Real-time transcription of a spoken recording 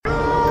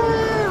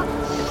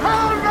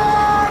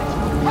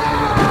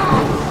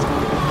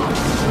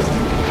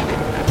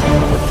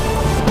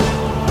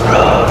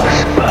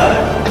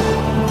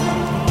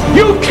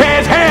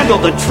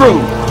through.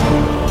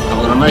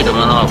 I'm gonna make him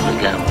an offer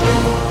again.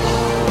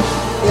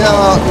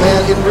 Yeah,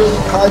 man, it really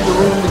tied the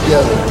room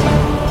together.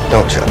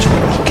 Don't judge me,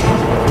 Rocky.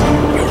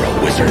 You're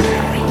a wizard,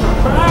 Harry.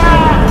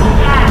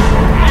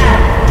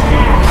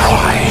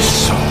 Why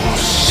so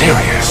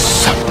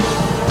serious?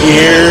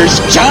 Here's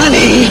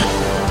Johnny!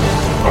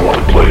 I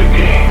want to play a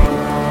game.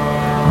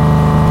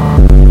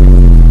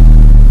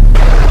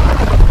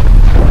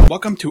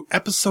 Welcome to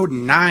episode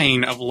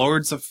 9 of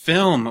Lords of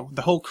Film.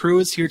 The whole crew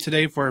is here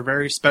today for a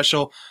very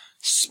special,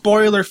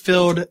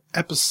 spoiler-filled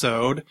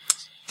episode.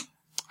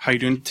 How you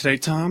doing today,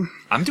 Tom?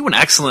 I'm doing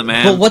excellent,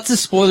 man. But what's a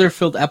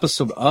spoiler-filled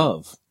episode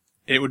of?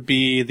 It would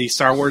be the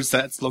Star Wars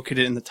that's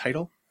located in the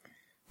title.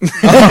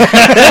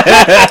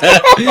 I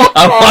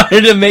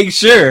wanted to make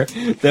sure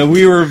that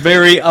we were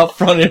very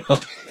upfront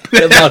about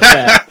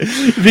that.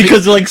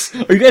 Because, like,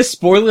 are you guys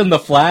spoiling The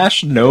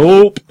Flash?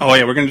 Nope. Oh,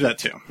 yeah, we're going to do that,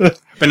 too.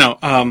 But no,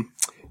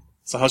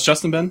 so how's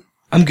Justin been?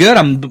 I'm good.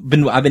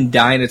 I've been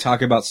dying to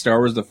talk about Star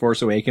Wars: The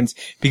Force Awakens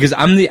because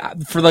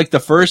for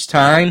the first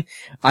time,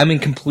 I'm in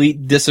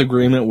complete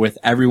disagreement with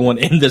everyone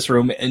in this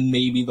room and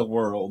maybe the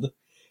world.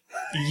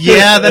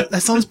 Yeah,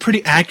 that sounds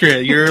pretty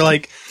accurate. You're,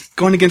 like,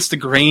 going against the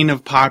grain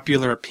of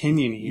popular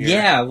opinion here.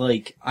 Yeah,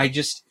 like,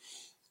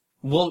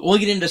 we'll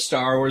get into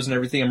Star Wars and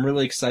everything. I'm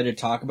really excited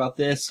to talk about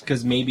this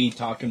because maybe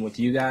talking with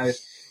you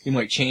guys, it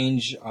might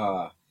change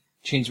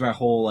my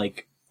whole,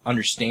 like,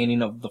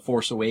 understanding of The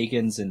Force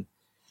Awakens, and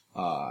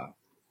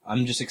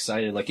I'm just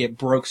excited. Like, it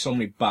broke so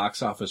many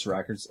box office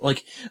records.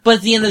 Like, but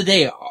at the end of the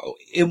day,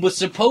 it was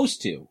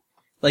supposed to.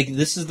 Like,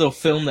 this is the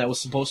film that was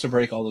supposed to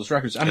break all those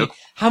records. I mean,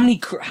 how many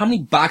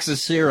boxes of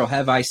cereal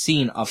have I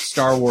seen of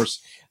Star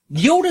Wars?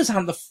 Yoda's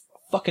on the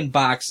fucking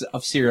box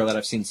of cereal that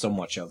I've seen so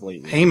much of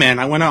lately. Hey, man,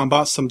 I went out and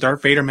bought some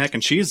Darth Vader mac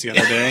and cheese the other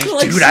day. Like, Dude,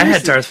 seriously. I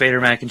had Darth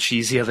Vader mac and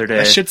cheese the other day.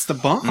 That shit's the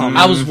bomb.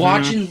 I was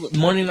watching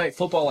Monday Night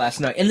Football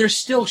last night, and they're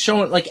still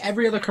showing, like,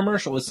 every other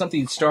commercial is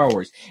something Star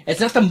Wars.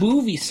 It's not the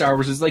movie Star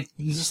Wars, it's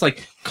just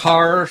like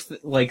car,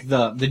 like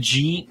the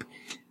Jeep,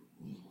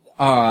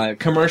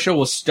 commercial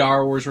was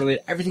Star Wars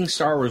related, everything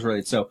Star Wars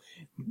related, so.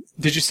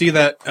 Did you see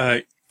that,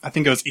 I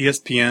think it was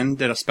ESPN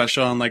did a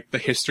special on, like, the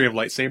history of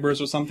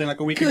lightsabers or something, like,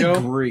 a week ago?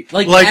 Good grief.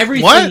 Like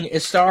everything what?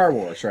 is Star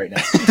Wars right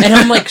now. And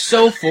I'm, like,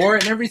 so for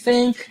it and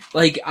everything,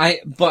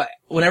 but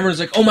when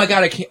everyone's like, oh my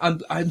god,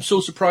 I'm so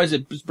surprised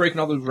it's breaking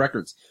all those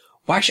records.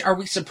 Why are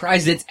we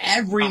surprised? It's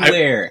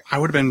everywhere. I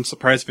would have been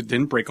surprised if it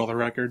didn't break all the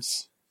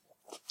records.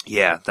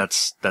 Yeah,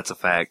 that's a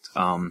fact.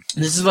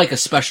 This is like a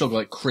special,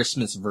 like,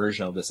 Christmas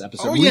version of this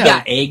episode. Oh, We yeah.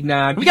 got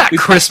eggnog. We got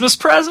Christmas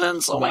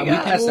presents. Oh my we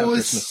god. passed out Oh,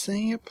 Christmas.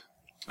 sap.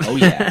 Oh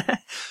yeah.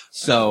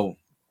 So,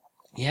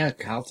 yeah,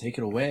 Kyle, take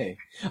it away.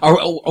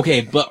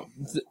 Okay, but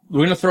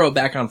we're gonna throw it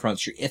back on Front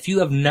Street. If you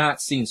have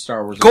not seen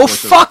Star Wars, Go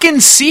fucking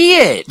see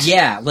it.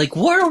 Yeah, like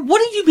what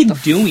have you been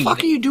doing? What the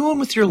fuck are you doing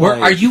with your Or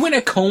life? are you in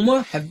a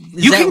coma?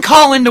 You can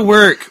call into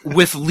work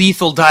with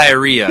lethal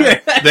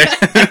diarrhea.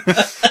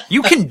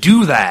 You can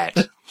do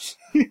that.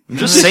 I'm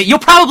just saying, you'll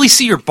probably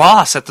see your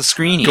boss at the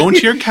screening. Go into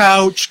your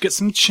couch, get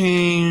some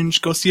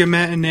change, go see a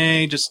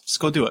matinee, just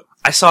go do it.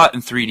 I saw it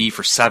in 3D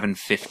for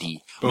 $7.50.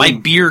 My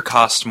beer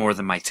cost more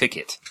than my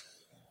ticket.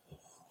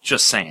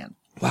 Just saying.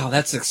 Wow,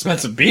 that's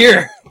expensive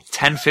beer.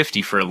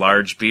 $10.50 for a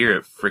large beer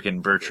at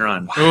frickin'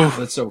 Bertrand. Wow,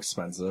 that's so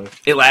expensive.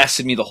 It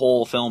lasted me the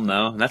whole film,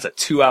 though. And that's a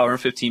 2-hour and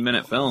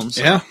 15-minute film.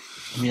 So. Yeah.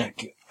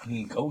 I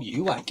mean, go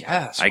you, I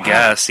guess. I Wow.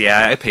 guess,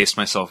 yeah. I paced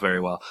myself very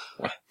well.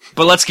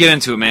 But let's get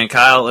into it, man.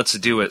 Kyle, let's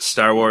do it.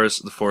 Star Wars: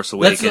 The Force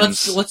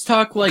Awakens. Let's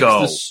talk, like,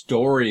 Go. the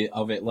story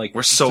of it. Like,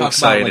 We're so talk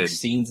excited. about, like,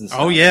 scenes and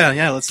stuff. Oh,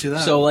 yeah, let's do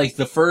that. So, like,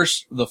 the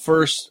first, The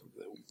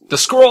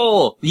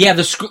scroll! yeah,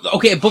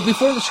 okay, but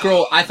before the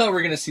scroll, I thought we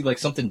were gonna see, like,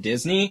 something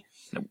Disney.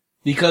 Nope.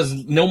 Because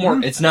no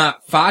more, it's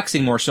not Fox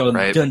anymore, so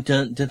Right. dun,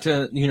 dun, dun,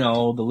 dun, you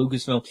know, the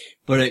Lucasfilm,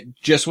 but it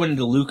just went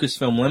into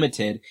Lucasfilm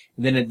Limited,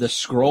 and then the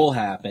scroll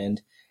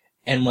happened,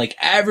 and, like,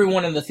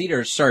 everyone in the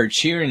theater started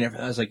cheering, and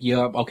I was like,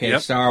 yup, okay,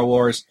 Yep. Star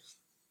Wars.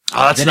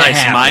 Oh, that's Then it nice.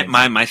 happened.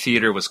 My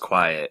theater was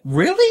quiet.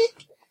 Really?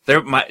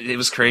 It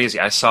was crazy.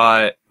 I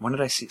saw it, when did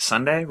I see it?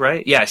 Sunday,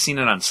 right? Yeah, I seen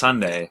it on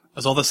Sunday.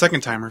 That's all the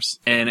second timers.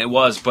 And it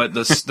was, but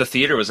the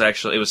theater was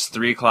actually, it was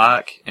 3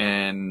 o'clock,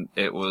 and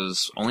it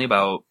was only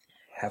about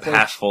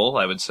half full,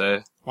 I would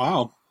say.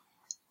 Wow.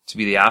 To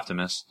be the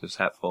optimist, it was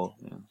half full.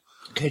 Yeah.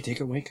 Okay, take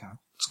it away, Kyle.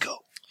 Let's go.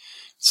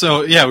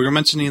 So, yeah, we were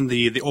mentioning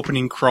the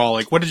opening crawl.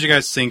 Like, what did you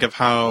guys think of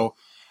how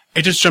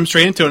it just jumped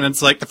straight into it, and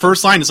it's like, the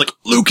first line is like,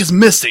 Luke is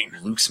missing.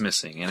 Luke's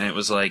missing, and it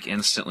was like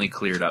instantly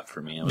cleared up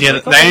for me. I was Yeah,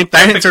 like,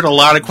 that answered a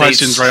lot of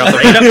questions right off the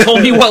straight up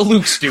told me what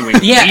Luke's doing.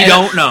 Yeah, we and-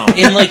 don't know.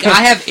 And, like,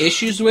 I have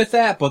issues with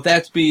that, but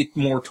that's be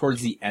more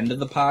towards the end of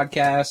the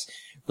podcast,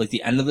 like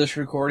the end of this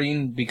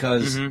recording,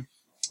 because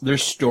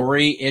there's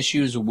story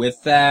issues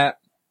with that,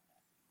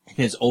 and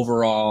his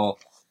overall,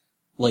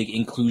 like,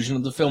 inclusion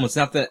of the film. It's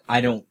not that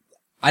I didn't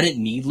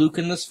need Luke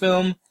in this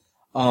film,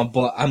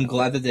 but I'm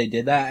glad that they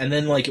did that. And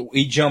then, like,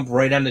 we jump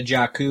right onto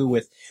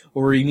Jakku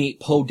where we meet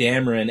Poe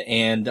Dameron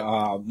and,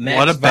 Max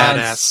What a von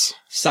badass.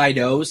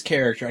 Sydow's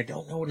character. I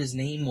don't know what his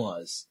name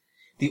was.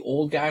 the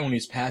old guy when he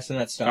was passing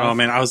that stuff. Oh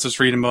man, I was just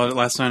reading about it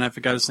last night. I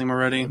forgot his name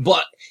already.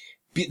 But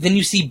then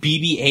you see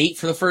BB-8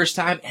 for the first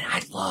time, and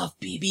I love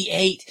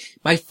BB-8.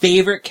 My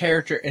favorite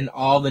character in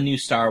all the new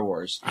Star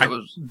Wars.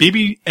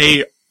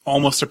 BB-8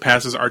 almost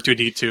surpasses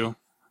R2-D2.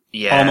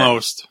 Yeah.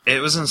 Almost.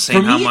 It was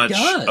insane For how me, it much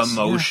does.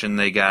 emotion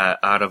they got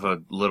out of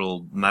a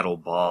little metal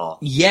ball.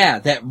 Yeah,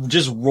 that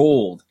just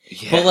rolled.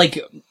 Yeah. But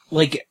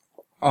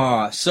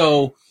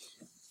so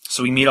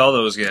we meet all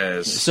those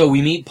guys.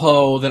 we meet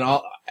Poe, then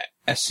all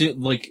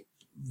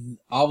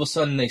of a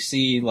sudden they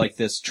see, like,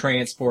 this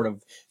transport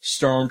of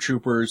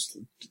stormtroopers,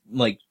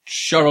 like,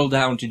 shuttle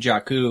down to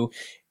Jakku.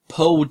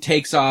 Poe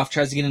takes off,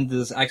 tries to get into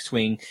this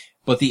X-Wing,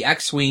 but the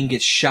X-Wing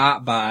gets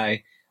shot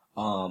by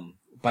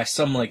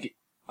some, like,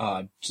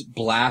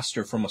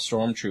 blaster from a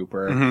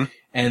stormtrooper,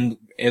 and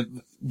it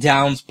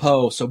downs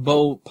Poe. So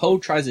Poe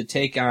tries to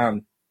take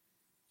on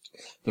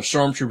the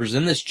stormtroopers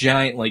in this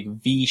giant, like,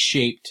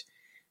 V-shaped,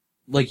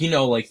 like,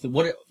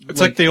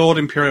 It's like the old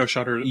Imperial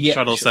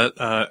shuttles that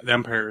the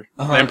Emperor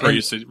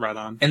used to ride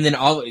on. And then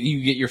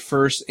you get your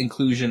first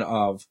introduction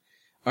of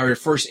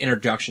Kylo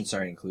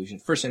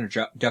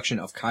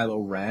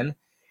Ren,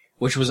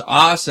 which was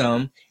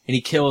awesome, and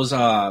he kills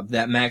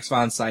that Max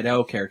von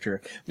Sydow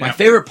character. My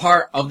favorite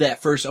part of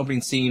that first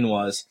opening scene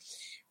was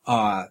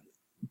Poe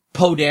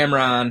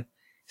Dameron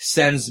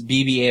sends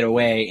BB-8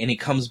 away, and he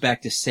comes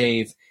back to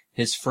save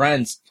his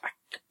friends.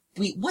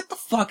 Wait, what the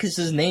fuck is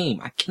his name?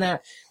 I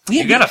cannot...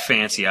 You got a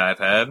fancy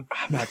iPad.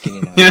 I'm not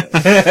getting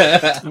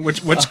that.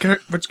 Which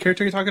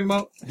character are you talking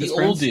about? The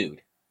old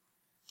dude.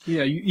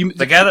 Yeah,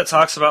 The guy that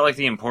talks about, like,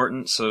 the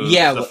importance of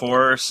Yeah, the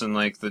Force and,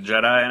 like, the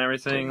Jedi and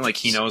everything. Like,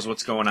 he knows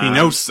what's going on. He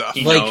knows stuff.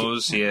 He Like,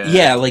 knows, yeah.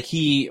 Yeah, like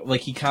he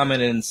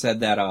commented and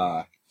said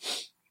that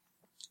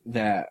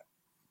that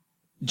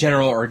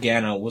General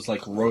Organa was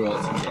like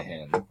royalty to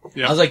him.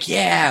 Yeah. I was like,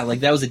 yeah,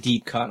 like that was a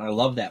deep cut, and I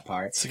love that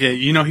part. It's okay.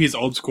 He's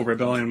old school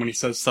rebellion when he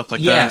says stuff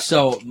like Yeah, that.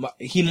 so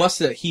he must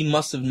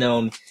have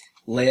known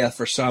Leia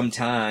for some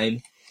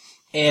time,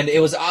 and it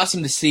was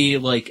awesome to see.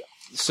 Like,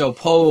 so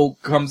Poe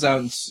comes out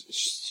and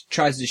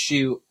tries to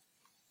shoot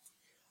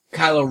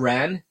Kylo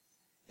Ren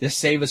to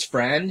save his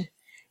friend.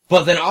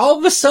 But then all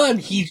of a sudden,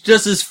 he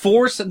does his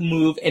force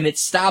move, and it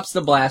stops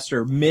the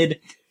blaster mid,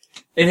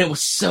 and it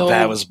was so...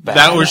 That was bad.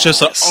 That was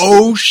just a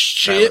oh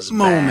shit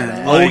moment.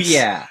 badass. Oh,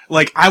 yeah.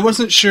 Like, I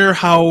wasn't sure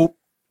how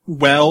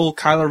well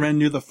Kylo Ren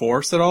knew the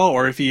Force at all,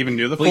 or if he even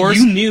knew the But Force.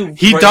 you knew...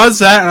 He does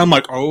that, and I'm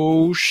like,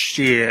 oh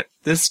shit,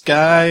 this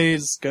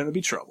guy's gonna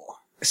be trouble.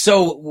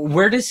 So,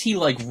 where does he,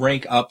 like,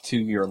 rank up to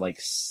your,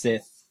 like,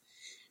 Sith,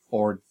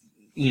 or,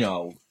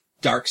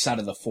 dark side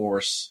of the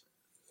Force,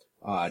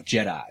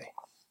 Jedi?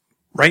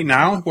 Right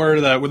now, where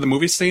the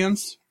movie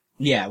stands,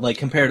 Yeah, like,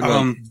 compared to,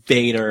 like,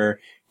 Vader,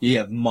 you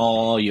have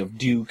Maul, you have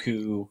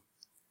Dooku.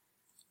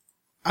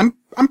 I'm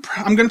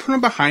gonna put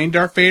him behind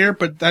Darth Vader,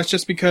 but that's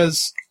just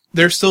because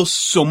there's still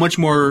so much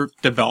more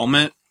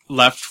development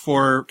left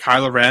for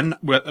Kylo Ren.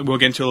 We'll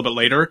get into a little bit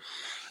later.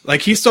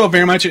 Like, he's still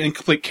very much an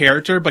incomplete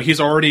character, but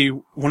he's already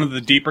one of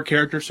the deeper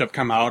characters to have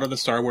come out of the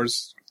Star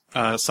Wars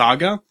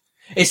saga.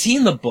 Is he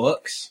in the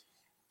books?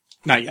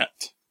 Not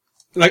yet.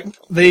 Like,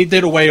 they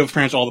did away with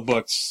pretty much all the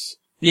books.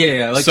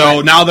 Yeah, like...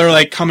 So now they're,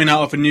 like, coming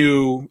out with a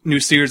new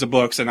series of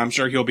books, and I'm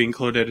sure he'll be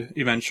included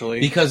eventually.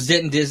 Because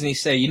didn't Disney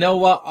say, you know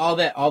what,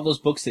 all those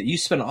books that you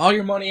spend all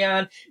your money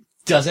on,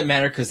 doesn't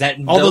matter, because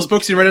those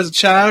books you read as a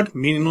child,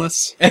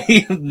 meaningless.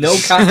 no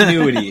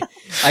continuity.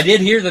 I did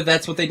hear that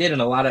that's what they did,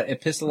 and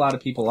it pissed a lot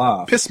of people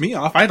off. Pissed me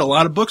off. I had a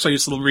lot of books I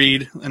used to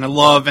read and I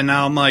love, and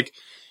now I'm like,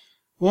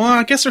 well,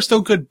 I guess they're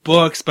still good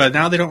books, but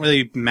now they don't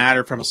really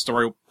matter from a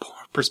story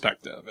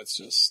perspective. It's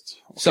just...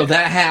 Okay. So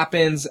that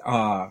happens,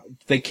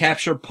 they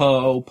capture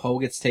Poe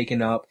gets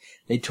taken up,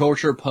 they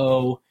torture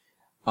Poe,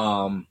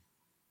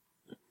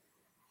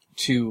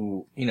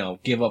 to,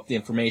 give up the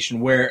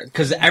information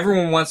cause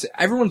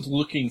everyone's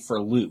looking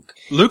for Luke.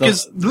 Luke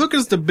is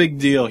the big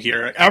deal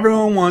here.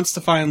 Everyone wants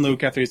to find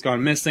Luke after he's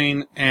gone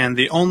missing, and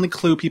the only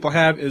clue people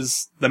have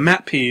is the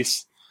map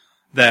piece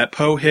that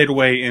Poe hid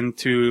away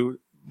into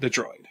the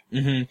droid.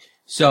 Mm-hmm.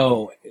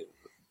 So,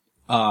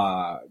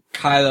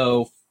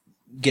 Kylo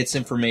gets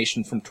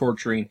information from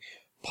torturing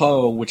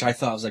Poe, which I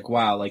thought was like,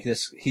 wow, like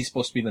this, he's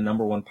supposed to be the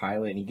number one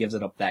pilot, and he gives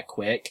it up that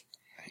quick.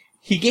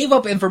 He gave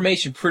up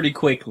information pretty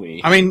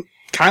quickly. I mean,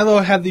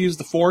 Kylo had to use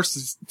the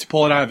Force to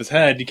pull it out of his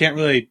head. You can't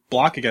really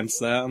block against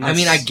that. I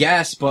mean, I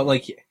guess, but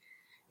like,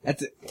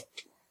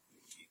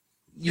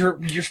 you're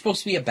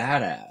supposed to be a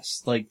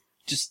badass. Like,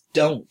 just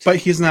don't. But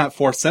he's not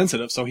Force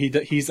sensitive, so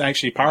he's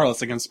actually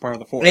powerless against part of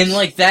the Force. And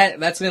like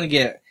that's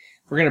gonna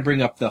we're gonna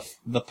bring up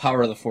the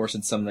power of the Force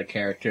in some of the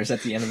characters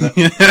at the end of it.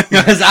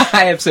 Because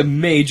I have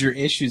some major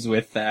issues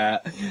with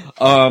that.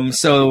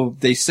 So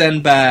they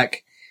send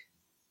back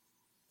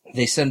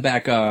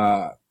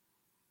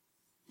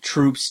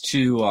troops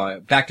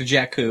back to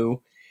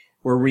Jakku,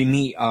 where we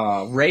meet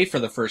Rey for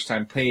the first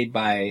time, played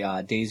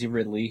by Daisy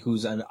Ridley,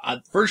 who's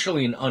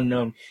virtually an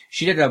unknown.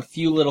 She did a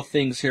few little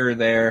things here or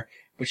there,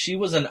 but she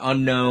was an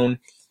unknown,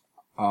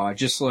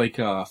 just like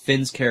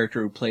Finn's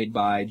character, played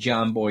by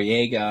John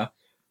Boyega,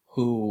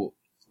 who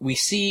we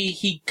see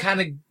he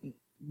kind of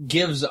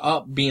gives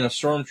up being a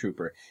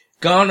stormtrooper.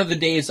 Gone are the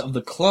days of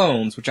the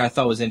clones, which I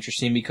thought was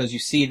interesting because you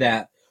see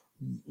that,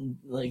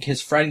 like,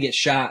 his friend gets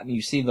shot and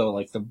you see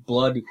the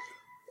blood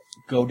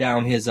go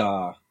down his,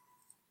 down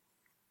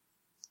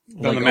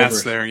the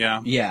mats there,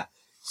 yeah. Yeah.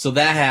 So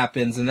that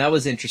happens, and that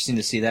was interesting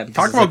to see that.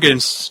 Because Talk about getting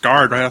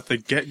scarred right off the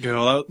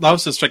get-go. That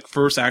was just, like,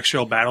 first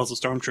actual battle as a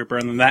stormtrooper,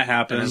 and then that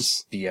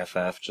happens. And his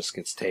BFF just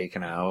gets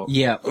taken out.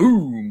 Yeah.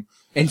 Ooh.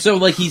 And so,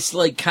 like, he's,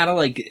 like, kind of,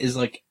 like, is,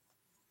 like,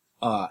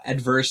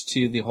 adverse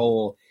to the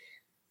whole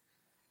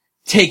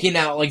taking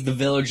out, like, the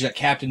village that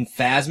Captain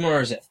Phasma, or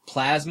is it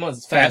Plasma?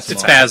 It's Phasma.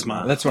 It's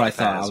Phasma. That's what I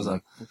thought. Phasma. I was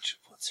like,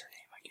 what's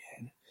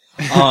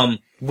her name again?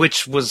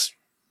 Which was,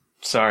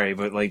 sorry,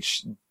 but, like,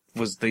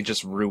 they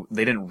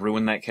didn't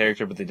ruin that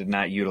character, but they did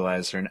not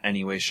utilize her in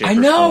any way, shape, I or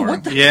know, form.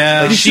 what the...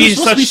 Yeah. Like, she's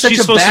supposed to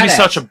be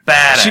such a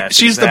badass.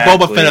 She's exactly.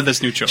 the Boba Fett of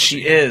this new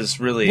trilogy. She is,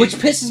 really. Which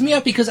pisses me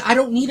off because I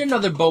don't need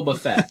another Boba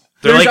Fett.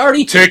 They're There's like,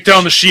 already take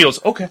down the shields.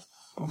 Okay.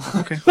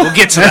 Okay. We'll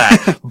get to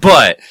that.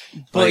 But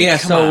like, yeah,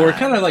 so on. we're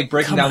kind of like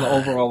breaking Come down the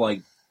on. overall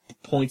like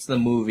points of the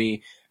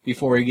movie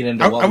before we get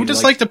into I would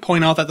just like to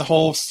point out that the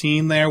whole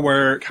scene there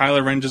where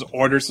Kylo Ren just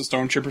orders the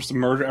stormtroopers to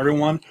murder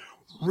everyone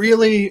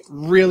really,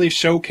 really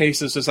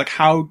showcases just like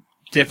how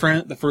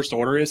different the First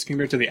Order is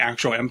compared to the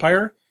actual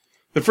Empire.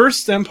 The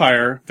First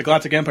Empire, the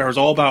Galactic Empire, was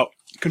all about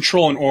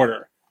control and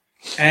order.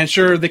 And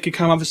sure, they could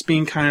come off as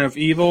being kind of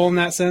evil in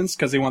that sense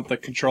because they want the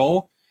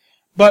control.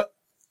 But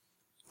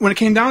when it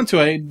came down to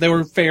it, they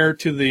were fair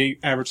to the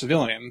average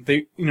civilian.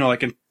 They,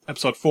 like in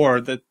Episode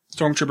 4, the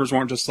stormtroopers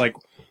weren't just like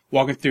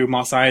walking through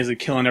Mos Eisley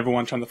killing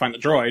everyone trying to find the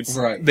droids.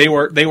 Right.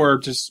 They were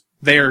just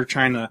there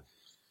trying to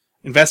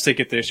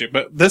investigate the issue.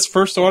 But this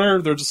First Order,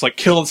 they're just like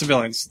kill the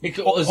civilians.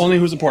 Only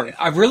who's important.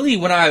 I really,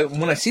 when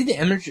I see the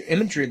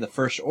imagery of the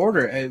First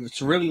Order,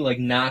 it's really like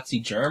Nazi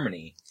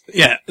Germany.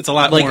 Yeah, it's a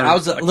lot like more. I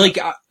was like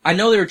I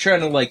know they were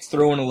trying to like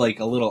throw in like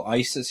a little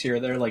ISIS here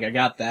or there. Like I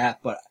got that,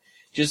 but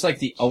just like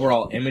the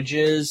overall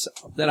images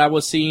that I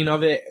was seeing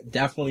of it,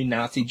 definitely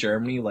Nazi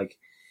Germany, like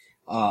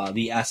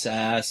the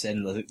SS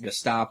and the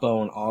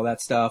Gestapo and all that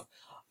stuff.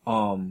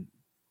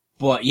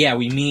 But yeah,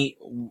 we meet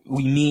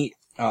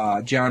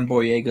John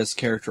Boyega's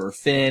character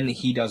Finn.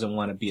 He doesn't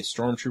want to be a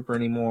stormtrooper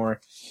anymore.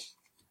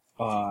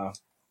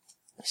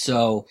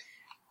 So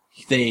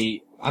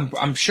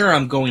I'm sure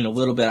I'm going a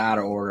little bit out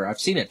of order. I've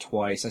seen it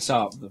twice. I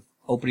saw it the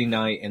opening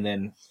night and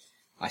then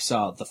I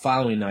saw it the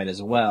following night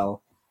as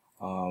well.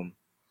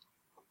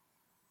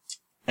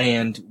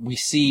 And we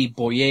see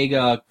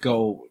Boyega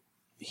go,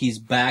 he's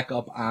back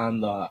up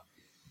on the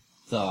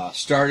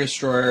Star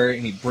Destroyer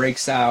and he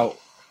breaks out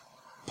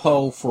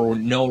Poe for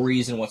no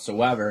reason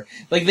whatsoever.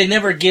 Like they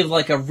never give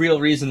like a real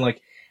reason.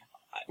 Like,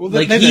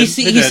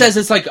 he says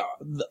it's like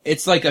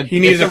it's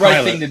the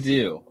right thing to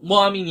do. Well,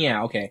 I mean,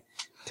 yeah, okay.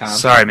 Tom.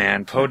 Sorry,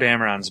 man. Poe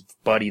Dameron's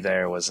buddy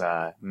there was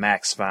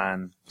Max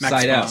von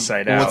Sydow.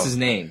 Sydow. What's his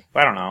name?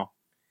 I don't know.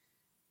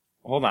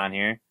 Hold on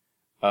here.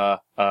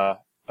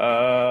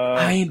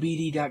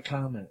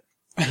 IMBD.com.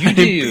 You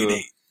do.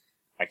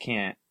 I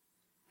can't.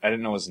 I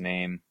didn't know his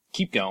name.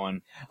 Keep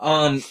going.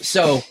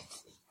 So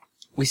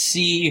we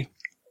see.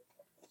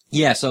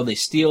 Yeah, so they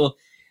steal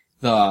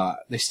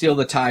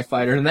the TIE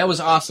fighter, and that was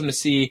awesome to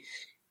see,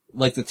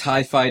 like, the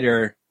TIE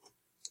fighter,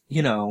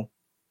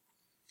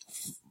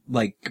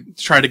 like...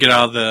 Try to get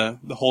out of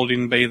the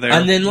holding bay there.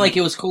 And then, like,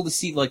 it was cool to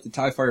see, like, the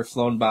TIE fighter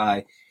flown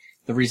by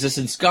the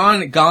Resistance.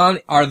 Gone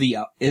are the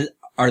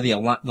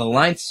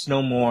Alliance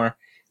no more.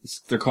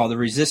 They're called the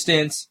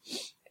Resistance.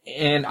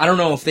 And I don't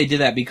know if they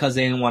did that because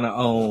they didn't want to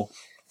owe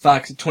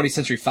 20th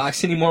Century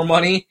Fox any more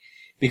money,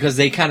 because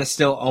they kind of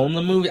still own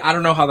the movie. I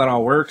don't know how that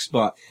all works,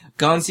 but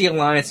gone's the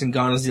Alliance and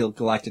gone is the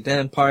Galactic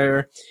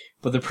Empire,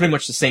 but they're pretty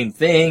much the same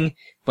thing,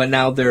 but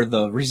now they're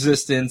the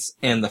Resistance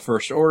and the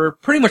First Order.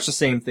 Pretty much the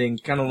same thing,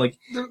 kind of like...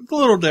 They're a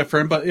little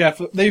different, but yeah,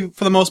 for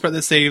the most part,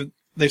 they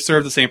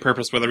serve the same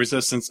purpose, where the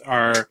Resistance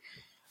are,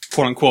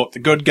 quote-unquote, the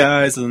good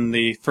guys, and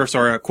the First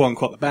Order are,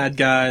 quote-unquote, the bad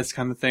guys,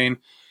 kind of thing.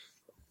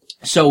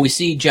 So we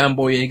see John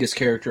Boyega's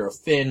character of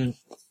Finn,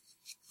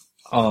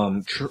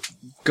 go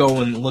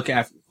and look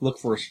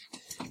for his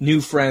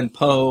new friend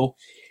Poe,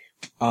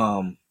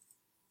 after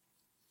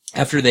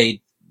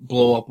they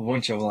blow up a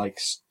bunch of like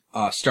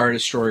Star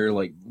Destroyer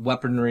like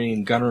weaponry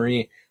and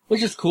gunnery,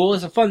 which is cool.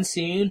 It's a fun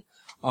scene.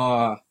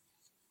 And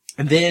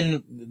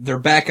then they're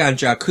back on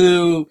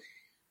Jakku.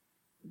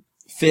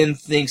 Finn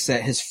thinks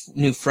that his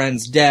new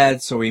friend's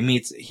dead, so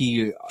he's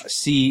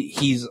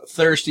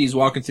thirsty, he's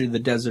walking through the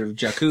desert of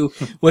Jakku,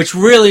 which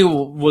really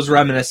was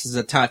reminiscent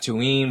of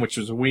Tatooine, which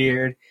was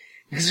weird.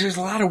 Because there's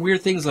a lot of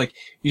weird things, like,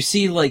 you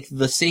see, like,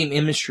 the same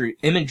imagery,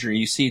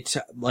 you see,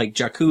 like,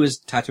 Jakku is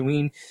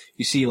Tatooine,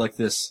 you see, like,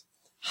 this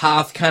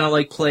Hoth kind of,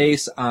 like,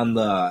 place on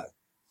the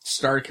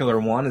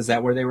Starkiller 1, is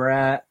that where they were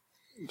at?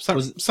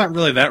 It's not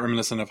really that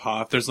reminiscent of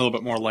Hoth. There's a little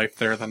bit more life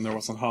there than there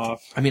was in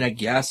Hoth. I mean, I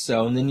guess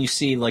so, and then you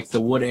see, like,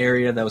 the wood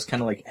area that was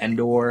kind of like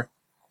Endor.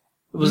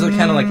 It was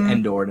kind of like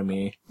Endor to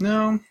me.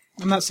 No,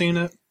 I'm not seeing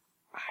it.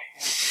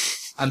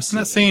 I'm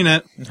not seeing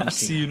it. I'm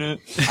seeing it.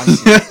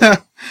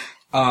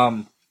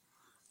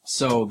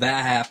 So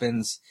that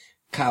happens.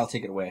 Kyle,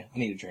 take it away. I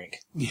need a drink.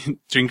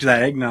 Drink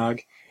that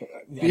eggnog.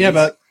 Yeah,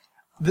 but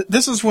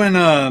this is when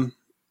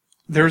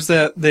there's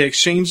the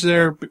exchange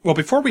there. Well,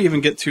 before we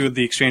even get to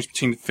the exchange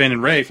between Finn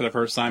and Rey for the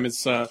first time,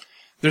 it's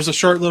there's a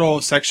short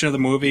little section of the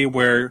movie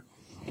where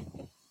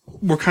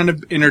we're kind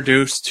of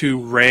introduced to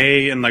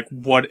Rey and like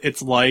what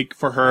it's like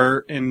for her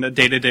in the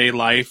day-to-day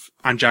life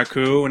on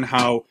Jakku and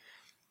how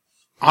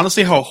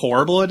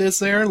horrible it is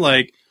there.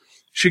 Like,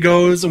 she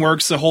goes and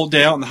works the whole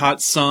day out in the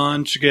hot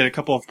sun to get a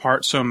couple of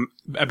parts from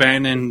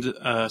abandoned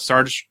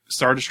Star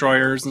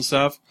Destroyers and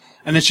stuff.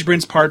 And then she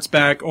brings parts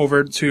back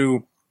over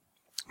to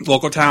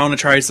local town and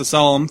tries to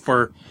sell them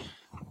for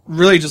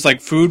really just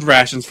like food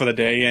rations for the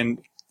day. And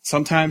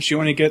sometimes she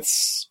only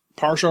gets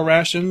partial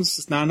rations.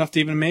 It's not enough to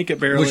even make it,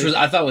 barely. Which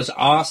I thought was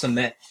awesome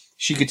that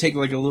she could take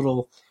like a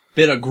little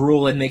bit of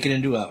gruel and make it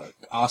into a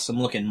awesome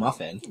looking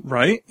muffin.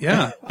 Right?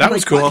 Yeah. That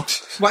was cool.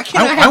 Why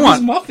can't I have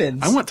these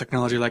muffins? I want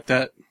technology like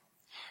that.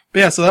 But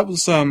yeah, so that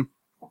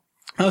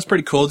was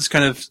pretty cool. Just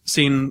kind of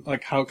seeing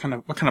like what kind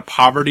of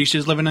poverty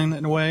she's living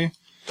in a way.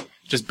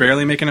 Just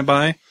barely making it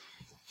by.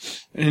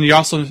 And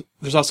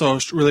there's also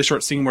a really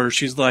short scene where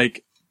she's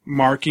like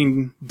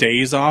marking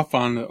days off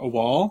on a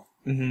wall.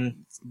 Mm-hmm.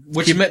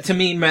 Which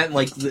meant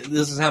like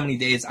this is how many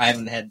days I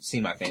haven't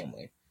seen my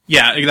family.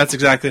 Yeah, that's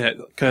exactly it.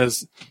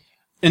 Because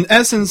in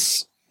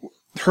essence,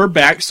 her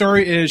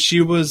backstory is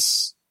she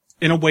was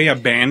in a way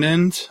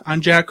abandoned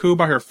on Jakku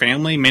by her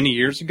family many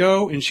years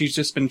ago, and she's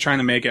just been trying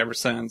to make it ever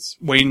since,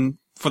 waiting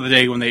for the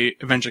day when they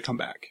eventually come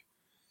back.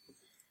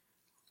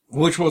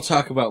 Which we'll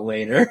talk about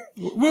later.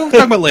 We'll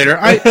talk about later.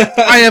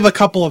 I have a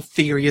couple of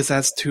theories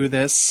as to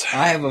this.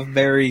 I have a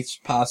very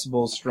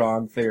possible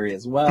strong theory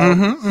as well.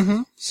 Mm-hmm,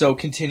 mm-hmm. So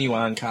continue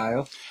on,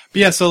 Kyle. But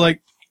yeah, so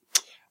like,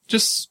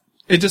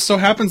 it just so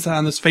happens that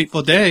on this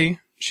fateful day,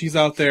 she's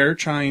out there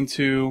trying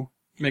to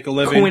make a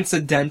living.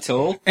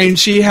 Coincidental. And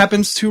she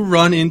happens to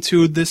run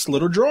into this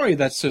little droid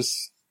that's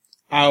just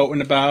out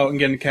and about and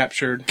getting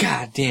captured.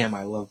 God damn,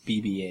 I love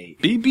BB-8.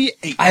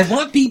 BB-8. I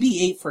want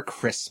BB-8 for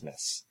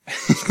Christmas.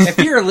 If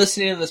you're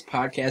listening to this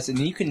podcast and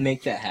you can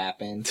make that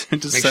happen,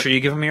 Make sure you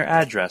give him your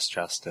address,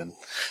 Justin.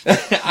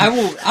 I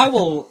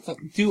will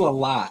do a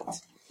lot.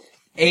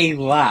 A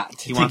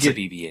lot. He wants a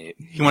BB-8.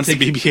 He wants a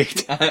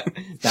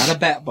BB-8. Not a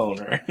bat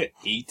boner.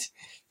 8.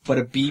 But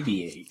a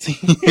BB-8.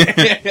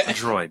 A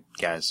droid,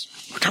 guys.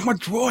 We're talking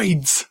about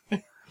droids.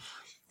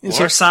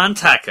 Lor-San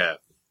Tekka.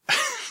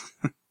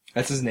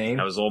 That's his name?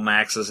 That was old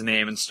Max's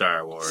name in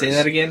Star Wars. Say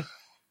that again?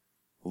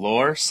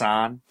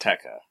 Lor-San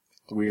Tekka.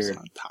 Weird.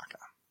 Tekka.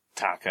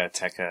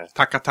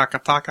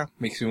 Taka.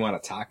 Makes me want a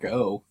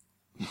taco.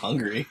 I'm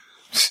hungry.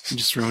 You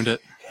just ruined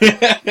it.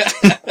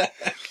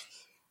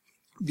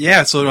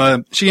 Yeah,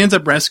 so she ends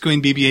up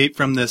rescuing BB-8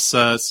 from this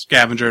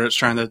scavenger that's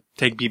trying to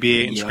take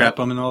BB-8 and scrap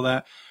him and all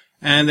that.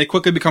 And they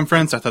quickly become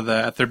friends after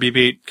that. After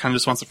BB-8 kind of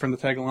just wants a friend to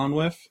tag along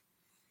with.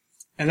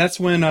 And that's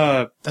when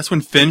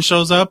Finn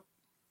shows up.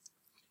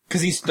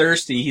 Because he's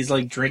thirsty. He's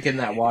like drinking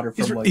that water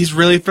from He's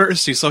really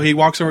thirsty, so he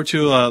walks over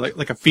to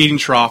like a feeding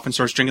trough and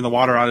starts drinking the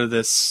water out of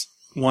this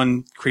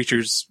one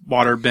creature's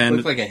water bin. It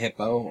looked like a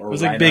hippo or it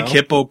was like a big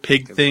hippo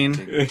pig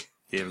thing.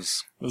 It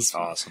was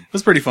awesome. It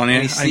was pretty funny.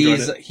 And I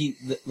enjoyed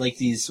it. Like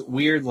these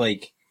weird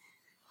like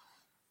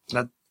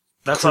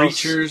that's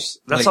creatures.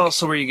 That's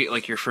also where you get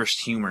like your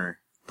first humor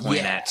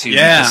point at too.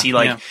 Yeah.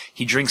 Because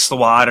he drinks the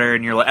water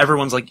and you're like,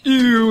 everyone's like,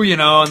 ew, you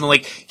know, and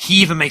like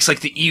he even makes like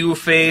the ew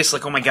face,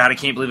 like, oh my god, I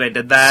can't believe I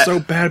did that. So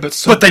bad, but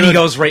so then good. he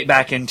goes right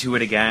back into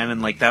it again,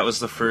 and like that was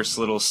the first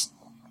little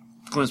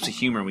glimpse of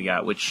humor we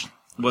got, which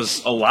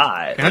was a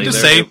lot. I have to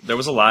say, there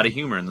was a lot of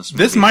humor in this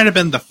movie. This might have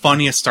been the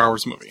funniest Star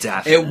Wars movie.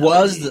 Definitely. It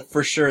was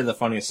for sure the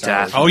funniest Star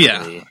Wars. Oh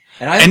yeah.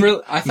 And I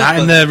thought not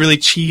in the really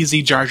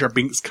cheesy Jar Jar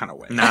Binks kind of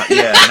way. Not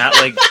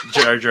like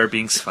Jar Jar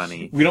Binks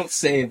funny. We don't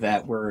say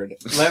that word.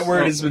 That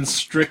word has been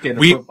stricken.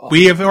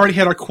 We have already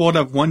had our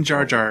quota of one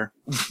Jar Jar.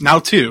 Now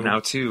two. Now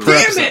two.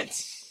 Damn it!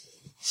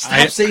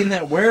 Stop saying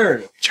that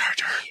word. Jar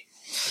Jar.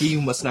 He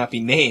must not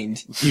be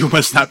named. You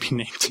must not be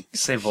named.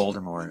 Say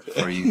Voldemort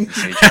before you can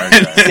say Jar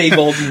Jar. Say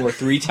Voldemort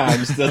 3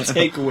 times to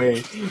take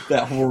away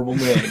that horrible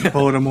name.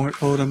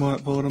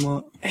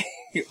 Voldemort.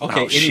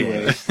 Okay,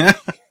 anyway.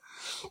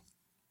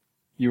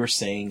 You were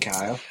saying,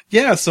 Kyle?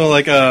 Yeah, so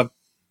like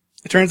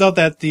it turns out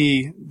that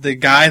the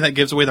guy that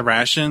gives away the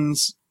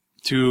rations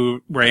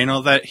to Rey and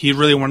all that, he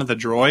really wanted the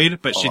droid,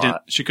 but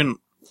she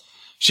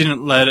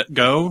didn't let it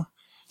go.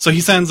 So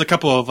he sends a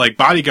couple of like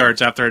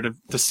bodyguards after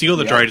to steal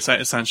the droid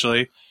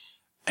essentially.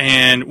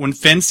 And when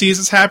Finn sees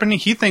this happening,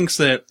 he thinks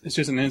that it's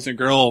just an innocent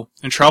girl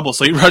in trouble,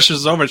 so he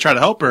rushes over to try to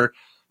help her.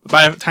 But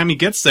by the time he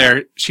gets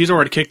there, she's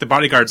already kicked the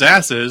bodyguards'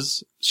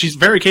 asses. She's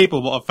very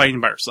capable of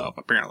fighting by herself,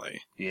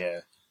 apparently. Yeah.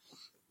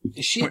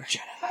 Is she a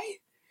Jedi?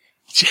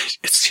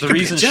 It's the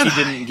reason she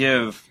didn't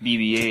give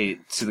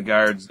BB-8 to the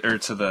guards or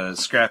to the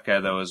scrap guy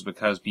though is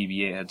because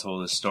BB-8 had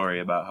told his story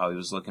about how he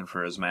was looking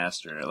for his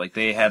master. Like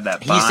they had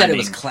that bonding. He said it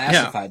was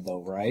classified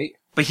though, right?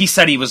 But he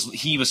said he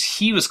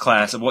was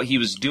class. What he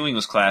was doing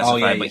was classified.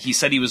 yeah. But he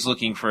said he was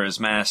looking for his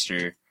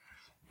master,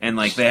 and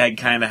like they had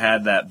kind of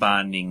had that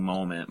bonding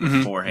moment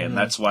beforehand.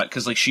 That's why,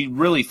 because like she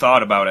really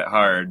thought about it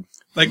hard.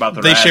 Like about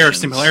the they share a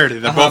rations. similarity.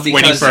 They're Uh-huh, both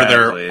waiting because- for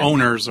their Exactly.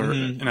 owners, or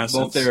in essence.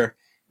 Both their,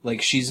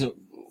 like, she's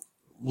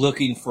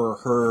looking for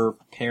her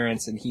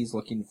parents, and he's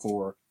looking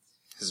for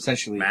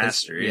essentially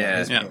master, his, yeah.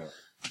 his Yeah. parent.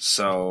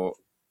 So,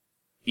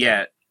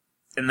 yeah,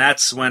 and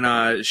that's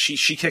when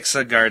she kicks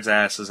the guards'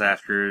 asses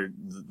after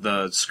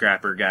the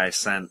scrapper guy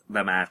sent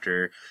them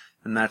after,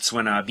 and that's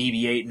when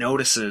BB-8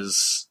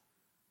 notices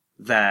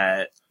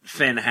that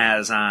Finn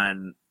has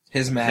on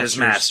His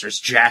master's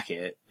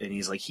jacket, and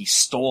he's like, he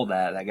stole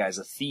that. That guy's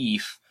a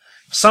thief.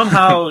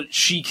 Somehow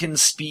she can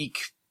speak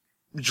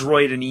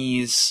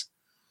droidanese,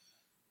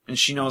 and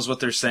she knows what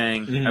they're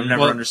saying. I've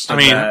never understood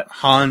that.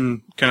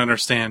 Han can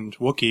understand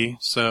Wookiee,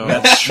 so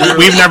That's true.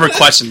 we've never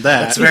questioned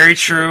that. That's very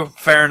true.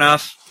 Fair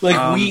enough.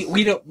 Like,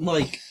 we don't,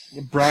 like,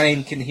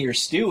 Brian can hear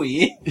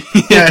Stewie.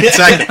 Yeah,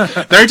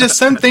 exactly. There are just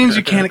some things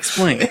you can't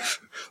explain.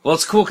 Well,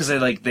 it's cool because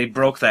they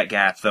broke that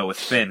gap though with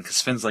Finn,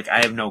 because Finn's like,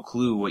 I have no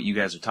clue what you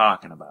guys are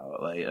talking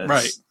about. Like,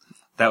 Right.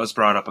 That was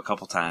brought up a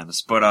couple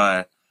times,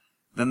 but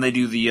then they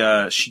do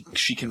the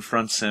she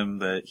confronts him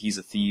that he's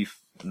a thief,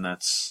 and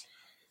that's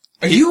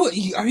Are you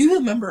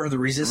a member of the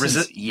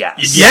Resistance?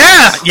 Yes.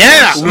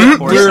 Yeah. Of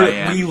course I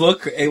am. We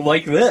look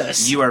like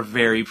this. You are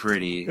very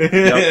pretty.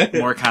 Yep,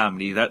 more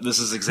comedy. This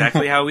is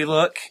exactly how we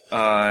look.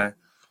 And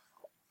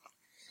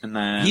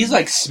then He's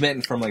like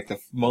smitten from like the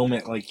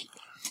moment, like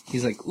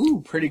he's like,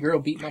 "Ooh, pretty girl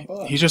beat my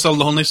butt." He's just a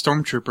lonely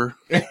stormtrooper.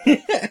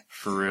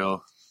 for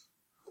real.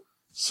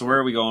 So where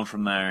are we going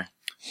from there?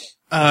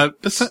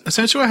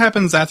 Essentially, what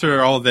happens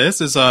after all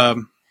this is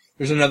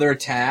There's another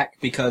attack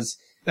because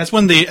that's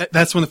when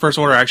the First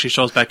Order actually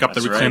shows back up to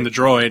That's reclaim right.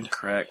 the droid,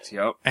 Correct.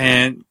 Yep.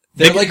 and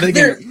they're like, they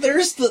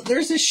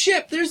there's a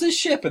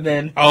ship, and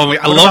then oh,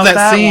 I What love about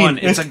that scene. one?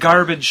 It's a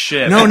garbage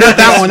ship. No, not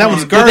that one. That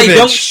one's but they don't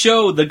garbage.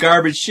 show the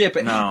garbage ship.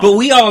 No. But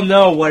we all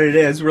know what it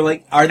is. We're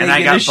like, are they And I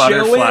going got to show it?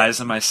 butterflies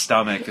in my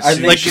stomach. As Are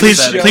soon they as she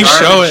please- said please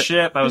garbage show it.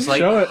 Ship, I was like,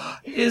 Show it.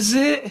 is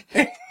it?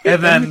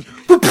 And then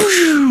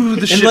the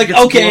And ship like, gets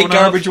okay, blown up.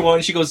 garbage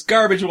one. She goes,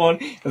 garbage one.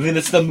 And then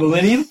it's the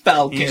Millennium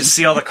Falcon. You just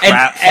see all the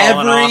crap And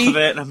falling off of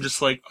it, and I'm just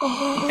like,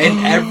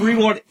 And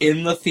everyone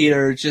in the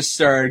theater just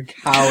started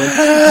howling,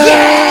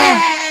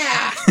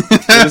 yeah!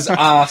 It was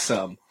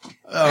awesome.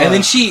 And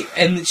then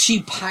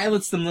she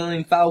pilots the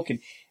Millennium Falcon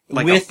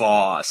like with a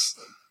boss.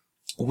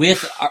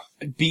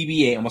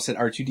 BB-8, almost said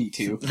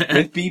R2-D2,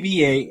 with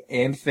BB-8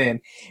 and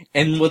Finn.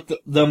 And what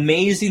the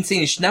amazing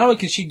thing is, not only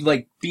can she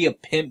like be a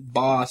pimp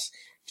boss,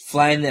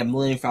 flying that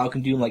Millennium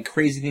Falcon, doing like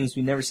crazy things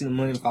we've never seen the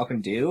Millennium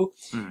Falcon do,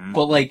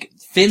 but like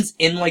Finn's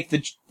in like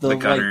the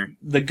gunner like,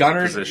 the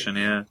gunner Position,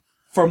 yeah.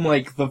 from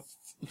like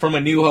from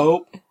A New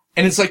Hope,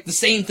 and it's like the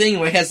same thing.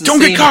 Like, it has the Don't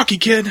same, get cocky,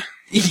 kid.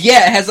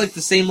 Yeah, it has like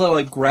the same little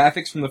like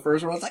graphics from the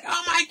first one. I was like,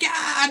 oh my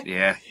god!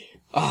 Yeah.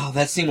 Oh,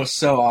 that scene was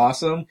so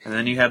awesome. And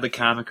then you had the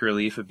comic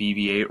relief of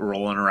BB-8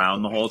 rolling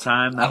around the whole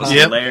time. That was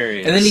Yep.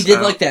 hilarious. And then he did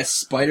So- like that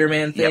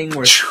Spider-Man thing Yep.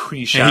 where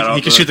He shot Yeah,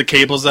 he can shoot the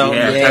cables out.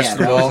 Yeah. and yeah, touch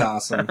the that wall. was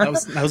awesome.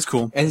 That was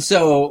cool. And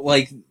so,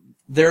 like,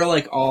 they're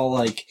like all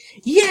like,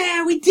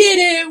 yeah, we did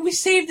it! We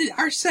saved it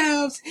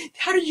ourselves!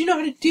 How did you know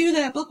how to do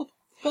that? Blah, blah,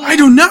 blah. I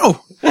don't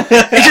know.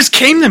 It just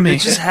came to me.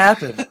 It just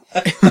happened.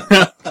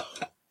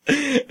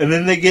 And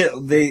then they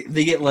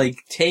get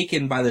like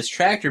taken by this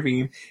tractor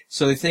beam,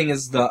 so the thing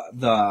is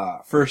the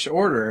First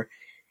Order,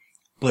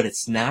 but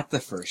it's not the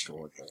First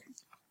Order.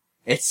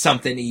 It's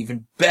something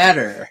even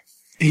better.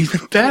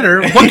 Even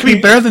better. What could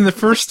be better than the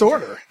First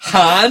Order?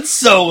 Han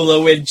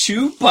Solo and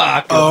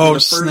Chewbacca Oh, for the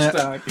first snap.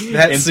 time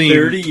That in scene.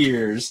 30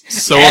 years.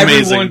 So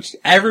amazing.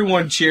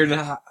 Everyone cheered.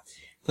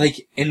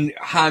 Like, and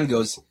Han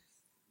goes,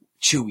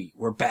 Chewie,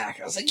 we're back.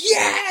 I was like,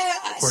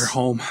 yes! We're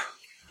home.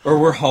 Or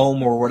we're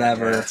home, or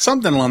whatever.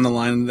 Something along the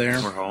line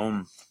there. We're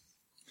home.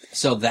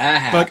 So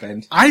that But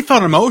happened. I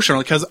felt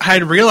emotional because I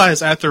had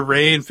realized after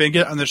Rey and Finn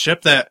get on the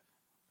ship that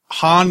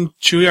Han,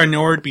 Chewie are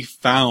nowhere to be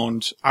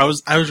found. I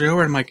was real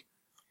worried. I'm like,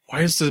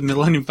 why is the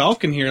Millennium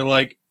Falcon here?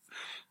 Like,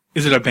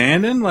 is it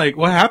abandoned? Like,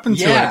 what happened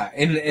to Yeah, it?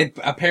 and it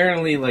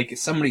apparently, like,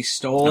 somebody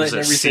stole It it was and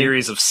a everything.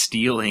 series of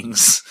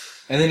stealings.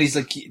 And then he's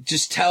like,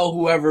 just tell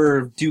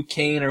whoever,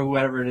 Duquesne or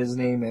whoever his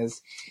name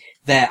is,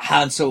 that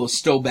Han Solo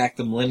stole back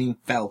the Millennium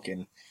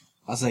Falcon.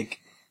 I was like,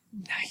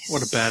 nice.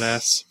 What a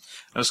badass.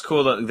 It was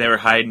cool that they were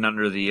hiding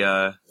under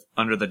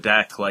the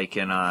deck, like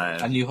in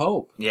A New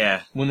Hope.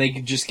 yeah, When they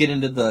could just get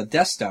into the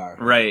Death Star.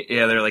 right,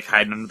 yeah, they're like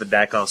hiding under the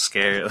deck, all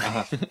scared.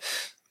 Uh-huh.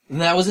 And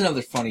that was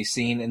another funny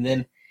scene. And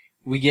then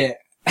we get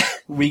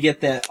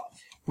that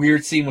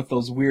weird scene with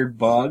those weird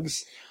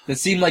bugs that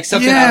seemed like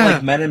something out of, Yeah.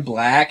 like Men in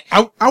Black.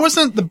 I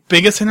wasn't the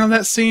biggest fan of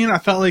that scene. I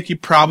felt like you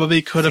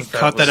probably could have that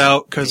cut that was-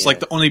 out because, yeah. like,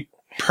 the only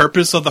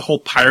purpose of the whole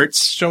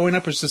pirates showing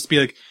up was just to be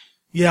like,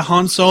 yeah,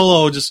 Han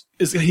Solo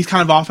he's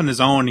kind of off on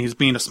his own. He's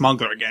being a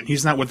smuggler again.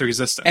 He's not with the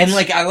Resistance. And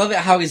like, I love it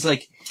how he's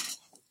like,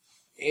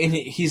 and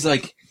he's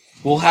like,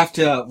 we'll have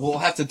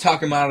to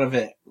talk him out of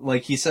it.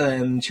 Like he said,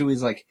 and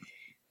Chewie's like,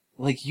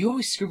 like, you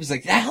always screw. He's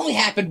like, that only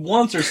happened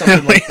once or something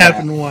only like that.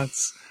 happened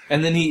once.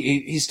 And then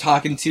he's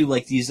talking to,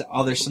 like, these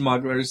other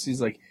smugglers.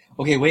 He's like,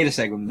 okay, wait a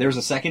second. There was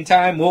a second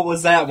time? What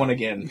was that one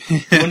again?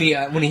 when he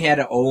had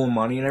to owe him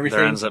money and everything.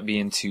 There ends up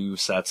being 2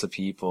 sets of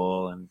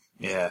people, and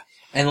yeah.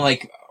 And,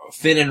 like,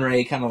 Finn and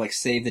Rey kind of, like,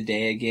 save the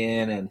day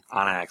again, and...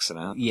 On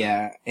accident.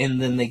 Yeah, and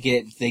then they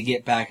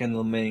get back in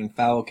the Millennium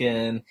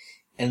Falcon,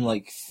 and,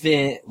 like,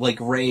 Finn, like,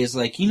 Rey is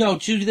like, do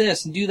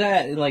this and do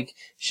that, and, like,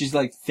 she's,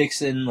 like,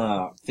 fixing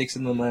the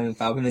Millennium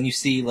Falcon, then you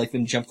see, like,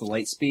 them jump to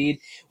light speed,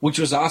 which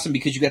was awesome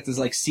because you got to,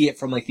 like, see it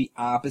from, like, the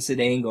opposite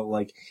angle,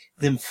 like,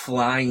 them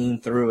flying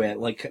through it,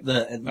 like,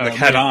 like,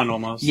 head on,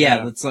 almost.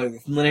 Yeah, it's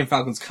like, Millennium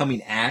Falcon's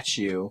coming at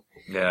you.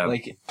 Yeah.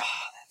 Like,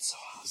 that's so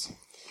awesome.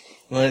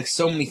 Like,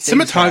 so many things.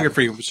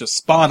 Cinematography was just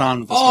spot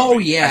on with this Oh,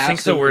 movie. yeah, I think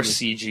absolutely. the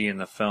worst CG in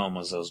the film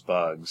was those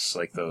bugs,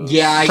 like those.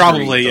 Yeah, I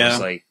Probably, those, yeah.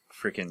 like,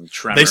 freaking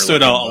tremor. They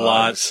stood out a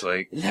bugs. lot.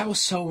 Like, That was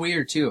so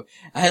weird, too.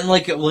 And,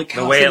 like the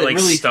Kyle way said, it, like,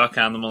 really... stuck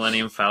on the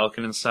Millennium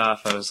Falcon and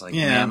stuff, I was like,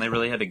 Yeah. man, they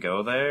really had to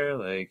go there?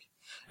 Like,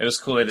 it was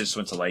cool they just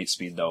went to light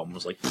speed, though, and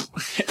was like,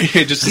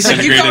 It just He's like,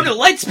 you're disintegrated. going to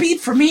light speed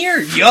from here?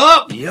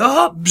 Yup!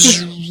 yup!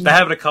 That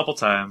happened a couple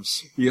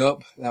times.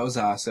 Yup. That was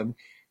awesome.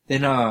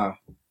 Then,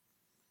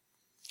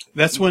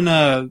 That's when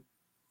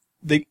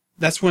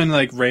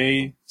like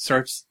Rey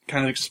starts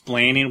kind of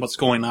explaining what's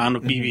going on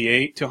with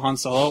BB-8 to Han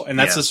Solo, and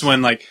that's Yes. just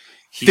when like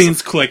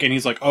things click, and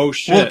he's like, "Oh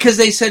shit!" well, because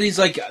they said he's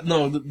like,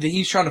 no,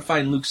 he's trying to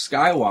find Luke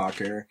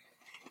Skywalker.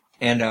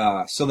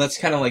 And, so that's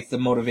kind of like the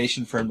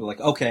motivation for him to like,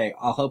 okay,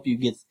 I'll help you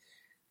get,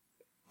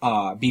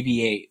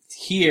 BB-8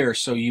 here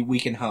so we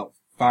can help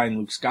find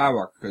Luke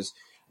Skywalker, because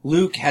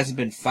Luke hasn't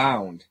been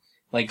found.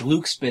 Like,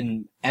 Luke's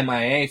been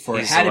MIA for,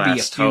 it He's had the to be a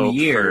last few hope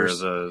years.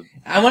 for the-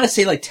 I want to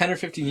say like 10 or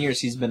 15 years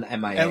he's been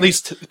MIA. At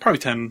least probably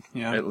 10.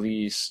 Yeah. At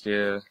least,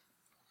 yeah.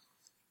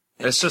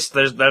 It's just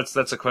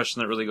that's a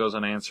question that really goes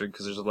unanswered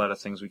because there's a lot of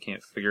things we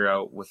can't figure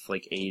out with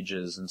like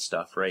ages and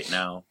stuff right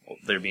now.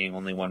 There being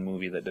only one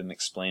movie that didn't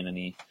explain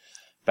any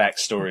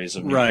backstories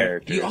of new Right.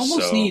 characters. You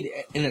almost so. need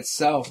in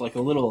itself like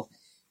a little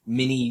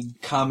mini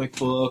comic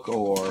book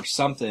or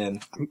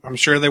something. I'm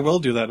sure they will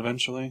do that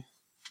eventually.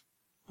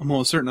 I'm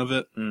almost certain of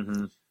it.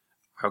 Mm-hmm.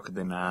 How could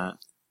they not?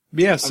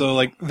 Yeah, so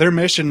like their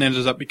mission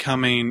ends up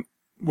becoming,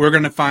 we're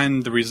going to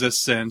find the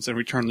Resistance and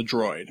return the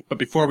droid. But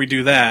before we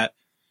do that,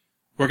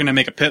 we're going to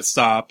make a pit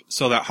stop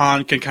so that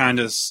Han can kind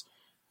of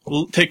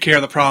take care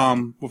of the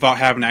problem without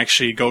having to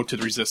actually go to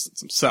the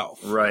Resistance himself.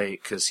 Right,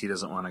 because he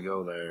doesn't want to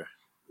go there.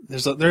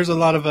 There's a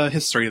lot of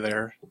history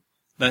there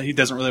that he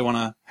doesn't really want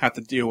to have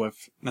to deal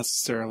with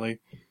necessarily.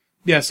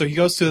 Yeah, so he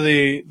goes to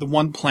the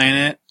one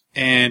planet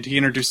and he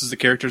introduces the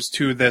characters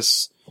to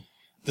this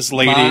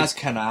lady, Maz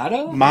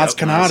Kanata? Maz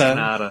Kanata,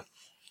 Kanata.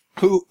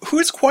 who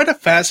is quite a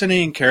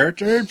fascinating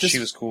character. She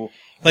was cool.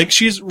 Like,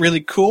 she's really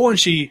cool and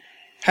she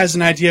has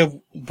an idea of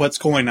what's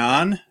going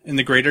on in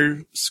the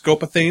greater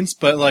scope of things,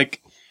 but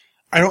like,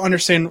 I don't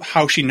understand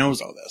how she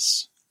knows all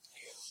this.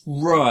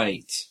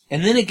 Right.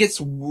 And then it gets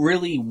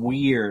really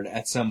weird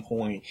at some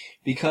point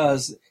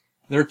because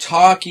they're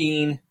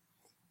talking,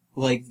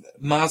 like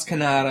Maz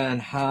Kanata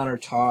and Han are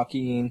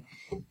talking,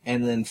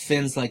 and then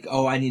Finn's like,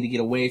 oh, I need to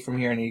get away from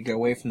here, I need to get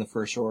away from the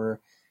First Order.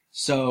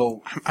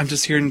 So, I'm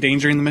just here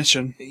endangering the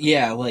mission.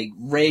 yeah, like,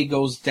 Rey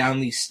goes down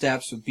these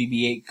steps with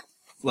BB-8,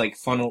 like,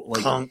 funnel,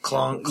 like... Clunk,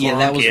 clunk, yeah,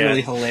 that was yeah.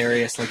 really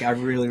hilarious. Like, I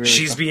really...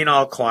 She's being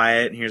all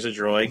quiet, and here's a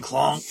droid.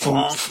 Clonk,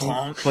 clonk,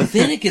 clonk. But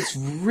then it gets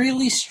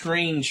really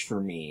strange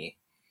for me.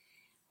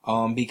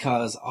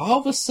 Because all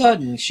of a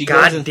sudden, she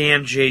goes in...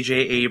 Goddamn J.J.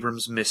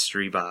 Abrams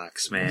mystery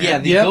box, man.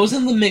 Yeah, Yep. goes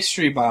in the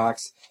mystery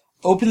box,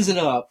 opens it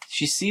up,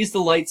 she sees the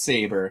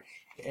lightsaber,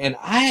 and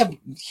I have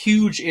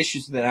huge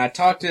issues with that. I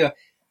talked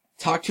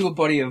to a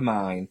buddy of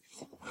mine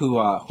who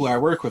I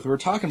work with. We were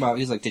talking about it.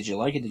 He's like, did you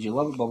like it? Did you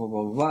love it? Blah, blah,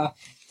 blah, blah, blah.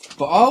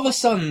 But all of a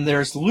sudden,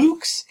 there's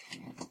Luke's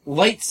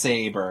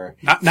lightsaber.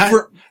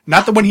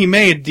 Not the one he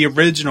made, the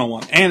original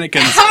one.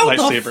 Anakin's How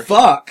lightsaber. the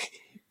fuck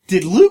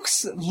did Luke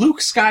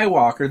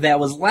Skywalker, that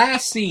was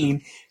last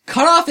seen,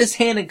 cut off his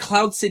hand in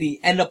Cloud City,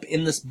 end up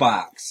in this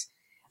box?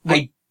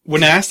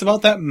 When asked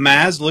about that,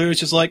 Maz literally was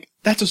just like,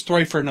 that's a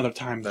story for another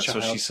time, That's child.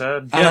 what she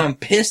said. I'm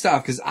pissed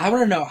off because I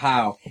want to know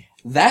how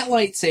that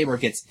lightsaber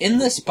gets in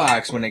this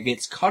box when it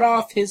gets cut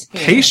off his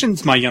hand.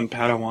 Patience, my young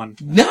Padawan.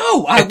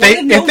 No, I If they, want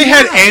to know if they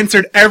had now.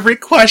 answered every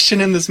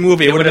question in this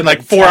movie, it would have been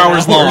like 4 10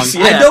 hours long. hours,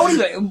 yeah. I don't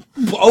even...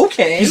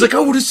 Okay. He's like, I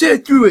would have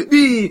sat through it.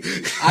 Me.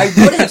 I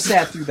would have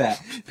sat through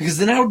that because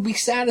then I would be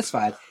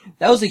satisfied.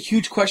 That was a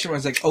huge question where I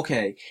was like,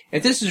 okay,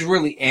 if this is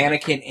really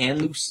Anakin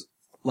and Luke's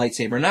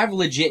lightsaber, and I have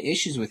legit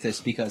issues with this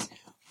because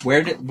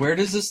where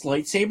does this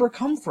lightsaber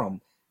come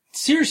from?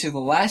 Seriously, the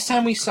last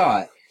time we saw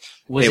it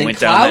was They in went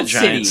down Cloud that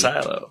giant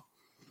City. silo.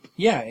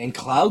 Yeah, in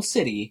Cloud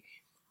City,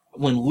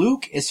 when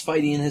Luke is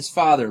fighting his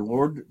father,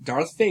 Lord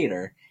Darth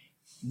Vader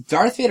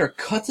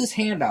cuts his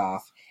hand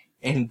off,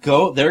 and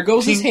there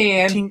goes his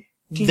hand, Tink,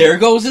 there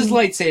goes his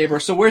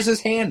lightsaber, so where's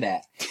his hand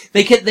at?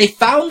 They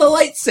found the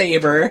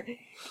lightsaber,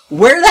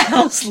 Where the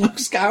hell's Luke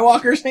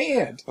Skywalker's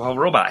hand? Well,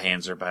 robot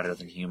hands are better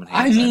than human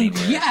I hands. mean,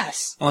 anyway.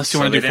 yes. Unless you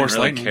So want they to do didn't Force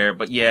really Lightning. care,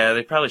 but yeah,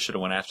 they probably should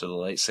have went after the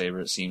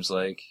lightsaber. It seems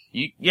like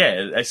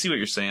I see what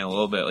you're saying a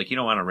little bit. Like you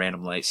don't want a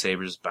random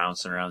lightsaber just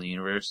bouncing around the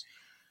universe.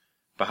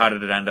 But how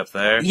did it end up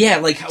there? Yeah,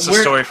 like It's a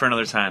story for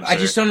another time. I sir.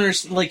 just don't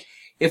understand. Like,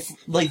 if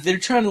they're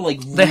trying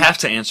to They have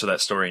to answer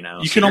that story now.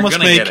 You so can you're almost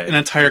gonna make get it. an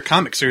entire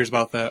comic series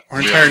about that, or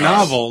an Real entire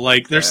house. novel.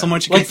 Like, there's so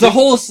much. You like can the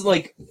whole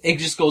it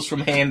just goes from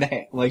hand to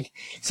hand. Like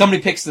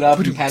somebody picks it up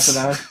and passes it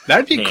on.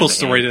 That'd be a Hand cool to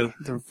story to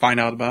find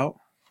out about.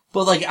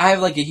 But like I have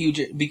like a huge.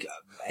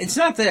 It's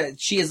not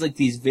that she has like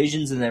these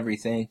visions and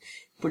everything,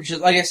 but just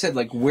like I said,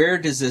 like where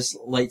does this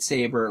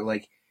lightsaber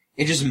like?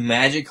 It just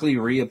magically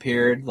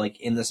reappeared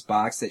like in this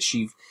box that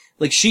she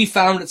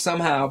found it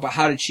somehow. But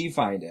how did she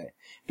find it?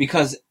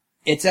 Because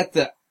it's at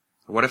the.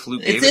 What if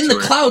Luke gave It's it in to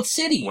the her? Cloud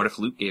City. What if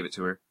Luke gave it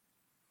to her?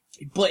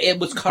 But it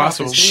was cut off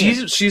Possible. his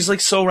hand. She's like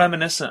so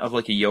reminiscent of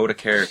like a Yoda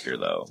character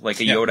though, like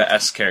a Yeah.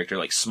 Yoda-esque character,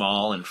 like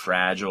small and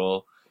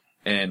fragile,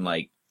 and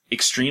like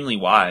extremely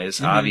wise.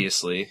 Mm-hmm.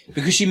 Obviously,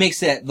 Because she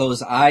makes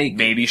those eye.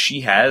 maybe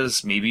she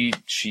has a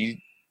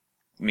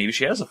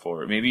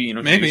forward. Maybe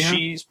Maybe, yeah.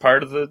 she's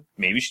part of it.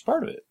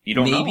 You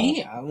don't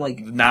Maybe know. I'm like.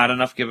 Not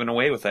enough given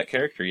away with that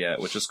character yet,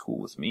 which is cool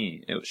with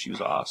me. She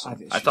was awesome.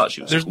 think I she's thought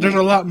she was. There's cool. there's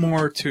a lot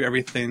more to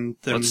everything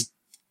than Let's-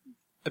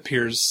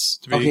 appears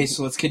to be. Okay,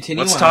 so let's continue.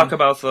 Let's on. talk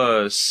about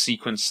the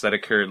sequence that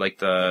occurred, like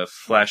the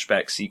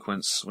flashback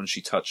sequence when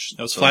she touched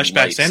those the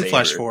flashbacks and lightsaber.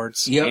 flash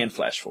forwards. Yep. And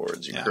flash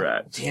forwards. You're Yeah.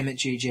 correct. Damn it,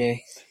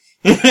 JJ.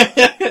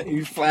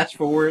 You flash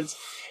forwards.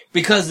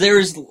 Because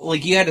there's,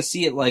 like, you had to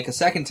see it, like, a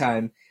second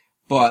time,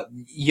 but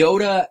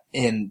Yoda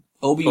and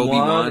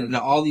Obi-Wan and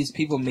all these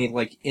people made,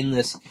 like, in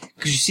this,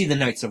 because you see the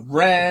Knights of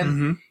Ren,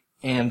 Mm-hmm.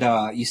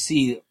 and, you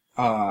see,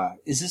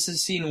 is this a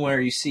scene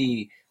where you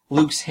see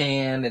Luke's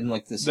hand and,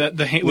 like, this, The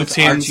with Luke's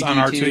hands on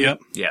R2-D2? R2. Yep.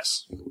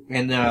 Yes.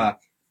 and,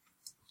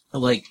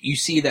 like, you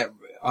see that,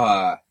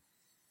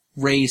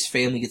 Rey's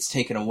family gets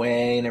taken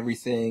away and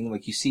everything,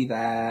 like, you see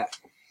that.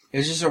 It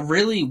was just a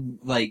really,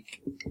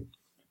 like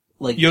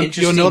You'll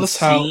interesting notice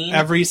how scene.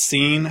 every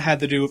scene had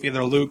to do with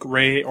either Luke,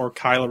 Rey, or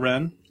Kylo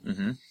Ren.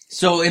 Mm-hmm.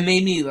 So it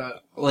made me,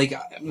 like,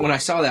 when I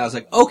saw that, I was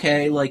like,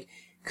 okay, like,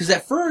 cause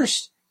at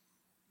first,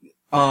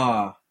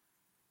 I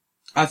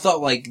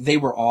thought, like, they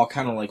were all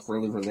kind of, like,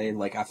 really related.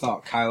 Like, I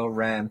thought Kylo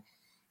Ren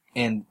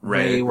and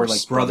Rey were,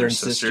 like, brother and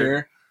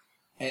sister.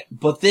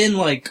 But then,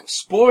 like,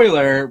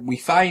 spoiler, we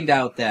find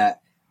out that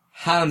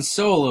Han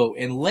Solo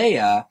and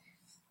Leia's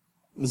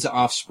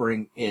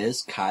offspring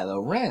is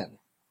Kylo Ren.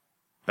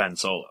 Ben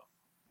Solo.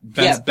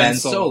 Ben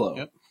Solo.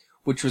 Yep.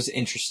 Which was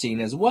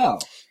interesting as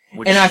well.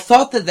 Which, And I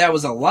thought that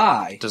was a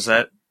lie. does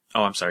that?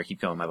 Oh, I'm sorry.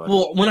 Keep going, my buddy.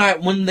 Well,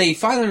 when they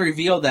finally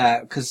revealed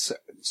that, because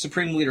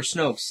Supreme Leader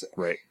Snoke's,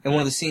 Right. and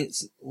one of the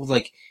scenes was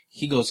like,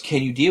 he goes,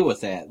 "Can you deal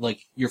with that?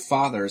 Like, your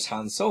father is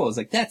Han Solo." I was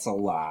like, that's a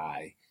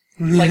lie.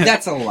 Like,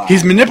 that's a lie.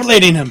 He's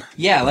manipulating him.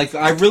 Yeah, like,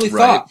 I really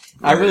Right,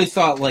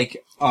 thought, like,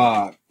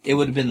 it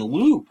would have been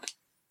Luke.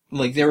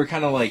 Like, they were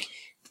kind of like,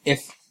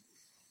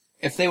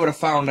 if they would have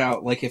found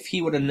out, like, if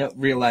he would have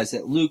realized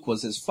that Luke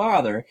was his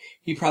father,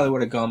 he probably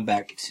would have gone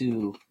back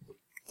to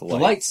the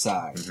light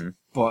side. Mhm.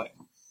 But,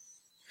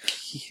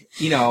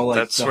 you know, like,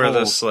 That's the where whole,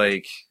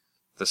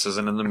 this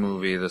isn't in the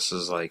movie. This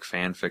is like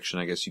fan fiction,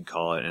 I guess you'd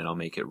call it, and I'll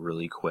make it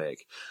really quick.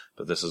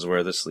 But this is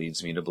where this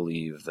leads me to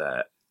believe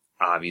that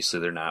obviously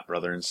they're not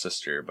brother and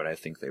sister, but I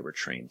think they were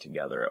trained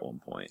together at one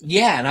point.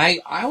 Yeah, and I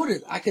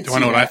could Do see I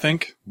know what that. I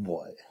think?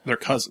 What? They're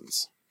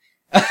cousins.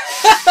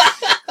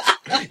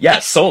 Yeah,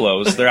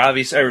 solos. They're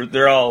obviously,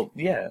 they're all,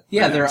 Yeah,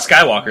 they're-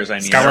 Skywalkers, I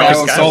mean. Skywalker They're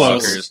all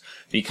solos. Skywalkers,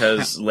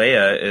 because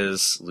Leia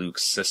is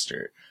Luke's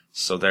sister.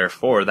 So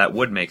therefore, that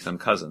would make them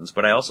cousins.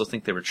 But I also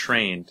think they were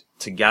trained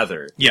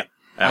together. Yeah.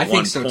 At I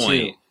one think so,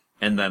 point, too.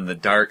 and then the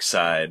dark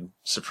side,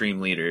 Supreme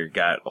Leader,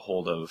 got a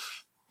hold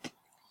of.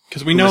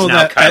 Because we Who know is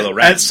now that Kylo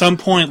Ren. at some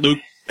point Luke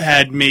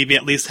had maybe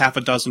at least half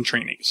a dozen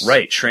trainees.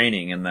 Right,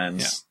 training, and then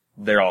Yeah.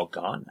 they're all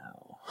gone now.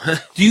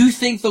 Do you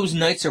think those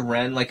Knights of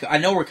Ren, like, I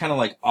know we're kind of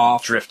like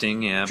off,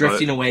 Drifting, yeah.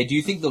 drifting away. Do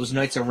you think those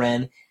Knights of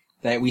Ren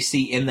that we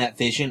see in that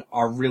vision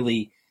are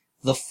really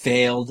the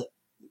failed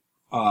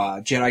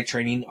Jedi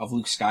training of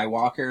Luke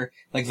Skywalker?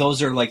 Like,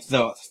 those are like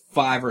the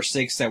 5 or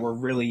 6 that were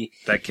really,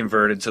 That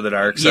converted to the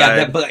dark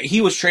yeah, side. but he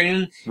was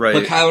training, Right.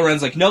 but Kylo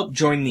Ren's like, nope,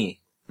 join me.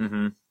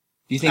 Mm-hmm. Do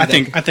you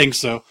think I think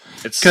so.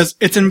 It's Because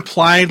it's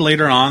implied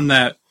later on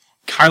that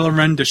Kylo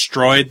Ren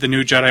destroyed the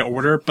new Jedi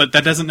Order, but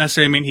that doesn't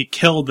necessarily mean he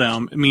killed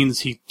them. It means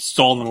he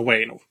stole them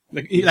away.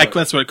 Like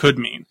that's what it could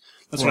mean.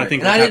 That's what I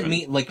think. And I happened.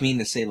 didn't mean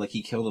to say like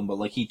he killed him, but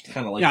like he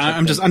kind of like. Yeah, took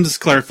I'm them. just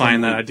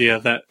clarifying that idea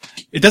that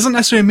it doesn't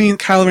necessarily mean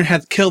Kylo Ren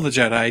had killed the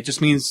Jedi. It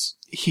just means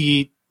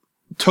he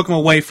took them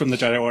away from the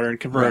Jedi Order and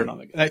converted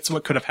them. That's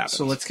what could have happened.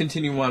 So let's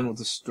continue on with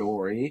the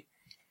story.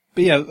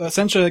 But yeah,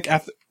 essentially, like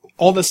after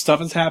all this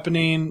stuff is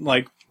happening,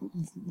 like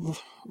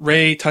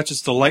Rey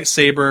touches the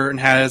lightsaber and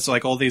has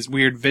like all these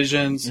weird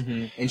visions.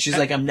 And she's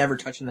like, I'm never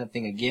touching that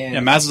thing again.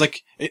 And Maz is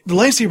like, the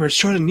lightsaber is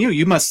shorter than you.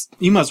 You must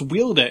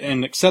wield it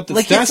and accept its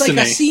like, destiny. it's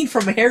like a scene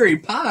from Harry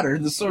Potter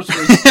and the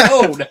Sorcerer's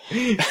Stone.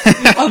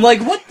 I'm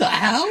like, what the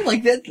hell?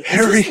 Like that,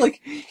 Harry.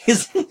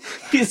 Is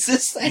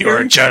this You're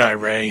Harry? a Jedi,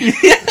 Rey.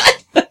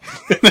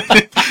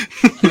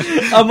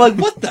 I'm like,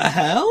 what the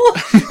hell?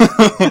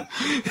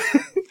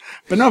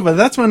 But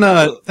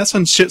that's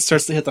when shit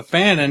starts to hit the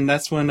fan, and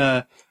that's when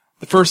the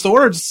First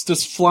Order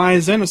just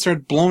flies in and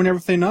starts blowing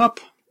everything up.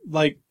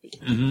 Like,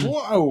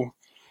 whoa.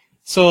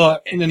 So,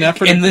 in an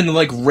effort... And then,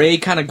 like, Rey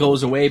kind of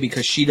goes away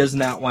because she does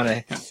not want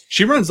to...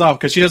 She runs off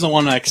because she doesn't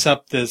want to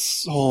accept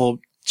this whole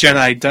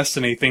Jedi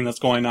destiny thing that's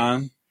going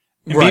on.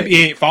 And Right.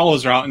 BB-8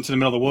 follows her out into the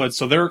middle of the woods,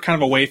 so they're kind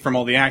of away from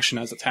all the action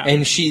as it's happening.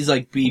 And she's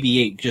like,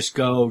 BB-8, just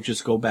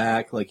go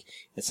back. Like,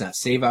 it's not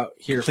safe out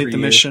here for you. Complete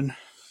the mission.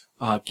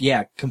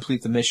 Yeah,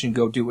 complete the mission,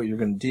 go do what you're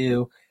gonna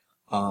do.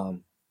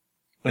 And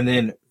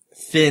then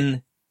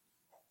Finn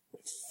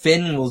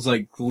was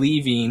like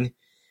leaving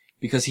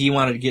because he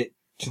wanted to get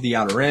to the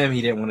Outer Rim.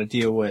 He didn't want to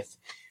deal with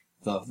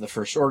the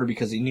First Order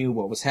because he knew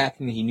what was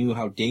happening. He knew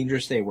how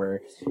dangerous they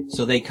were.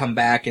 So they come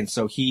back, and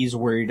so he's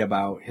worried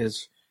about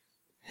his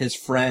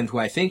friend, who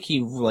I think he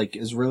like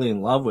is really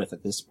in love with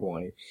at this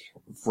point.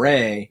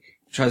 Rey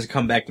tries to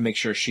come back to make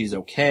sure she's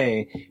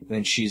okay, and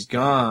then she's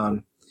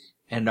gone.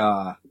 And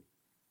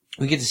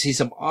we get to see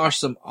some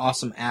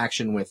awesome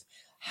action with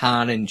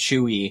Han and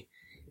Chewie.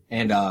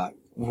 And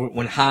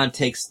when Han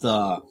takes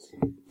the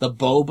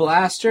bow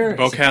blaster,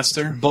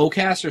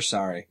 bowcaster,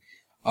 sorry.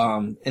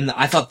 And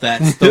I thought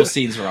that those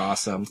scenes were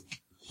awesome.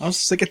 I was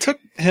just like, it took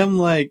him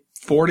like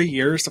 40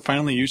 years to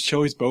finally use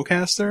Chewie's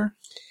bowcaster.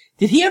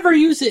 Did he ever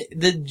use it?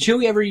 Did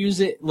Chewie ever use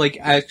it? Like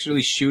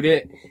actually shoot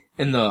it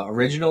in the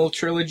original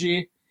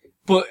trilogy?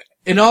 But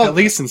in all, at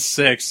least in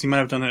 6, he might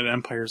have done it in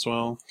Empire as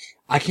well.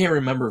 I can't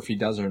remember if he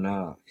does or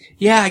not.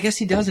 Yeah, I guess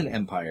he does in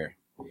Empire.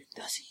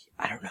 Does he?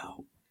 I don't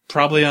know.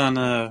 Probably on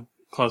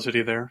Call of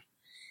Duty there.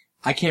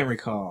 I can't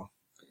recall.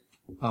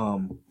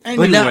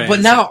 Anyways. But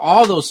now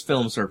all those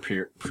films are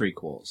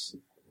prequels.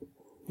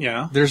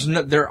 Yeah.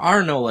 There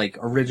are no like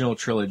original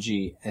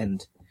trilogy,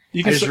 and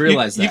You can I just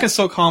realized that. You can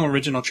still call them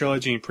original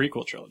trilogy and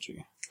prequel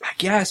trilogy. I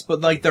guess,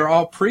 but like they're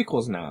all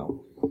prequels now.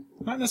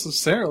 Not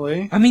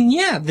necessarily. I mean,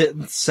 yeah,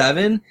 the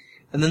 7,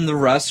 and then the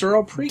rest are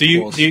all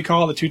prequels. Do you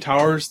call the Two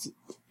Towers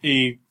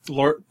a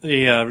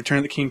Return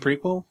of the King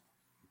prequel?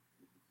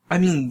 I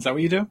mean, Is that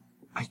what you do?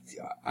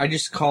 I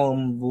just call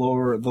them the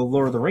Lord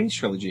of the Rings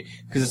trilogy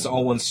because it's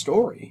all one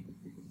story.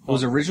 It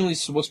was originally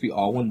supposed to be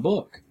all one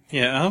book.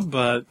 Yeah,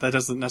 but that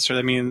doesn't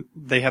necessarily mean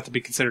they have to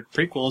be considered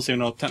prequels, even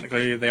though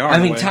technically they are. I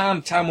in a mean, way.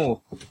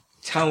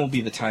 Tom will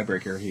be the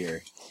tiebreaker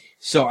here.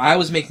 So I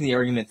was making the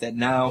argument that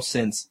now,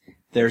 since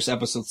there's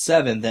episode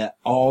 7, that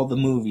all the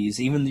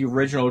movies, even the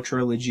original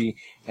trilogy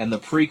and the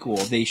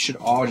prequel, they should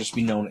all just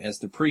be known as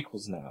the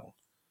prequels now.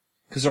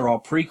 Because they're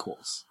all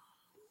prequels.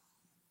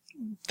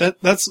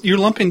 That's you're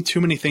lumping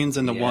too many things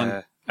into Yeah,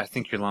 one. I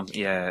think you're lumping.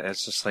 Yeah,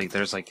 it's just like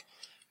there's like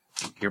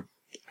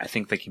I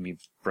think they can be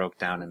broke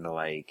down into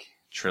like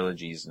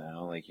trilogies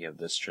now. Like you have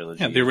this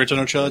trilogy, Yeah, the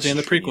original trilogy and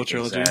the prequel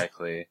trilogy.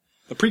 Exactly.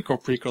 The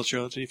prequel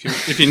trilogy,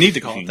 if you need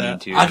to call If it you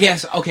that. need to. I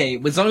guess, okay,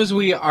 as long as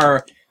we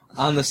are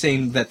on the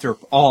same, that they're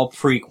all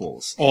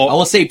prequels. Well, I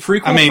will say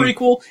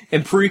prequel,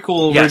 and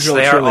prequel Yes, original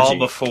they are trilogy. all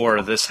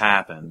before this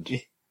happened.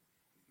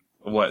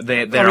 What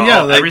they're Oh,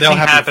 yeah, all, everything they'll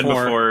happen happened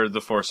before. before The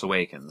Force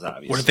Awakens,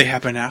 obviously. What did they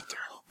happen after?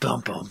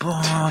 Bum bum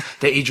bum.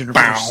 The Agent of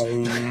Force.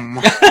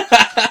 Boom.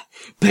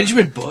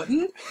 Benjamin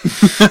Button?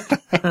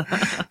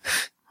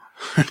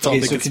 It's all Okay,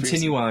 the so conspiracy.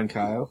 continue on,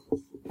 Kyle.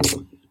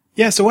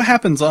 Yeah, so what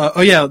happens?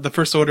 The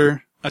First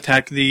Order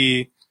attack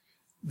the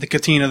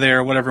Katina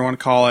there, whatever you want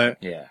to call it.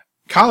 Yeah.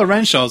 Kylo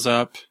Ren shows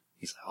up,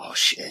 He's like, oh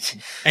shit.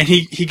 and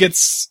he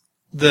gets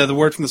the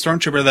word from the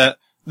Stormtrooper that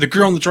the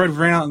girl and the droid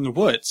ran out in the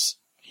woods.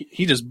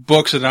 He just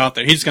books it out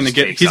there. He's gonna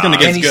get And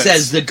And he goods.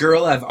 says, the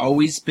girl I've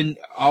always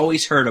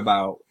heard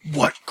about.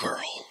 "What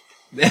girl?"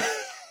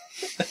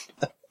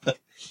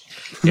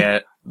 Yeah,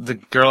 the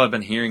girl I've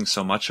been hearing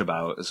so much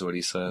about is what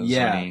he says.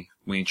 Yeah.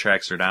 When he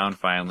tracks her down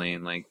finally,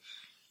 and like,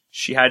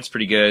 she hides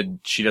pretty good.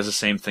 She does the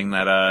same thing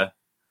that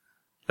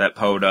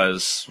Poe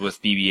does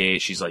with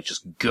BB-8. She's like,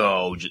 just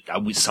go.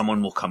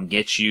 Someone will come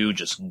get you.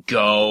 Just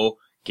go.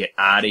 Get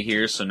out of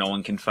here so no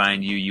one can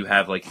find you. You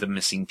have like the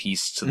missing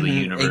piece to the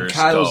universe. And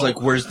Kylo's Go.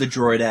 like, where's the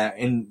droid at?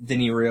 And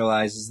then he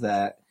realizes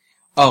that,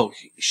 oh,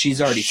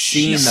 she's already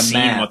seen She's the seen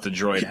map. what the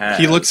droid has.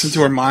 He looks into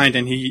her mind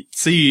and he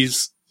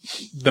sees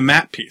the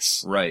map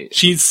piece. Right.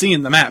 She's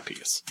seeing the map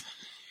piece.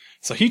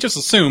 So he just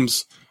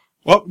assumes,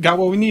 well, got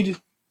what we needed.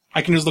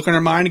 I can just look in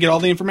her mind and get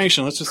all the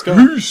information. Let's just go.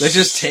 Let's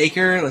just take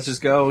her. Let's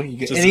just go.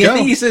 Just And go. I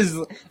think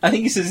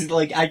he says,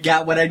 like, I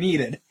got what I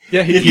needed.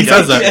 Yeah, he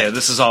says that. Yeah,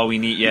 this is all we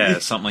need. Yeah,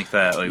 something like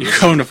that. Like, You're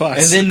going to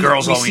fuss. And then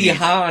Girls we all we see need.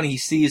 Han. He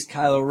sees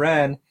Kylo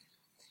Ren,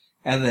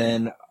 and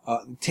then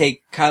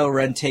Kylo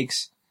Ren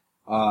takes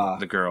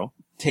the girl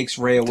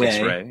Rey away.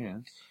 takes Rey.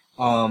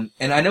 Yeah.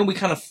 And I know we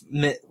kind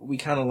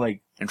of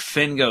like and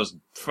Finn goes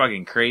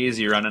fucking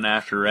crazy running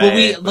after Rey. But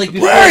we like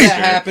before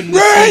that happened, we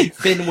see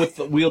Finn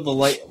wield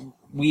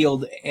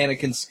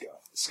Anakin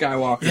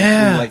Skywalker's blue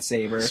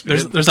lightsaber.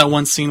 There's that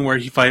one scene where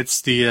he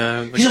fights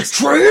the He's like,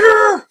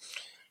 traitor!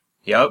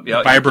 Yep.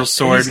 vibro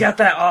sword. He's got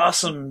that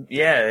awesome,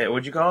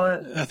 what'd you call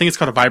it? I think it's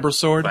called a vibro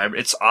sword.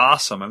 It's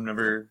awesome. I've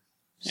never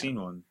seen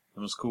one. It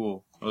was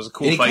cool. It was a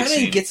cool And fight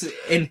scene.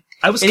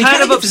 I was and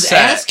kind of gets his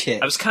ass upset.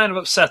 kicked. I was kind of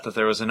upset that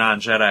there was a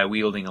non-Jedi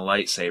wielding a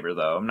lightsaber,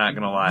 though. I'm not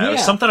gonna lie. Yeah.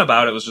 Something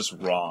about it was just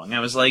wrong. I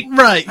was like,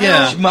 Right,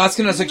 yeah.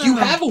 Moskina's like, you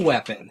have a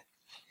weapon.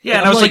 yeah,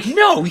 and I'm I was like, like,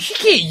 no, he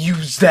can't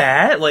use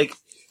that. Like,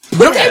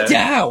 Put that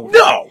down.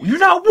 no, you're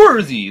not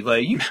worthy.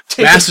 Like, you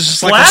take Mass a is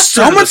just like,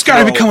 blaster someone's to got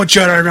to throw. become a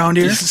Jedi around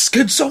here.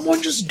 Could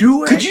someone just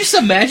do it? Could you just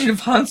imagine if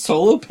Han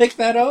Solo picked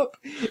that up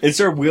and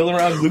started wheeling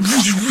around Luke?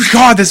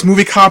 God, this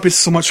movie copies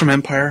so much from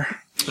Empire.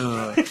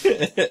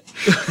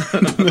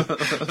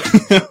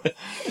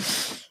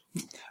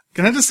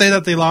 Can I just say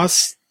that they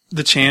lost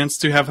the chance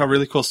to have a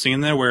really cool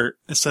scene there where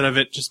instead of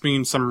it just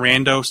being some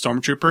rando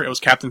stormtrooper, it was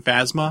Captain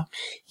Phasma?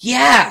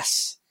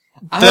 Yes!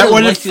 That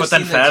would have- But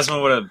then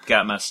Phasma would have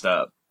got messed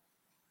up.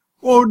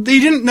 Well, they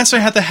didn't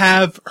necessarily have to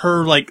have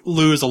her, like,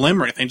 lose a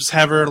limb or anything. Just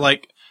have her,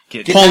 like,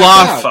 Get pull knocked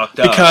off out. fucked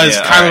up. because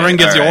Yeah, Kylo alright, Ren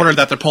gives the alright. order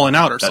that they're pulling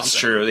out or That's something.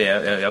 true.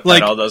 Yeah.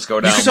 Like, that all does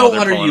go down. You're so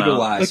while they're pulling out.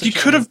 underutilized. Like, you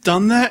could have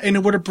done that and it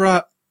would have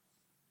brought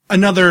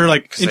another,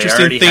 like, 'Cause they interesting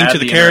already thing had to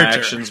the the character.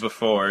 interactions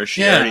before.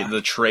 Yeah.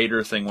 The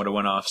traitor thing would have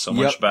went off so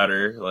Yep. much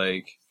better.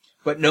 Like,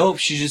 But nope,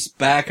 she's just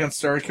back on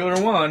Star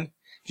Killer 1.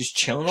 Just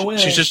chilling away.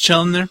 She's just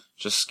chilling there.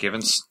 just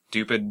giving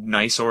stupid,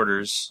 nice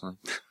orders. Like,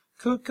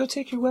 go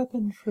take your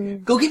weapon for...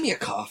 Go get me a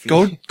coffee.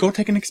 Go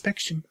take an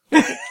inspection.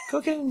 Go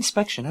get an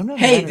inspection. I'm not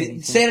Hey, mad or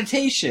anything.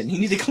 sanitation. You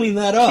need to clean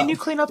that up. Can you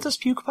clean up this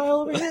puke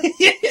pile over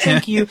here?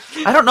 Thank you.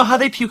 I don't know how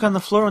they puke on the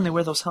floor when they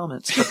wear those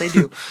helmets, but they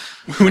do.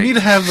 We need to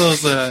have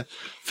those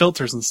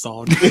filters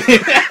installed.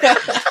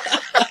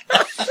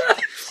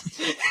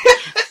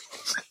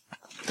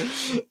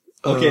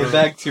 Okay,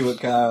 back to it,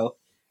 Kyle.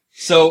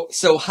 So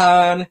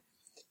Han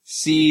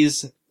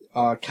sees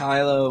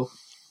Kylo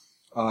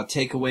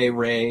take away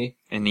Rey,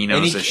 And he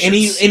knows this and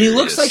he shit's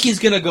looks serious. like he's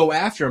gonna go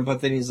after him,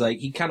 but then he's like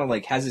he kind of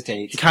like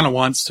hesitates. He kind of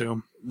wants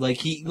to.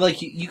 Like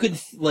you could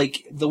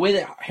like the way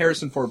that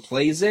Harrison Ford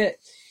plays it.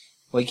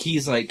 Like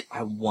he's like,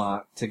 I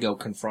want to go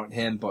confront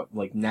him, but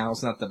like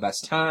now's not the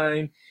best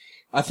time.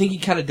 I think he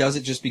kind of does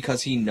it just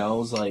because he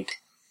knows like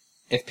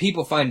if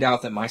people find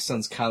out that my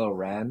son's Kylo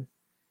Ren,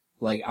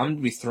 like I'm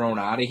gonna be thrown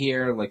out of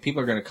here. Like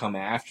people are gonna come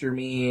after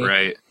me.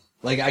 Right.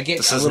 Like I get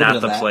This a is little not bit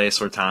of the that.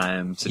 place or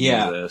time to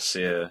Yeah. do this,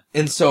 yeah.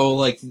 And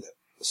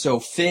so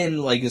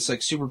Finn like is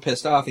like super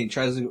pissed off and he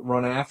tries to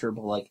run after her,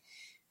 but like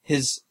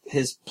his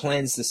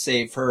plans to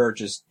save her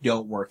just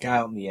don't work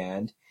out in the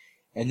end.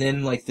 And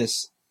then like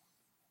this,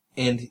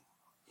 and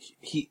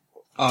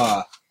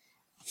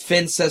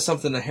Finn says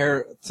something to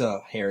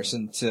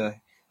Harrison, to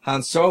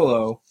Han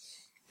Solo,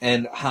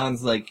 and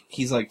Han's like,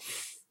 he's like,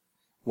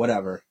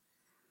 whatever.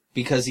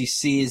 Because he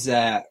sees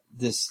that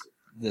this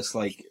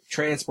like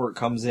transport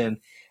comes in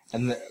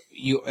and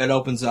it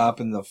opens up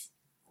and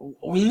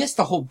we missed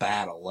the whole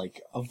battle,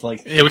 like, of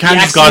like, Yeah, we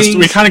kind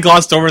of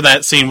glossed over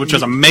that scene, which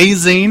was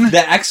amazing.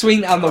 the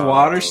X-Wing on the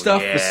water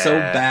stuff was so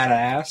yeah.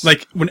 badass.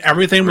 Like when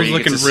everything Where was you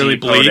get looking to really see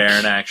bleak, Poe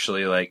Dameron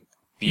actually, like,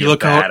 be you a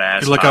look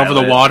badass over the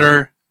pilot.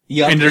 water,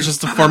 Yup. and there's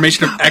just a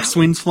formation of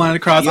X-wings flying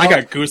across. I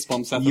got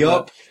goosebumps after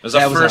Yup. that. It was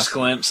That the was first awesome.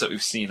 glimpse that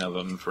we've seen of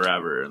him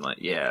forever, and like,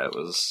 yeah, it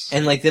was...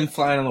 And like them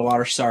flying on the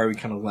water, sorry, we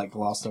kind of like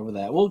glossed over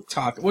that.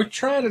 We're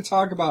trying to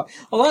talk about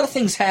a lot of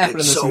things happen in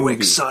this movie.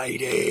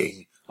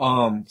 exciting!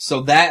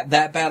 So that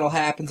battle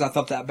happens. I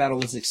thought that battle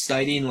was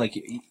exciting.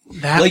 Like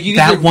That Like, you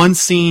that could- one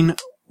scene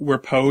where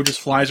Poe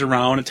just flies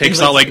around and takes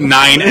Like- out like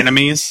 9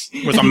 enemies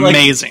was Like-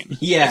 amazing.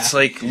 yeah, It's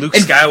like Luke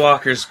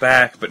Skywalker's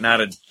back, but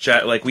not a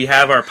jet. Like, we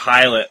have our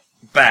pilot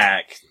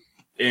back,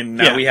 and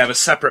now Yeah. we have a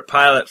separate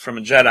pilot from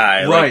a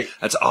Jedi. Like, Right.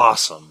 that's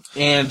awesome.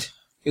 and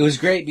it was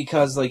great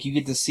because like you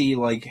get to see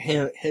like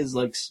his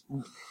like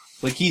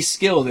he's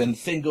skilled, and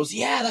Finn goes,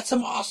 yeah, that's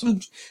some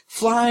awesome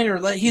flying, or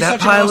like he's That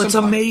such an awesome pilot's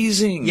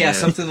amazing! Yeah,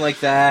 something like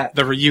that.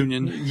 The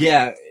reunion.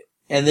 Yeah,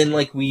 and then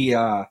like we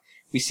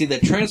see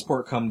that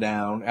transport come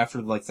down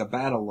after like the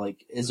battle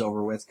like is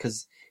over with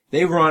because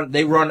they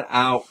run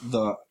out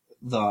the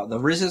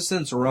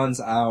resistance runs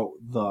out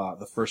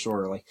the first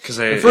order. Like 'Cause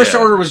the first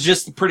order was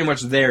just pretty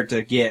much there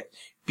to get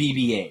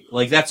BB-8.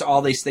 Like that's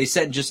all they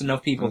sent just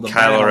enough people to Kylo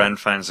battle. Ren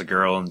finds a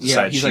girl and Yeah,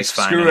 decides he's she's like,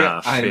 fine screw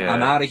enough. it, yeah.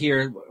 I'm out of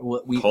here.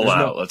 Pull There's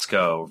out, let's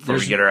go before we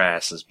there's- get our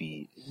asses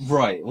beat.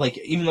 Right, like,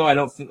 even though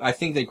I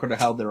think they could have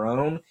held their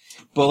own,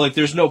 but, like,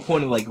 there's no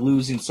point of, like,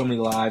 losing so many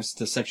lives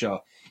to such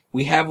a,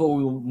 we have what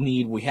we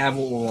need, we have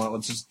what we want,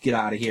 let's just get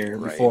out of here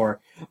before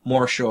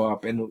more show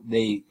up and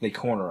they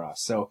corner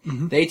us. So,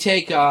 they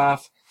take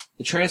off,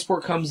 the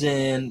transport comes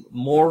in,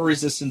 more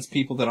resistance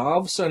people, then all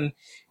of a sudden,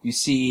 you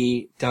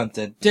see,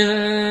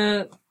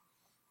 dun-dun-dun,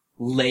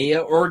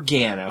 Leia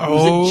Organa,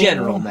 who's a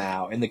general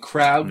now, and the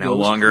crowd No goes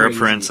longer crazy. a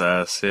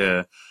princess,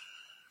 yeah.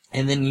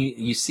 And then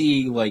you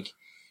see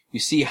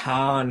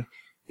Han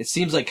it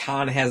seems like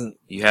Han hasn't.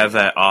 You have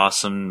that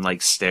awesome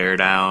like stare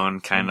down,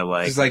 kind of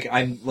like. It's like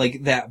I'm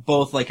like that.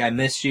 Both like I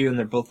miss you, and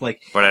they're both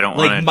like. But I don't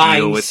like want to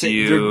deal with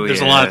you.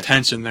 There's a lot of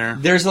tension there.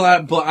 There's a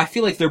lot, but I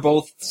feel like they're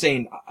both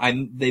saying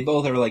they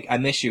both are like I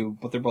miss you,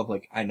 but they're both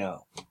like I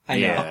know.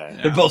 Yeah.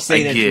 They're both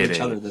saying I it to get each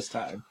it. other this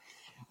time.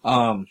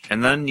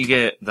 And then you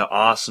get the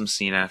awesome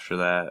scene after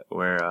that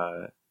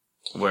where.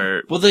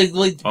 Well, they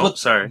like. Oh,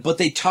 sorry. But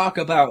they talk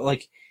about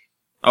like.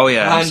 Oh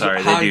yeah, I'm Han-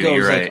 sorry. Han They do. goes,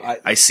 You're right.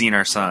 like, I seen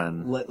our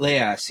son.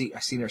 Leia, I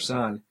seen her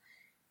son,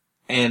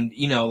 and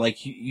you know,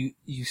 like you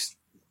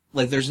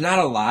like there's not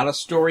a lot of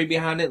story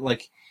behind it,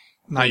 like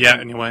Not yet,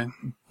 anyway.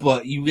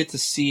 but you get to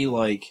see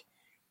like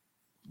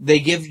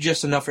they give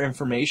just enough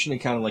information and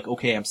kind of like,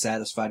 okay, I'm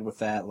satisfied with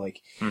that, like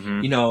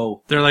Mm-hmm. you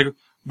know, They're like,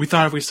 we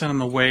thought if we sent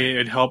him away,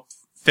 it'd help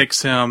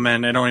fix him,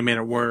 and it only made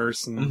it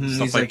worse, and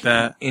stuff he's like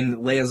that. And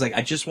Leia's like,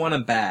 I just want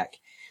him back.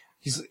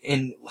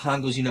 And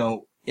Han goes, you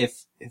know,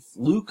 if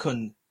Luke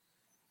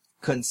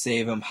couldn't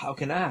save him, how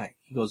can I?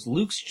 He goes,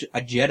 Luke's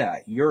a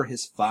Jedi. You're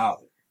his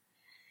father.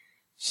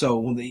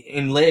 So and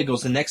Leia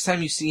goes, the next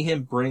time you see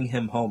him, bring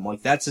him home.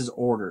 Like that's his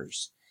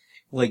orders.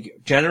 Like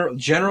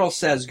General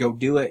says, go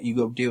do it. You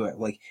go do it.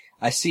 Like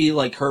I see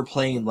like her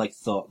playing like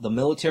the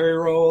military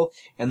role,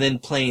 and then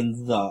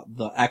playing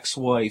the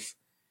ex-wife,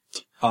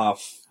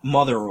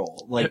 mother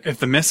role. Like If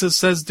the missus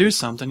says do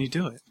something, you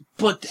do it.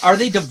 but are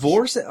they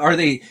divorced? Or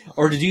do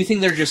you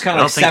think they're just kind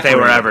I of don't like think they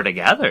were separated? ever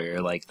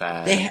together like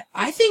that.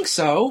 I think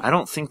so. I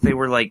don't think they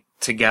were like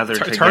together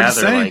It's hard to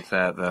say. like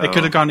that though. It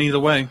could have gone either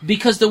way.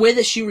 Because the way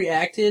that she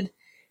reacted,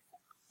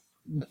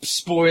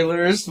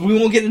 spoilers, we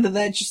won't get into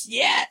that just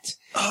yet.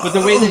 But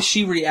the way that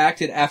she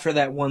reacted after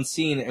that one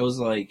scene, it was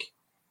like,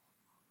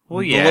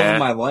 Well, the love yeah. of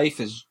my life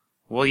is,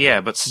 Well,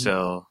 yeah, but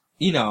still,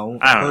 you know,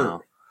 I don't her.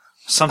 know.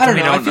 Something I don't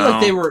we know. don't I feel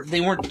know. like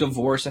they weren't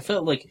divorced. I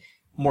felt like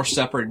more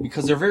separated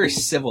because they're very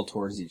civil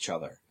towards each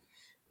other.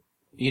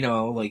 You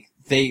know, like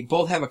they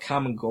both have a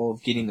common goal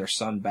of getting their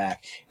son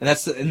back, and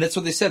that's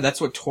what they said.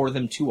 That's what tore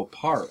them two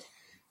apart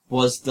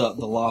was the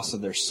loss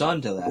of their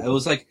son to that. It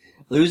was like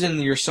losing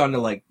your son to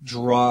like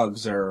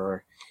drugs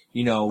or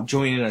you know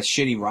joining a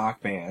shitty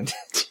rock band.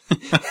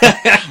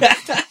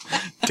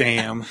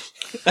 Damn.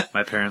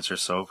 My parents are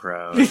so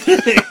proud.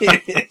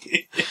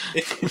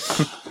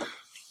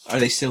 Are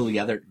they still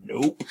together?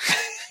 Nope.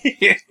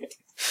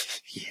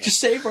 Just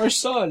save our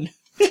son.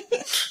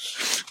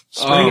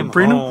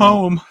 Bring him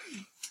home.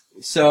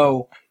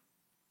 So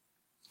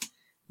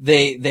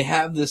they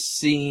have this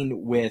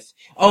scene with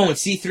and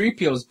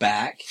C-3PO's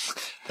back.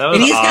 That was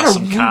And he's got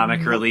awesome a-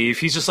 comic relief.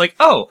 He's just like,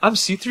 oh, I'm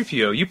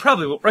C-3PO. You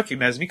probably won't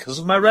recognize me because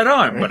of my red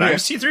arm, but I'm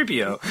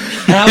C-3PO.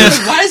 And I was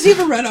like, why does he have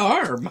a red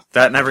arm?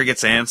 That never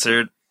gets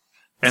answered.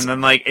 And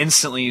then, like,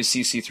 instantly you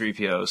see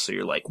C-3PO, so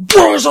you're like,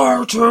 where's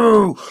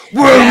R2?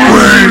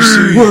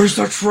 Where's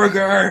the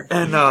trigger?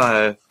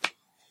 And,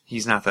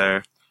 he's not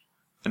there.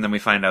 And then we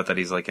find out that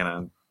he's, like, in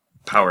a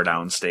power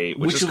down state,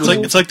 which is Which cool.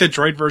 was- It's like the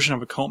droid version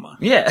of a coma.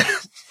 Yeah.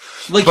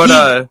 Like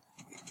But,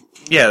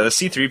 yeah, the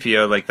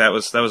C-3PO, like, that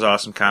was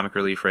awesome comic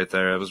relief right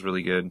there. That was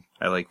really good.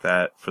 I like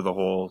that for the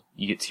whole,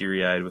 you get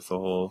teary-eyed with the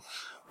whole,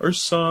 our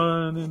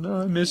son, and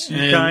I miss you,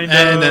 kind of.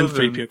 And then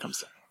 3PO comes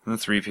down. And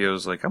the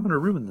 3PO's like, I'm gonna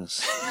ruin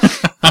this.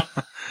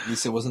 At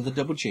least it wasn't the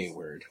double J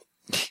word.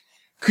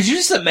 Could you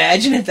just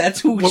imagine if that's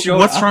who showed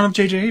What's up? wrong with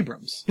J.J.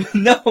 Abrams?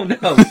 No.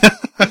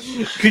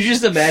 Could you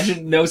just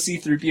imagine no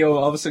C-3PO,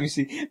 all of a sudden you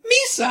see,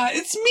 Misa,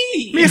 it's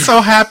me! Me so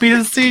happy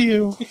to see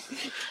you.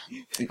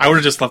 I would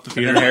have just left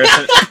the And then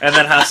theater. and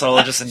then Han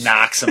Solo just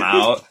knocks him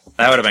out.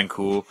 That would have been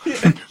cool.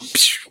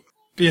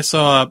 Yeah,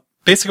 so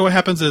basically what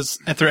happens is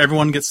after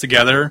everyone gets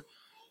together,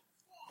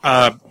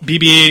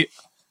 BB-8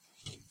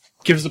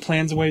 gives the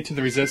plans away to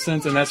the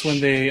Resistance, and that's when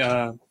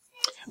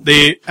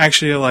they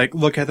actually like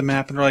look at the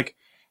map and they're like,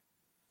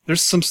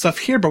 "There's some stuff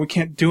here, but we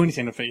can't do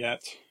anything with it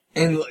yet."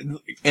 And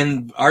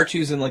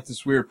R2's in like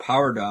this weird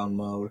power down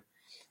mode.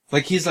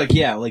 Like he's like,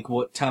 yeah, like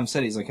what Tom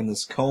said, he's like in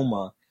this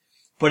coma.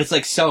 But it's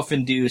like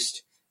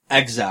self-induced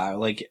exile.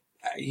 Like,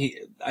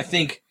 I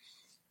think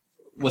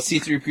what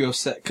C-3PO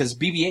said, because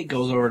BB-8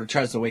 goes over and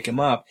tries to wake him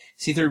up,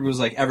 C-3PO was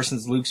like, ever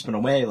since Luke's been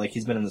away, like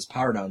he's been in this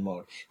power down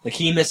mode. Like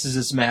he misses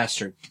his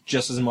master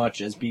just as much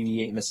as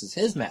BB-8 misses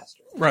his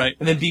master. Right.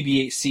 And then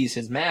BB-8 sees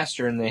his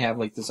master and they have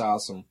like this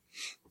awesome...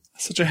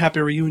 Such a happy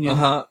reunion.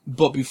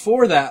 But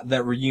before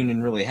that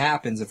reunion really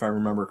happens, if I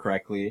remember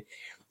correctly,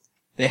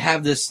 they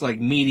have this like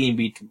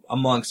meeting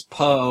amongst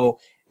Poe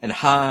and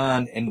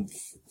Han and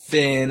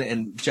Finn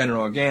and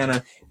General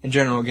Organa, and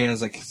General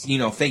Organa's like, you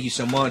know, thank you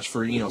so much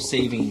for, you know,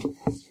 saving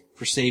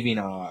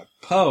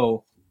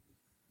Poe.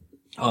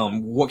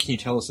 What can you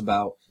tell us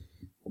about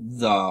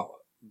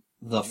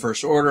the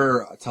First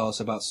Order? Tell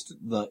us about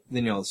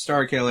the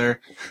Star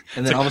Killer,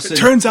 and then all of a sudden, it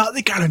turns out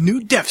they got a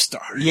new Death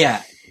Star.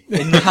 yeah.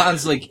 And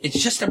Han's like,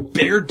 it's just a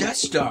bigger Death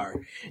Star.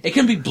 It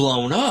can be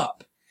blown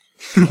up.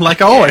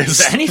 Like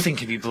always. Anything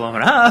can be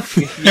blown up.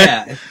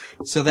 Yeah.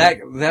 So that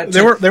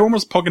They were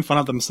almost poking fun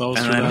at themselves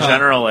And for then that.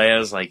 General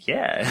Leia's like,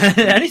 yeah,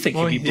 anything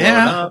can be blown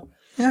up.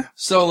 Yeah.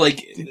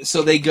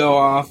 So they go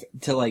off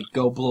to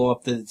go blow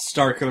up the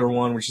Starkiller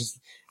 1, which is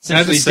I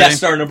have to essentially say, Death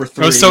Star number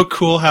 3. It was so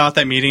cool how at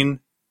that meeting,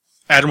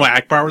 Admiral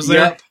Akbar was there.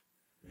 Yep.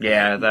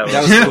 Yeah, that was,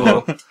 That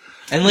was cool.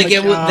 And it was,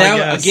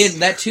 yes. again,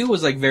 that too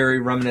was very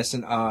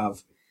reminiscent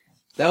of,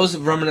 both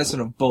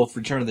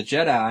Return of the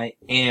Jedi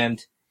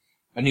and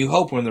A New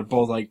Hope when they're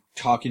both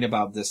talking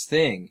about this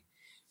thing.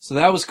 So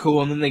that was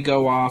cool. And then they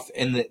go off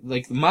and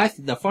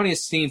the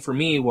funniest scene for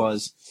me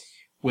was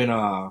when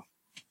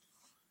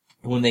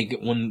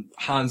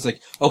Han's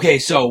okay,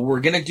 so we're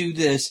gonna do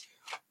this.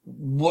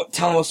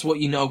 Tell us what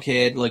you know,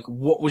 kid.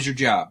 What was your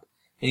job?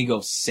 And he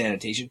goes,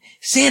 sanitation.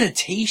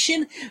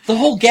 Sanitation? The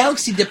whole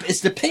galaxy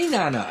is depending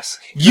on us.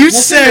 You We'll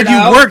said figure it you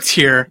out. worked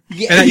here,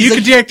 Yeah, and that he's you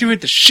could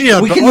deactivate the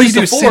shield, We but can all you use do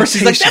the is Force.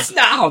 He's sanitation. that's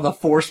not how the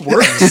Force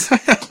works.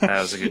 that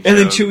was a good And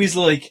then joke. Chewie's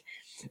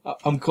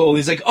I'm cold.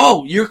 He's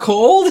oh, you're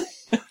cold?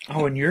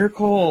 Oh, and you're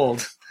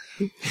cold.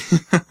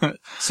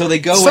 So they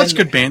go Such in.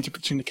 good banter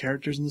between the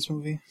characters in this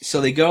movie. So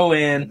they go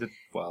in.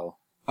 Well,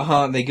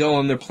 They go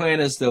in. Their plan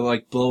is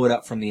to blow it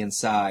up from the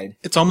inside.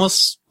 It's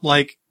almost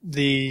like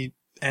the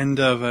end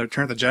of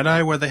Return of the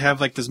Jedi, where they have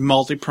this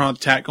multi-pronged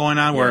attack going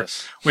on, where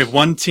yes. we have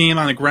one team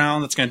on the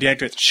ground that's going to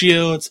deactivate the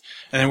shields,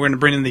 and then we're going to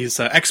bring in these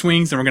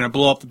X-Wings, and we're going to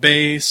blow up the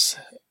base,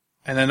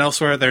 and then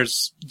elsewhere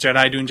there's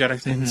Jedi doing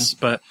Jedi things.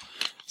 But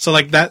so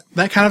that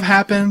kind of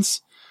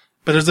happens,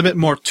 but there's a bit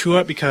more to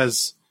it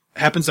because it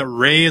happens that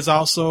Rey is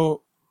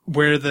also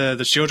where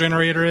the shield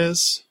generator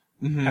is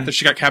after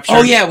she got captured.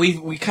 Oh yeah,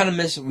 we kind of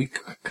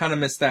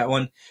missed that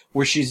one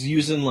where she's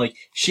using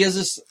she has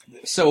this.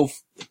 So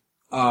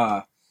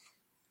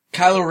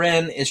Kylo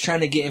Ren is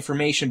trying to get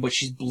information, but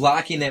she's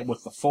blocking it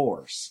with the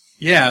Force.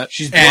 Yeah,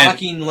 She's and-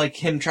 blocking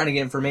him trying to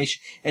get information,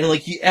 and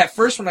at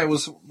first when I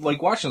was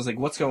watching, I was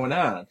what's going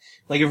on?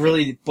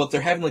 But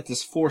they're having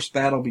this Force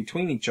battle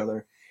between each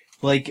other,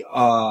 like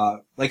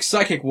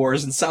Psychic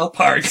Wars in South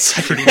Park.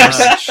 Pretty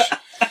much.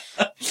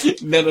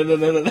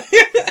 No.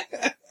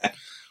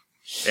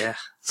 Yeah.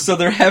 So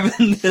they're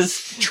having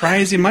this. Try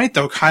as he might,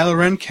 though, Kylo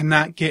Ren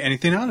cannot get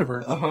anything out of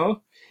her.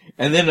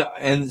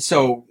 And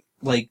so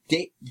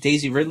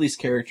Daisy Ridley's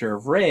character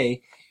of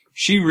Rey,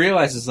 she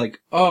realizes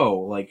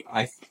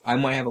I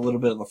might have a little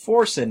bit of the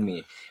Force in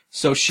me.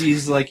 So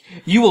she's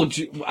you will.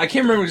 I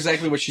can't remember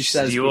exactly what she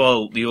says. You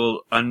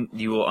will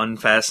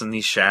unfasten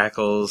these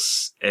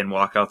shackles and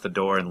walk out the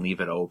door and leave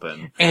it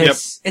open. And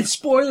and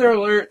spoiler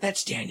alert,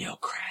 that's Daniel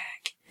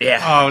Craig. Yeah.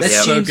 Oh, That's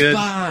yeah, so James good.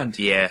 Bond.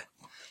 Yeah.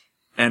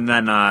 And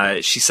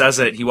then she says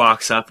it, he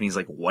walks up and he's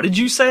like, "What did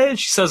you say?" And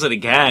she says it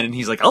again and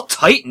he's like, "I'll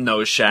tighten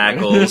those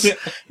shackles." And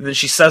then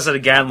she says it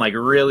again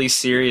really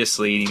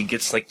seriously and he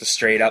gets the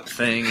straight up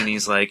thing and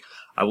he's like,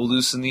 "I will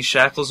loosen these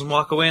shackles and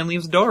walk away and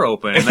leave the door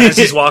open." And then as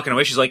he's walking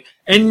away, she's like,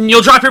 "And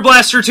you'll drop your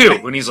blaster too."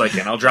 And he's like,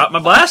 "And I'll drop my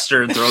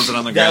blaster," and throws it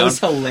on the That ground. was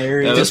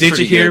hilarious. That was Did you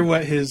pretty hear good.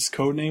 what his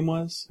code name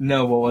was?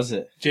 No, what was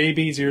it?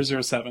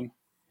 JB007.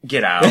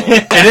 Get out.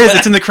 It is.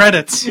 It's in the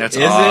credits. That's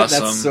Is awesome.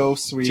 it? That's so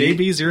sweet.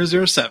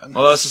 JB007.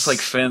 Well, that's just like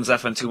Finn's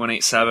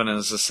FN2187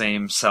 is the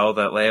same cell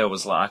that Leia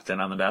was locked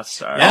in on the Death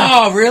Star. Yeah.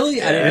 Oh, really?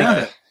 I didn't know Yeah.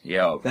 that.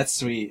 Yo. That's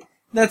sweet.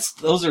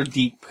 Those are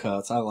deep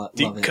cuts. I love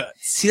Deep it. cuts.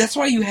 See, that's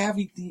why you have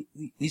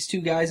these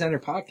two guys on your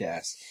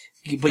podcast,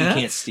 but you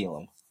can't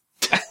steal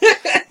them.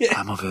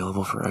 I'm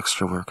available for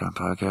extra work on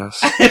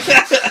podcasts.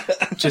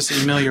 Just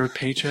email your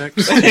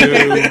paychecks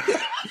to...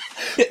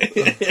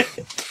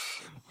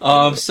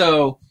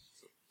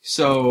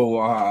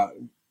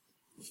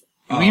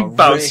 We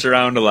bounced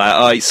around a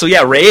lot. So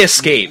yeah, Rey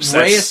escapes.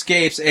 Rey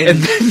escapes, And and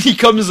then he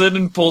comes in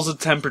and pulls a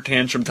temper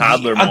tantrum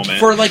toddler moment.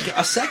 for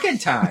a second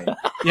time.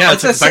 Yeah,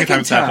 It's it's the second time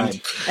it's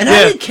happened. And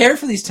I didn't care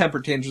for these temper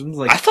tantrums.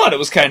 I thought it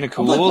was kind of I'm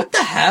cool. like, what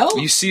the hell?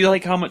 You see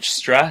how much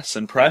stress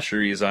and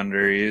pressure he's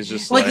under. He's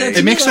just Like, like, to It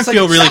me, makes him that's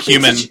feel really stop being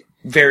human. such-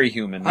 very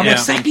human. I'm yeah, like,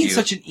 stop thank being you.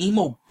 such an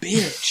emo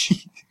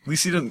bitch. At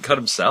least he didn't cut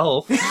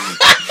himself.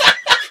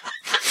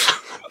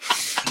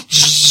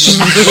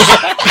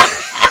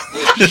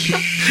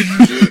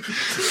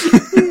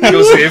 He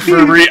goes,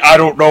 "Infirmary, I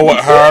don't know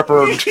what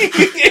happened."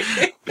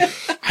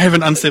 I have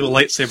an unstable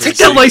lightsaber. Take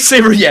that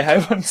lightsaber. Yeah, I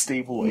have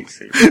unstable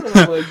lightsaber. Oh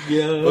my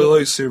god. My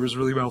lightsaber's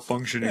really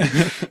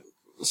malfunctioning.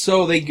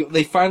 So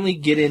they finally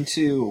get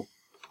into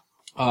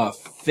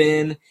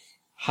Finn,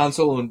 Han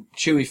Solo, and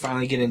Chewie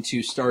finally get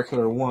into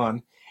Starkiller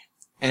 1,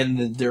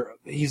 and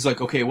he's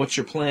like, "Okay, what's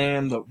your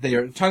plan?" They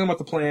are talking about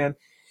the plan.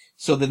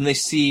 So then they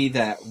see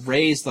that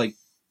Rey's like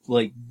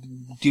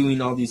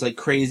doing all these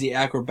crazy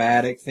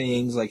acrobatic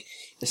things,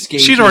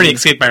 escaping. She'd already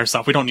escaped by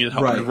herself. We don't need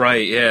help. Right.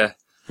 Right, yeah.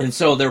 And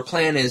so their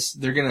plan is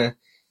they're gonna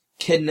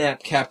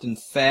kidnap Captain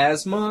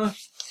Phasma,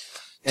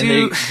 and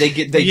Dude,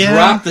 they yeah.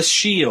 drop the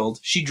shield.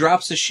 She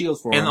drops the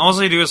shield for And him. all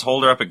they do is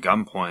hold her up at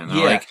gunpoint. They're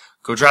Yeah. like,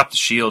 "Go drop the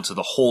shield to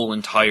the whole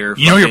entire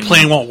You know your fucking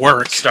plane won't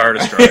work. Star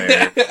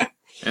Destroyer."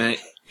 and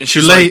Too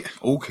she's late.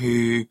 like,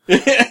 "Okay."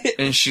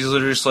 And she's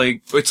literally just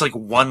like, it's like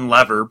one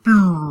lever.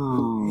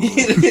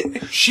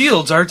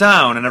 Shields are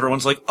down. And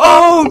everyone's like,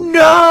 "Oh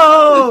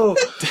no!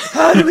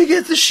 How do we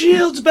get the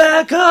shields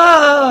back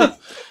up?"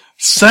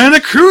 Send a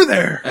crew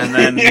there. And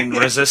then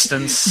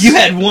Resistance. You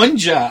had one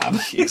job.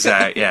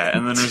 Exactly, yeah.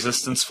 And then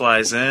Resistance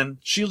flies in.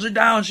 Shields are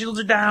down, shields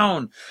are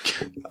down.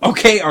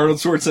 Okay, Arnold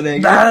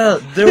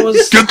Schwarzenegger. There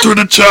was... Get to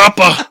the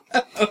chopper.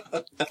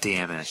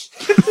 Damn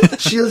it.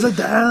 Shields are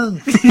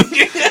down.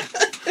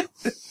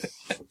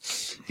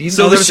 You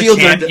So know the there was a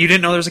shields are you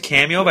didn't know there was a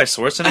cameo by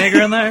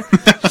Schwarzenegger in there?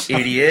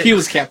 Idiot. He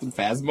was Captain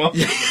Phasma.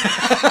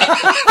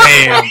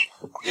 Damn.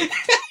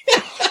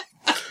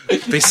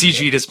 They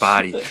CG'd his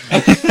body.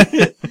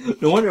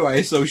 No wonder why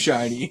he's so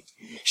shiny.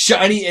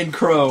 Shiny and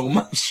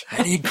chrome.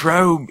 Shiny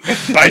chrome.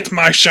 Bite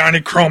my shiny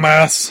chrome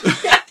ass.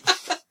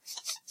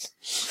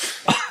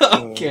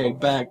 Okay,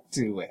 back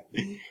to it.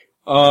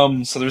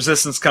 So the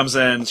Resistance comes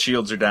in,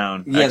 shields are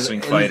down,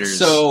 X-Wing and fighters.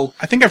 So,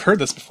 I think I've heard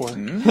this before.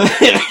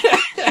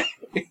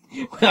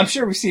 I'm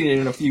sure we've seen it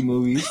in a few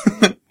movies.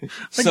 Like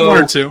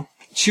one or two.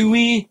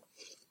 Chewie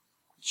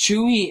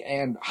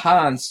and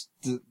Hans,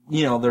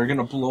 they're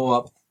gonna blow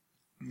up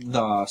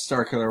the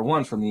Starkiller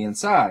 1 from the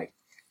inside.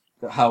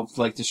 Help,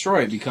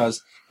 destroy it,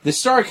 because the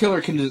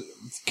Starkiller can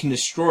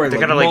destroy, they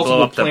gotta, multiple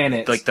blow up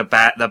planets.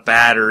 the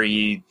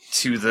battery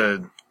to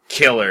the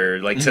killer,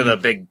 to the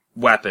big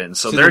weapon.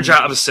 So To their the-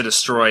 job is to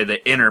destroy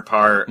the inner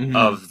part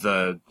of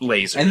the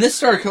laser. And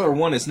this Starkiller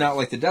 1 is not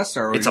like the Death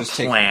Star, where it's it a just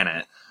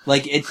planet.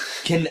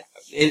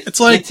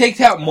 it takes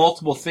out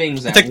multiple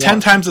things It's at like 10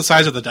 once. times the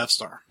size of the Death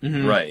Star.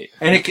 Mhm. Right.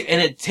 And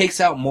it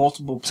takes out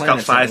multiple It's got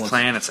planets. 5 at once.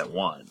 planets at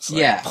once.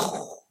 Yeah.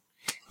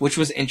 Which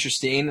was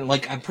interesting.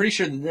 I'm pretty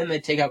sure that then they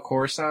take out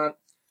Coruscant.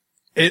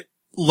 It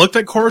looked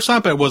like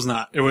Coruscant, but it was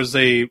not. It was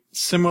a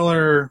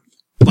similar,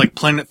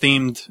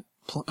 planet-themed,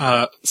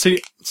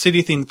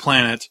 city-themed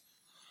planet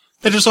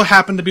that just so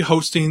happened to be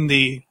hosting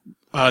the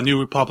New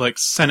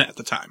Republic's Senate at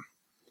the time.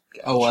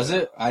 Oh, was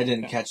it? I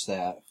didn't catch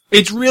that.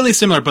 It's really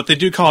similar, but they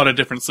do call it a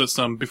different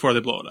system before they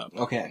blow it up.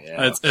 Okay.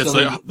 Yeah. It's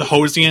So the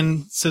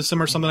Hosian system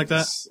or something like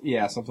that.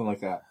 Yeah, something like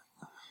that.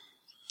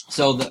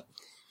 So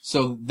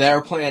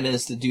their plan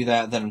is to do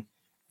that. Then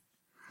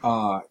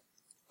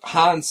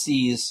Han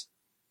sees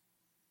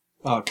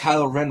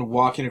Kylo Ren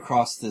walking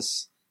across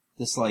this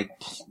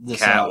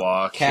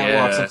Catwalk.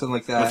 Yeah. something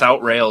like that,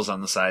 Without rails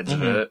on the sides Mhm.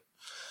 of it.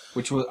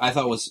 which I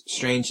thought was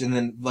strange. And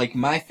then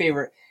my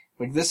favorite,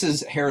 this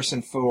is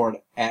Harrison Ford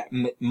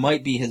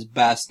might be his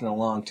best in a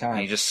long time.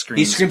 And he just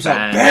screams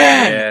out, "Ben!"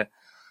 "Ben!" Yeah.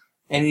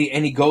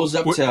 And he goes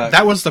up to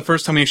That was the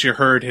first time we actually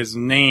heard his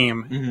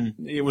name.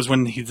 Mhm. It was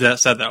when he said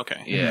that.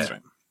 Okay, Yeah. that's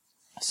right.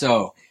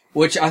 So,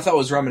 which I thought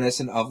was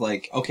reminiscent of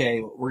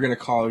okay, we're gonna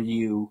call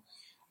you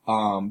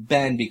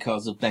Ben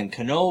because of Ben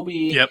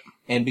Kenobi. Yep.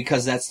 And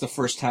because that's the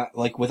first time,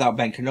 without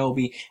Ben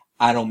Kenobi,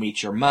 I don't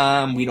meet your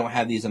mom. We don't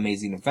have these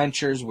amazing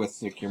adventures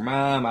with your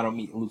mom. I don't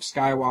meet Luke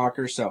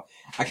Skywalker. So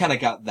I kind of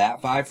got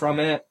that vibe from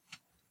it,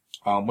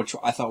 which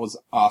I thought was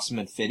awesome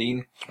and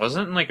fitting.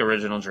 Wasn't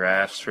original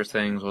drafts for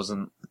things,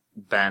 wasn't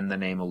Ben the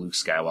name of Luke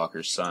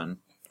Skywalker's son?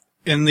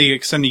 In the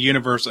extended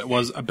universe, it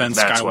was a Ben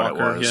That's Skywalker.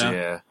 what it was, yeah.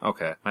 yeah.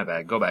 Okay, my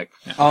bad. Go back.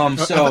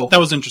 So That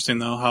was interesting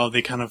though, how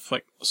they kind of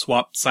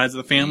swapped sides of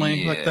the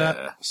family like that.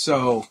 Yeah.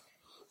 So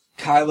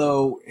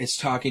Kylo is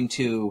talking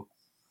to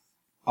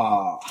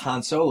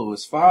Han Solo,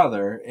 his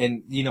father,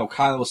 and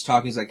Kylo was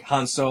talking. He's like,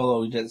 Han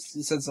Solo. He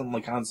said something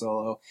like Han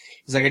Solo.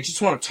 He's like, I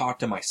just want to talk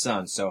to my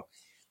son. So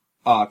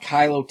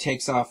Kylo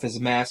takes off his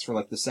mask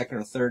for the second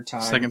or third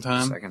time. Second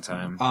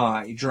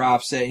time. He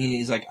drops it. And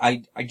he's like,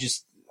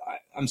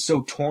 I'm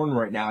so torn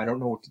right now. I don't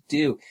know what to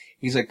do.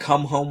 He's like,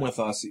 come home with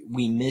us.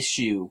 We miss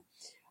you.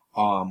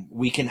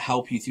 We can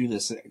help you through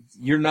this.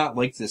 You're not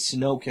like this.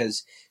 Snoke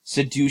has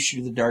seduced you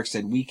to the dark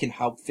side. We can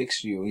help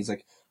fix you. He's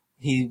like,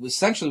 he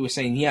essentially was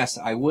saying, yes,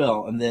 I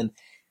will. And then,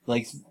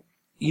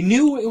 you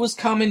knew it was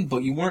coming,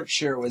 but you weren't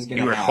sure it was going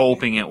to happen. You were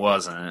hoping it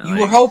wasn't. You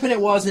were hoping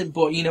it wasn't,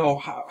 but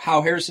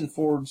how Harrison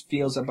Ford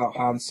feels about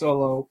Han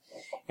Solo,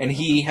 and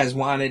he has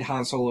wanted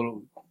Han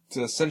Solo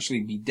to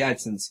essentially be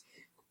dead since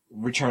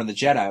Return of the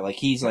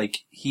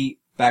Jedi.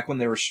 Back when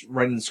they were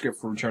writing the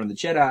script for Return of the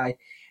Jedi,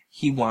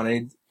 he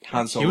wanted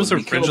Han Solo to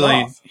be killed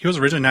off. He was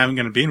originally not even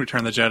going to be in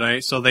Return of the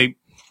Jedi, so they,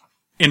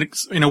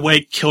 in a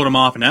way, killed him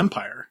off in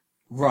Empire.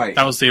 Right.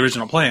 That was the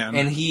original plan.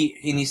 And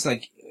he's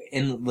like,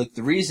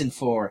 the reason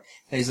for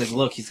that, he's like,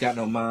 look, he's got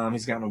no mom,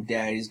 he's got no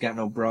dad, he's got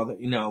no brother,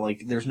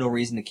 there's no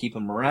reason to keep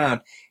him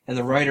around. And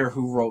the writer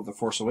who wrote The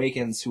Force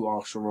Awakens, who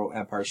also wrote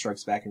Empire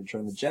Strikes Back and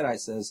Return of the Jedi,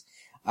 says,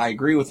 I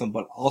agree with him,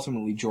 but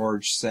ultimately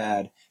George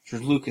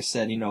Lucas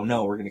said,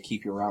 no, we're going to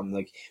keep you around,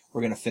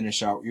 we're going to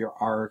finish out your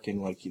arc,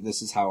 and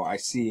this is how I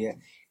see it,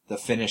 the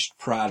finished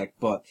product.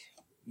 But,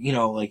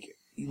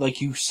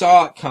 you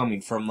saw it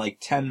coming from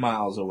 10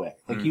 miles away.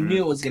 You knew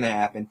it was going to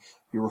happen.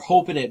 You were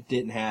hoping it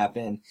didn't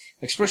happen,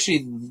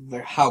 especially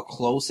how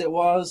close it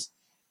was.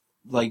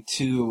 The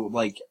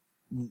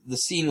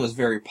scene was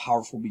very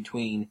powerful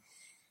between,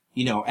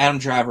 Adam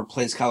Driver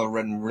plays Kylo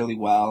Ren really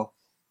well,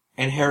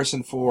 and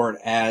Harrison Ford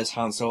as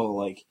Han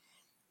Solo.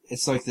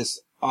 It's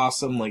this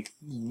awesome,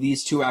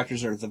 these two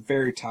actors are at the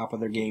very top of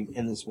their game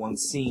in this one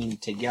scene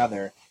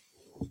together.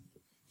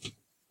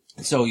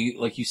 So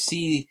you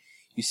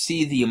you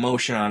see the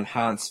emotion on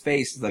Han's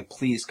face. It's like,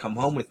 please come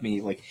home with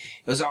me. Like,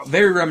 it was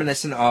very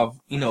reminiscent of,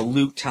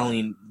 Luke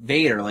telling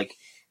Vader, like,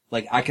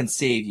 I can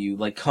save you.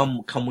 Like,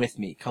 come with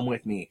me. Come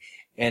with me.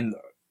 And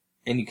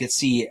you could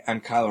see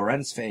on Kylo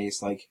Ren's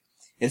face, like,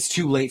 it's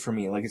too late for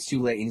me. Like, it's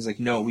too late. And he's like,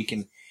 no,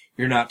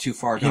 you're not too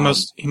far gone.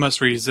 He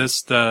must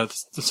resist the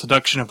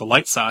seduction of the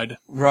light side.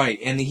 Right.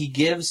 And he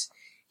gives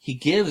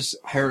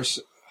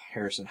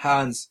Harrison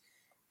Hans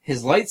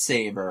his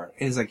lightsaber,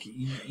 and he's like,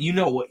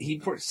 what,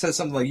 he says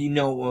something like,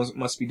 what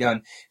must be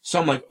done.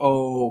 So I'm like,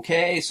 oh,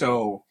 okay,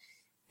 so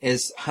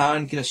is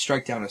Han gonna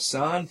strike down his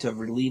son to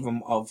relieve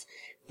him of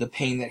the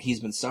pain that he's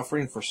been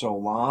suffering for so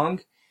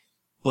long?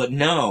 But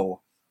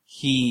no,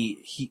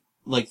 he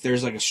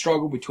there's like a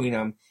struggle between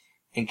them,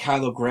 and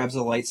Kylo grabs a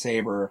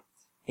lightsaber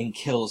and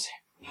kills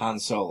Han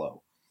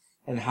Solo.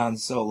 And Han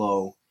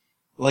Solo,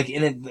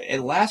 and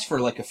it lasts for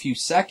like a few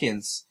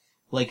seconds,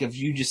 like of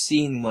you just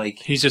seeing like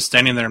he's just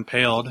standing there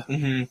impaled.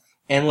 Mm-hmm.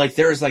 And like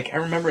there was like, I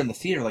remember in the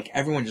theater, like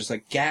everyone just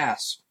like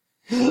gasped.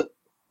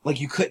 Like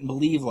you couldn't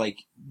believe, like,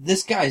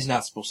 this guy's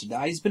not supposed to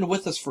die. He's been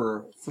with us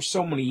for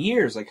so many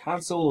years. Like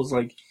Han Solo is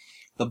like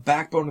the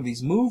backbone of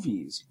these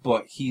movies,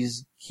 but he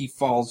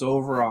falls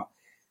over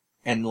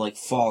and like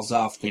falls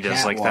off the catwalk. He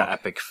does like that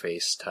epic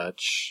face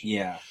touch.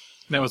 Yeah.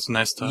 That was a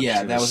nice touch.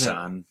 Yeah, that was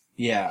son.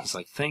 Yeah. He's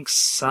like, thanks,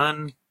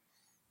 son.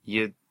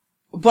 You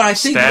but I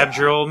think stabbed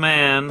your old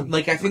man.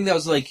 Like, I think that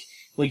was like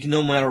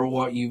no matter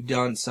what you've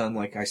done, son,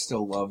 like, I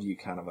still love you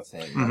kind of a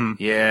thing. Mm-hmm. Like,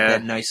 yeah.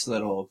 That nice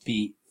little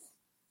beat,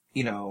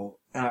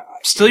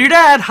 still your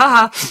dad,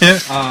 haha.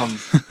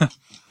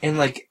 And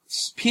like,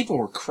 people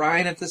were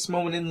crying at this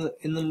moment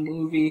in the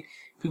movie.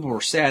 People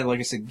were sad, like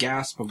I said,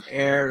 gasp of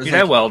air. Dude,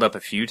 I welled up a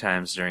few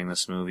times during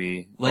this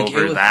movie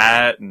over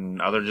that and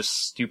other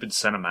just stupid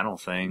sentimental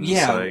things.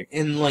 Yeah,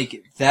 and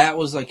like that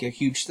was like a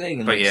huge thing.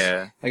 And, but like,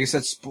 yeah, like I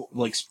said,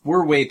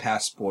 we're way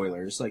past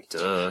spoilers. Like,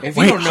 duh. If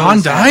Wait, you don't know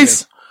Han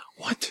dies?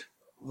 What?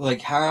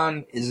 Like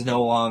Han is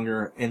no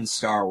longer in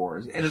Star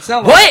Wars, and it's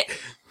not like, what?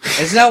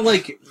 It's not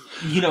like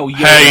Yoda.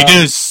 Hey, you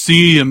didn't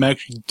see him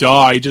actually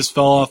die. He just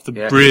fell off the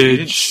bridge. You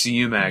didn't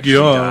see him actually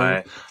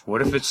die.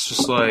 What if it's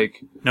just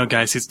like, no,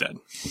 guys, he's dead.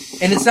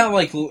 And it's not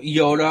like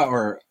Yoda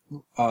or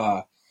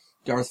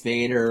Darth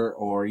Vader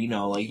or they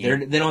don't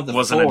have the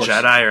wasn't Force. a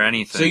Jedi or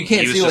anything. So you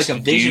can't see like a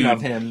vision dude.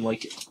 of him.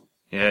 Like,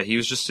 yeah, he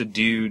was just a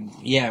dude.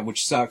 Yeah,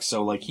 which sucks.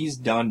 So like he's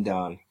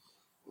done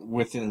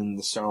within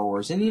the Star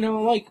Wars, and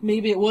like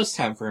maybe it was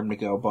time for him to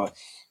go, but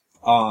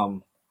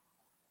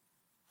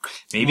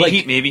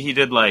maybe he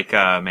did like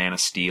Man of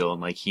Steel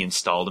and like he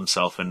installed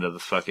himself into the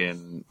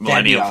fucking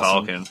Millennium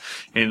Falcon,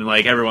 and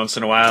like every once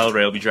in a while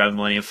Ray will be driving the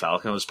Millennium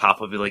Falcon and his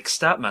pop will be like,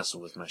 stop messing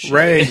with my shit.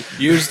 Ray,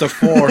 use the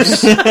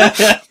Force.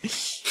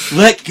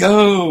 Let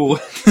go.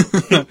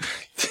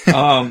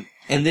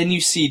 And then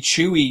you see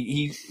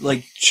Chewie.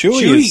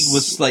 Chewie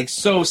was like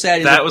so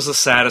sad. That was the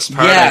saddest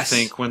part, yes. I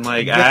think, when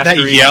like that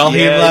after yell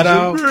he let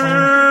out,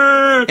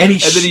 and then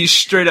he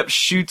straight up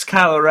shoots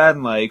Kylo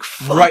Ren like,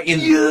 fuck right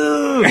in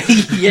you.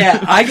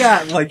 Yeah, I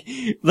got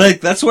like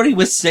that's what he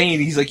was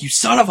saying. He's like, you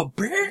son of a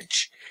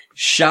bitch.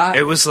 Shot.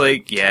 It was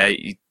like, yeah,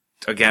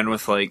 again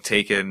with like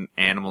taking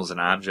animals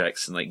and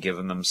objects and like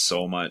giving them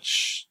so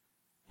much,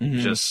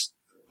 just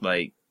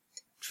like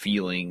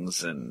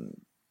feelings and.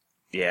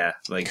 Yeah,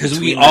 like because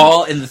we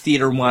all in the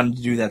theater wanted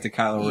to do that to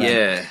Kylo Ren.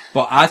 Yeah,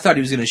 but I thought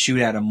he was going to shoot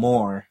at him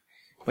more,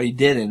 but he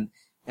didn't.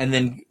 And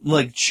then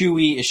like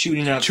Chewie is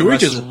shooting at Chewie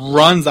just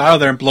runs out of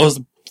there and blows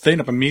the thing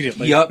up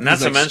immediately. Yep, not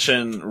to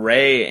mention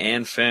Rey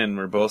and Finn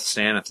were both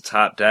standing at the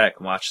top deck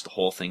and watched the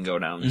whole thing go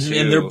down too.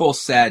 And they're both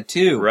sad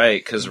too,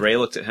 right? Because Rey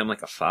looked at him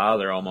like a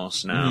father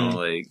almost now,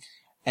 like.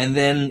 And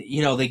then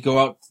they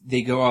go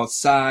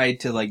outside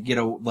to like get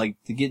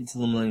into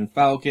the Millennium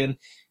Falcon.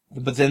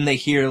 But then they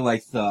hear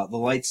like the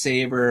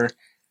lightsaber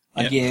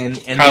again,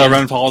 and Kylo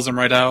Ren follows them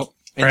right out,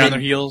 right on their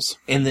heels.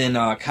 And then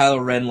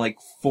Kylo Ren like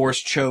force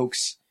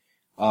chokes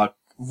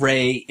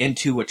Rey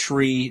into a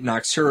tree,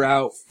 knocks her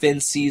out.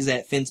 Finn sees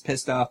that. Finn's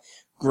pissed off,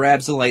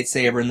 grabs the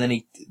lightsaber, and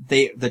then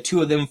the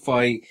two of them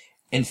fight.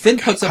 And Finn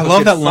puts up. I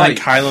love that line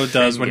Kylo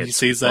does when he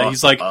sees that.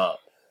 He's like,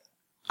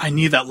 "I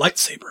need that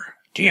lightsaber.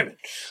 Damn it!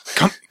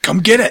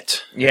 Come get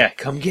it. Yeah,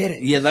 come get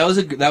it." Yeah,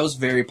 that was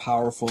very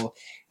powerful.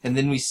 And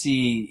then we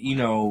see,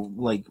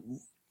 like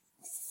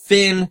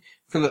Finn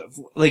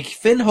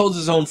Finn holds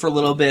his own for a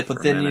little bit,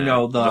 but then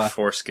the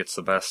Force gets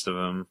the best of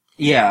him.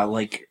 Yeah,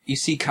 like you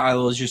see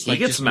Kylo is just he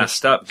gets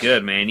messed up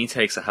good, man. He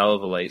takes a hell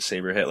of a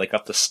lightsaber hit, like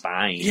up the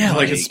spine. Yeah,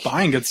 like his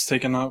spine gets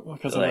taken out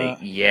because of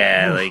that.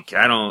 Yeah, like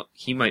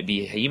he might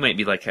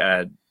be like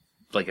a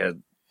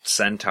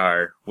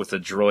centaur with a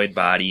droid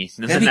body.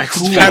 In the next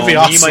cool. That'd be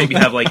awesome. He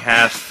might have like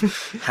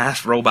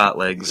half robot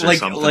legs or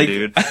something,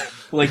 dude.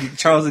 Like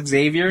Charles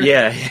Xavier?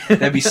 Yeah.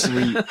 That'd be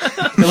sweet.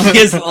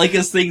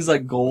 his thing's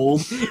like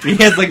gold. He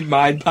has like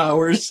mind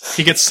powers.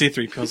 He gets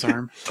C-3PO's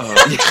arm.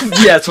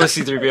 Yeah, that's why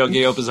C-3PO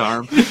gave up his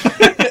arm.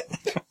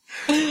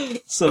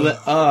 So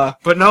that,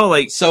 but no,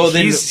 like, so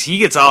then he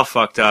gets all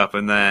fucked up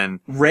and then...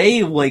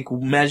 Rey, like,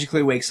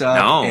 magically wakes up.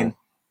 No. And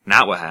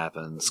not what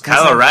happens.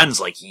 Kylo Ren's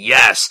like,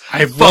 yes,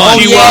 I fuck won.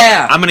 you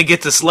yeah. up. I'm gonna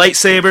get this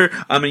lightsaber.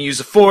 I'm gonna use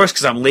the Force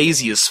because I'm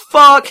lazy as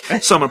fuck.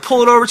 So I'm gonna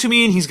pull it over to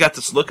me, and he's got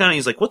this look on it.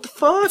 He's like, what the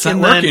fuck? It's not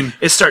and then working.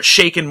 it starts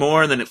shaking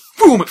more, and then it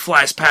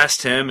flies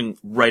past him and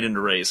right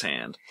into Rey's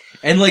hand.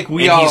 And like And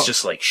he's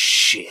just like,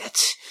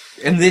 shit.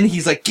 and then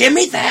he's like, "Give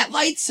me that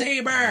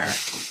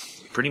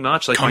lightsaber." Pretty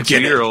much like Come my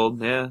get it.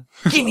 2-year-old. Yeah.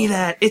 Give me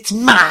that. It's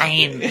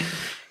mine.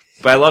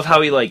 But I love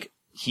how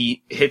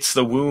he hits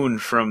the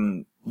wound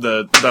from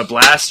the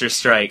blaster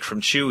strike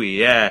from Chewie.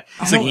 Yeah.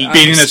 It's like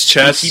beating his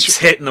chest. He keeps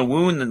hitting the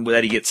wound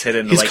that he gets hit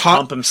in to He's like caught-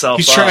 pump himself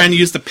He's up. trying to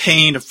use the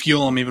pain to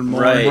fuel him even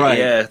more. Right,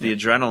 yeah, the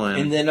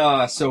adrenaline. And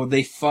then, so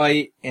they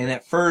fight, and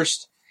at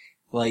first,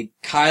 like,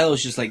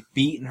 Kylo's just, like,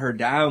 beating her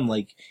down,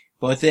 like,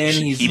 but then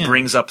he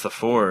brings up the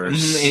Force.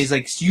 and he's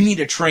like, you need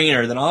a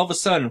trainer. Then all of a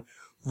sudden,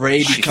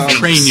 Rey She becomes...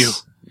 train you.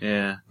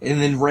 Yeah.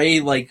 And then Rey,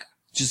 like,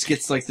 just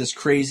gets, like, this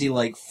crazy,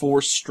 like,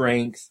 Force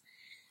strength.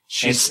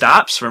 She And-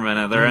 stops for a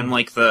minute. They're in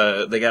like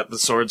they got the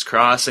swords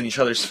crossed in each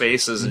other's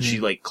faces, and she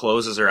like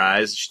closes her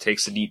eyes, and she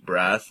takes a deep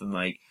breath, and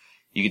like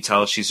you can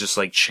tell she's just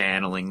like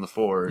channeling the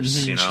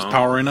Force, you know? She's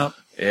powering up.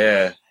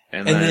 Yeah.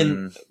 And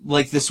then,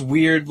 like, this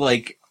weird,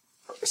 like,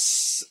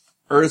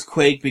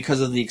 earthquake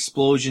because of the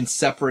explosion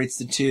separates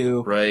the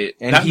two. right.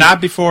 And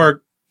Not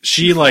before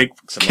she, like, him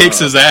kicks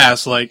up. his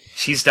ass, like,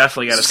 He's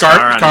definitely got a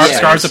scar on his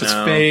scars face up his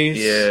now. face.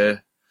 Yeah.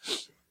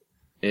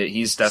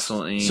 He's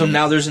definitely... So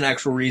now there's an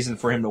actual reason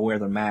for him to wear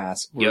the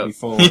mask. Where Yep.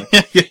 before,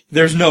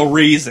 there's no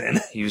reason.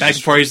 he was back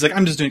just before he's like,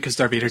 I'm just doing it because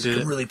Darth Vader did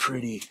it. really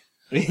pretty.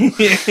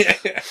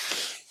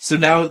 So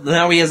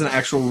now he has an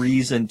actual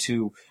reason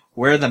to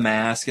wear the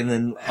mask, and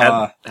then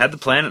Had the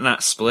planet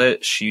not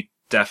split, she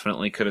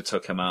definitely could have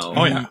took him out.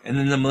 Oh, yeah. and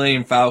then the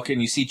Millennium Falcon.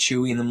 You see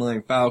Chewie and the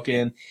Millennium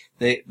Falcon.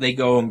 They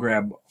go and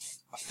grab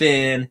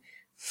Finn.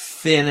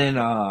 Finn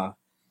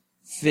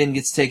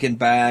gets taken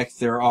back.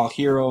 They're all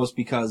heroes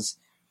because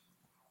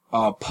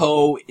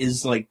Poe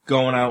is like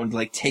going out and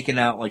like taking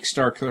out like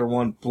Starkiller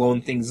 1,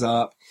 blowing things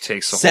up.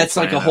 Takes the Sets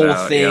whole like a planet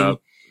whole out, thing yep.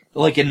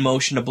 like in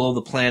motion to blow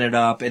the planet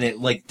up, and it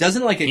like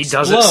doesn't like He explode.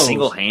 does it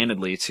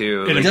single-handedly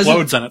too. It Like, doesn't-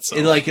 implodes on itself.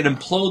 It like it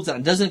implodes.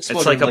 It doesn't explode.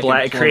 it's like a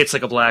black. It implodes. creates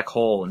like a black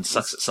hole and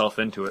sucks itself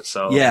into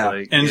itself. Yeah.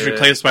 like, and it's yeah.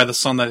 replaced by the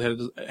sun that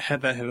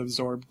had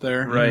absorbed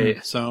there.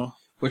 Right. So,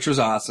 which was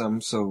awesome.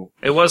 So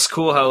It was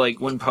cool how like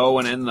when Poe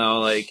went in though,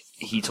 like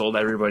he told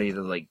everybody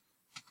to like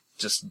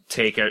just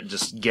take it,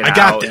 just get I out.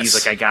 got this. He's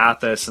like, I got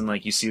this, and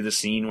like you see the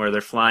scene where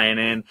they're flying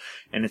in,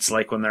 and it's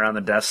like when they're on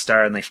the Death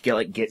Star and they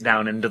get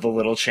down into the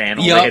little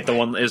channel. Yup. They hit the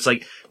one. It's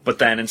like, but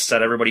then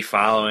instead everybody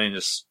following,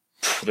 just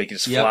they can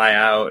just Yup. fly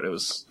out. It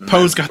was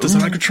Poe's got this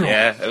under control.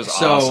 Yeah, it was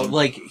so awesome.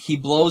 like he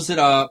blows it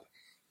up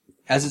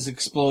as it's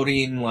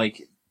exploding.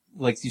 Like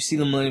you see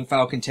the Millennium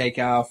Falcon take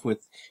off with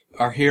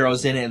our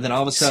heroes in it, and then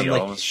all of a sudden See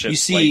all like the ship's you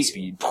see light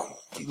speed.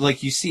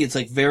 like you see it's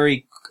like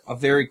a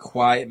very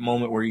quiet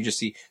moment where you just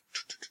see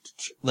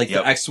like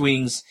Yep. the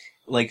X-wings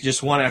like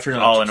just one after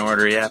another, all in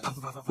order. Yeah,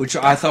 which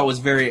I thought was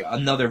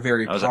another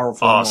very that was an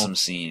powerful awesome moment.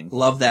 scene.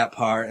 Love that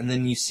part. And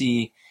then you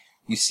see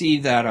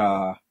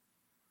that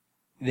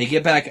they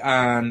get back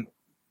on.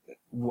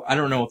 I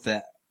don't know what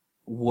that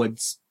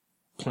Woods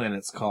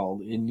planet's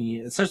called.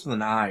 It starts with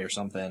an I or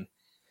something.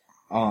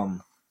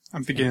 I'm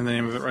forgetting the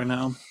name of it right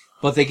now.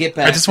 But they get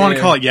back. I just want to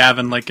call it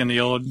Yavin, like in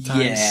the old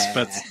times, Yeah.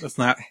 but that's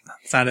not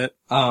it.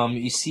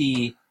 You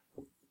see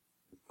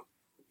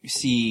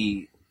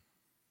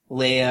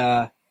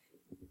Leia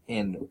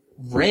and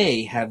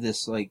Rey have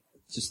this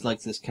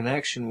this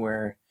connection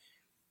where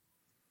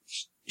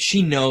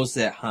she knows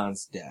that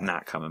Han's dead.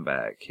 Not coming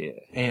back. Yeah.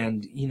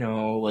 And,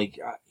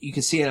 you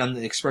can see it on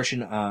the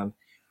expression on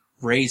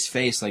Rey's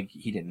face, like,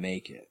 he didn't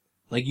make it.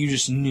 Like, you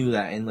just knew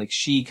that, and, like,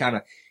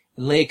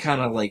 Leia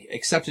kind of, like,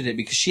 accepted it,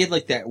 because she had,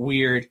 like, that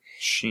weird...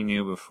 She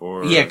knew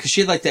before. Yeah, because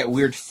she had, like, that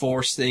weird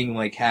Force thing,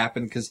 like,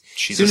 happen, because as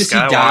She's soon a as he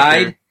Skywalker.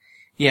 died...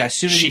 Yeah, as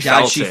soon as he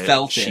died, she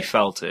felt it. She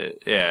felt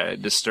it. Yeah,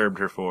 it disturbed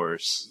her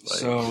Force. Like,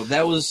 So,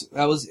 that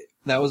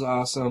was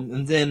awesome.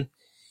 And then,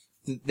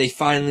 they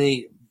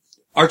finally...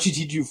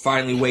 R2-D2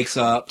 finally wakes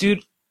up.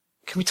 dude,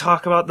 can we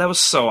talk about that? Was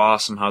so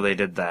awesome how they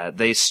did that.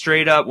 They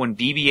straight up, when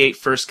BB-8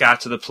 first got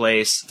to the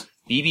place,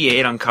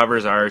 BB-8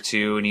 uncovers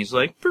R2, and he's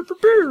like, "Brr, brr,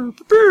 brr,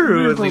 brr,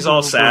 brr," and he's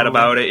all sad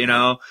about it, you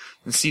know.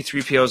 And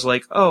C-3PO's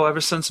like, "Oh, ever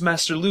since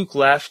Master Luke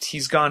left,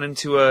 he's gone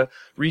into a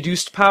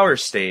reduced power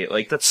state."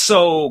 Like, that's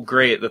so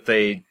great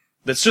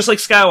that's just like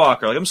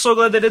Skywalker. Like, I'm so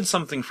glad they did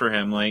something for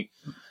him. Like,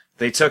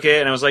 they took it,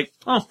 and I was like,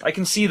 oh, I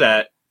can see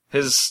that.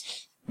 His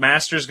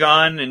master's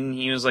gone, and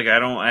he was like,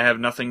 I have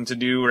nothing to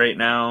do right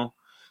now,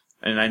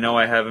 and I know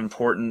I have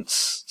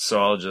importance,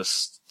 so I'll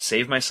just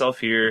save myself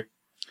here.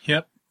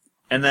 Yep.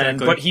 And then,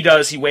 Exactly. but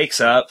he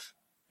wakes up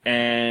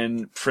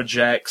and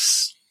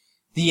projects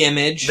The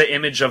image. the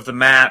image of the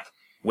map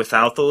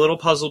without the little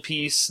puzzle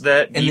piece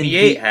that And then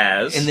BB-8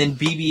 has. And then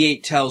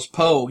BB-8 tells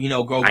Poe,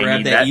 go I grab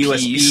need that that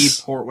USB piece.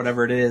 port,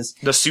 whatever it is.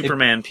 the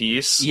Superman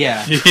piece.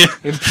 Yeah.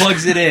 It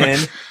plugs it in.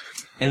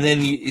 And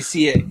then you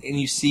see it, and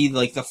you see,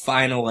 like, the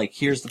final, like,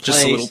 here's the place.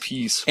 Just a little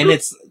piece.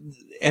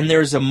 And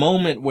there's a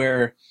moment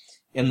where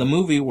in the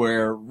movie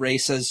where Rey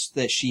says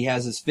that she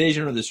has this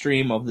vision or this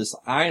dream of this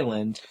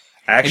island.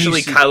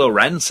 Actually, see- Kylo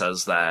Ren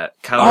says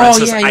that. Kylo Ren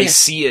says, yeah, I yeah.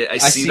 see it. I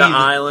see see the the-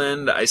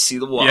 island. I see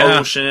the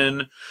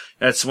ocean.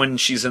 That's when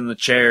she's in the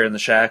chair in the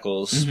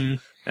shackles. Mm-hmm.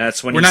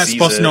 That's when We're he not sees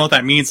supposed it. to know what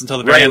that means until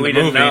the very Right, end we of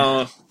the didn't movie.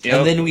 know. Yep.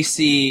 And then we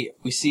see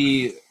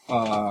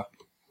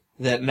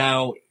that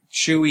now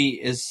Chewie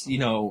is,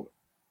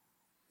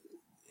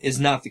 is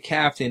not the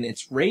captain.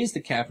 It's Rey's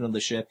the captain of the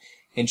ship,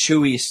 and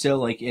Chewie is still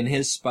like in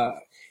his spot.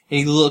 And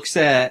he looks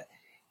at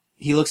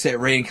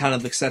Rey and kind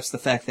of accepts the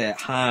fact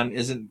that Han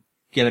isn't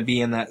gonna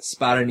be in that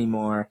spot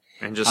anymore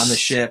and just on the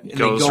ship. And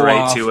goes they go right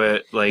off, to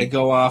it. They Like,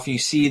 go off, and you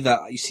see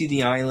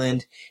the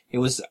island. It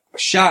was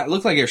shot. It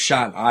looked like it was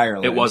shot in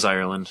Ireland. it was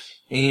Ireland.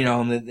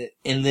 And,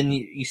 and then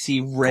you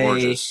see Rey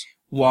Gorgeous.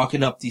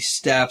 walking up these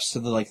steps to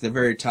the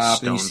very top,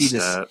 Stone and you see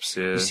steps,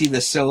 yeah. you see the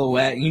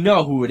silhouette. You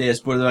know who it is,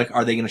 but they're like,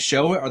 are they going to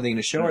show it? Are they going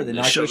to show it? Are they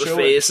not show going to the show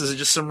face. Is it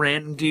just some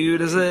random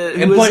dude? Is it? it?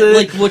 Who And is but it?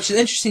 like, what's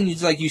interesting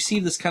is you see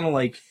this kind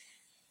of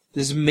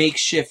this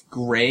makeshift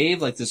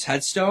grave, like this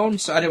headstone.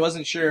 So I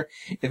wasn't sure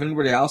if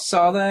anybody else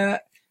saw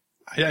that,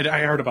 I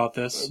heard about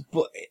this.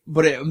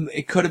 but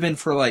it could have been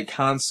for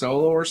Han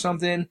Solo or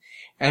something.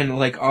 And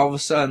all of a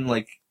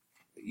sudden,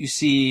 you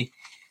see,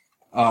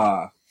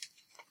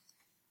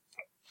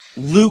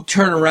 Luke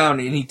turn around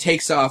and he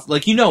takes off.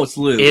 It's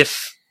Luke.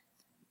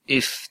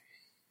 If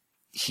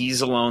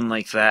he's alone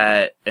like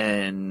that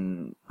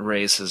and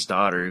Rey's his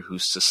daughter,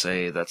 who's to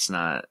say that's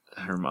not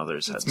her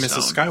mother's It's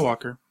headstone? Mrs.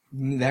 Skywalker.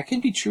 That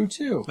could be true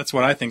too. That's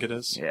what I think it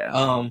is.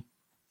 Yeah.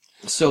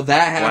 So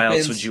that happens. Why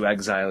else would you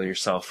exile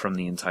yourself from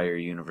the entire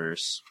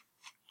universe?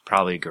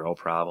 Probably a girl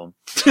problem.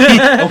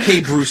 Okay,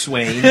 Bruce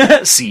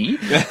Wayne. See?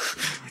 I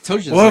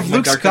told you. Well, if my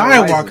Luke Dark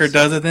Knight Skywalker Rises.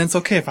 does it, then it's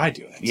okay if I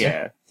do it.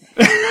 Yeah.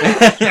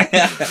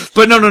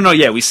 But no,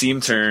 yeah, we see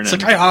him turn. It's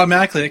and- like I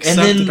automatically And accept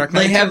then the Dark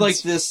Knight they have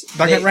Returns. this.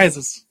 Dark Knight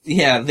Rises.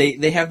 Yeah,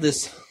 they have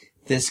this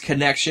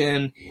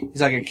connection.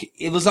 He's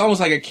it was almost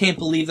like I can't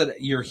believe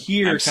that you're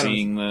here. I'm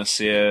seeing this,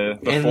 yeah,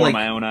 before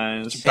my own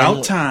eyes.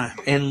 About time.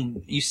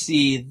 And you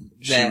see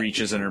She that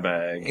reaches in her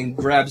bag. and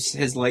grabs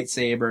his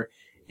lightsaber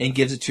and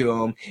gives it to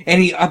him.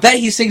 And I bet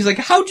he sings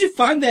how'd you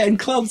find that in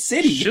Cloud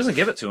City? She doesn't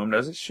give it to him,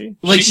 does she?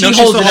 She No,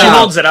 holds it she out.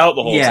 holds it out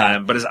the whole Yeah.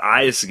 time, but his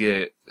eyes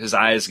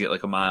get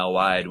like a mile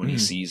wide when he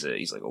sees it.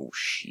 He's like, "Oh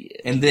shit!"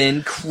 And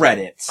then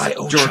credits. I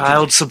owe Directed-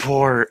 child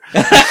support.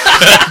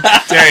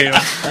 There you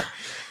go.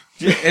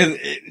 and,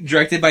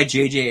 directed by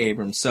J.J.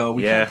 Abrams. So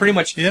we pretty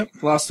much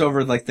glossed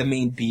over the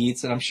main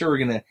beats, and I'm sure we're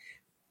gonna.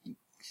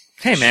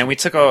 Hey man, we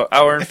took a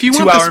hour, If you 2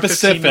 want the hour and 15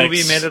 specifics-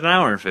 movie, made it an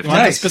hour and If you 15. want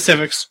the Nice.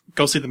 specifics,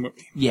 go see the movie.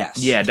 Yes.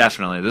 Yeah,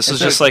 definitely. This And is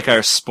so- just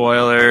our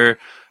spoiler,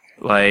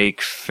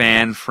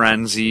 fan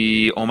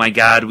frenzy. Oh my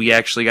god, we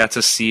actually got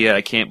to see it.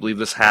 I can't believe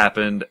this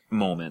happened.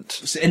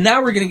 Moment. And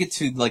now we're gonna get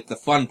to the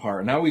fun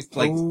part. Now we've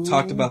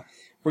talked about.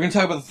 We're gonna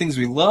talk about the things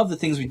we love, the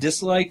things we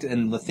disliked,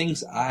 and the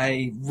things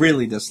I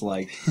really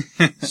disliked.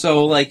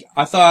 So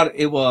I thought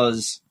it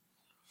was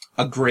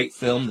a great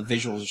film. The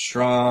visuals are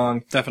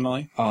strong.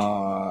 Definitely.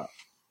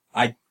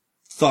 I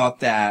thought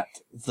that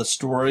the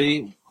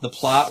story, the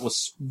plot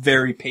was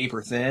very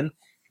paper thin.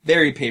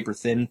 Very paper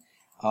thin.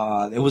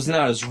 It was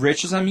not as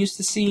rich as I'm used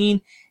to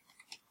seeing,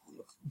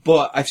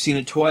 but I've seen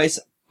it twice.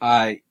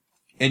 I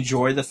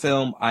enjoy the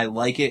film. I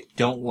like it.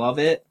 Don't love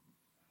it.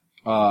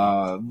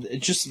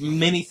 Just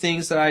many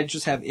things that I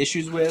just have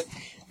issues with.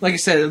 Like I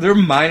said, they're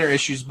minor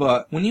issues,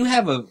 but when you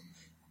have a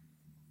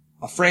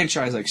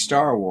franchise like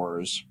Star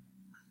Wars,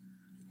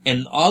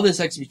 and all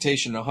this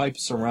expectation and hype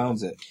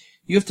surrounds it,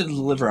 you have to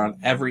deliver on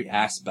every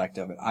aspect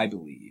of it, I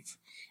believe.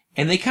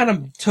 And they kind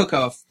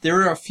of there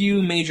were a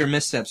few major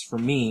missteps for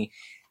me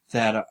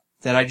that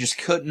I just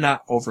could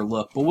not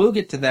overlook. But we'll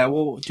get to that.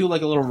 We'll do a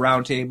little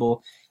round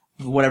table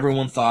of what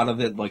everyone thought of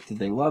it. Did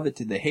they love it?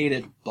 Did they hate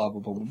it? Blah,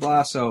 blah, blah, blah,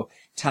 blah. So,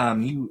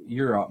 Tom,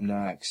 you're up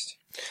next.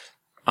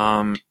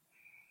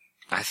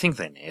 I think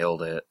they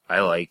nailed it.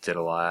 I liked it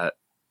a lot.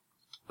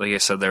 Like I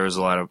said, there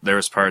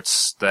was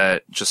parts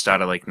that just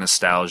out of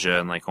nostalgia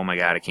and oh my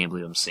god, I can't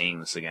believe I'm seeing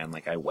this again.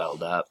 I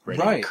welled up,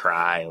 ready to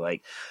cry.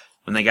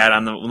 When they got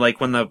on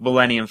when the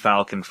Millennium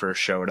Falcon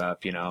first showed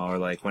up, or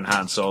when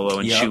Han Solo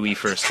and Chewie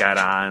first got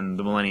on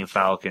the Millennium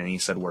Falcon and he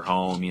said, "We're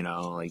home,"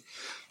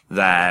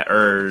 that.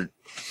 Or,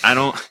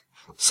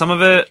 some of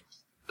the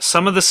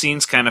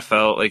scenes kind of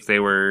felt like they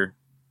were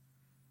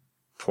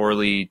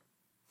poorly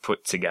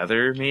put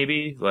together,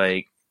 maybe.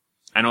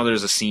 I know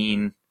there's a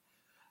scene,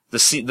 the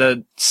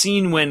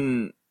scene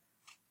when,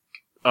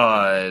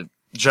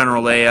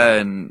 General Leia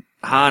and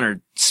Han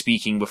are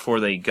speaking before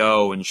they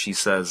go and she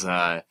says,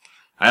 I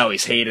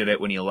always hated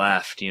it when you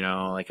left,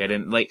 I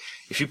didn't,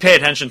 if you pay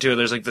attention to it,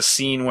 there's the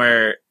scene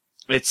where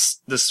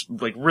it's this,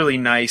 really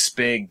nice,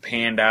 big,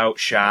 panned out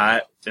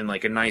shot and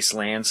a nice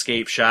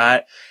landscape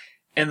shot,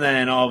 and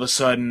then all of a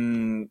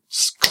sudden,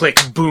 click,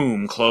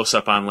 boom, close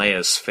up on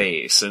Leia's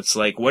face. It's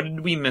what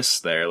did we miss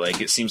there?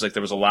 It seems like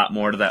there was a lot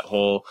more to that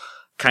whole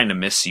kind of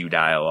miss you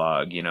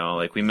dialogue, you know,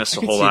 like we missed a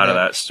can whole see lot of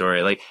that. that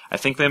story. Like I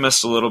think they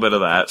missed a little bit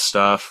of that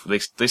stuff.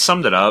 They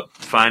summed it up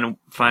fine,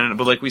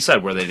 but like we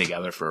said, were they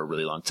together for a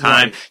really long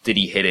time? Right. Did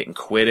he hit it and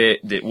quit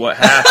it? What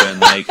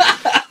happened? Like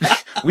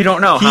we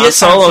don't know. He Han is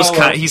Han Solo's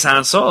Solo. he's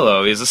Han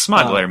Solo. He's a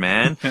smuggler,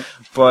 man.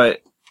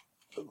 But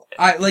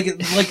I I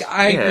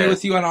agree Yeah.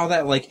 with you on all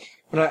that. Like,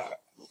 but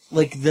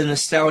like the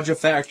nostalgia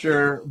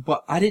factor,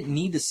 but I didn't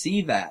need to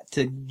see that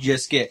to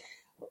just get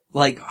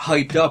like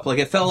hyped up. Like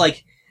it felt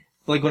like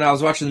when I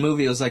was watching the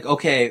movie, it was like,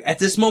 okay, at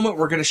this moment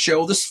we're gonna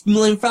show this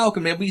Millennium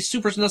Falcon. Man, be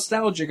super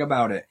nostalgic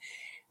about it.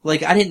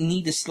 Like I didn't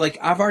need to. Like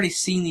I've already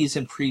seen these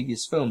in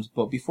previous films,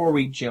 but before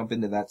we jump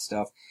into that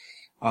stuff,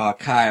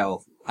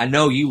 Kyle, I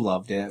know you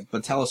loved it,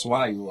 but tell us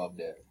why you loved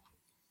it.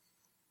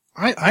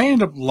 I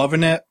ended up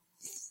loving it.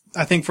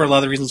 I think for a lot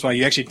of the reasons why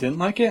you actually didn't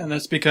like it, and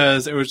that's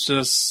because it was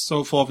just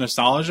so full of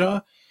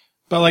nostalgia.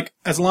 But like,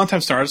 as a longtime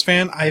Star Wars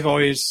fan, I've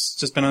always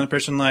just been on the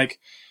impression like,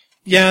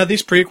 yeah,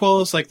 these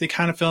prequels, like, they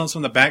kind of fill in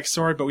some of the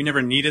backstory, but we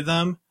never needed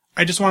them.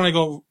 I just want to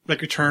go,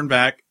 like, return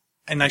back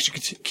and actually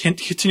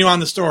continue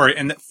on the story,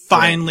 and it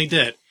finally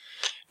did.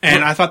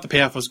 And I thought the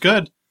payoff was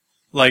good.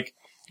 Like,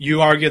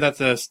 you argue that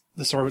the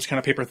story was kind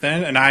of paper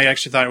thin, and I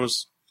actually thought it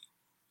was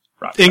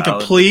rock solid.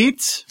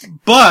 incomplete,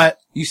 but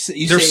You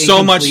there's say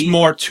so much incomplete?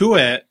 more to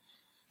it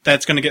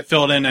that's going to get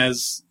filled in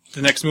as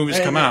the next movies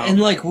come out.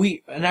 And like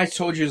I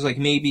told you, it was like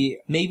maybe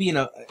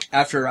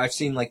after I've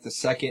seen like the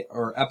second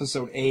or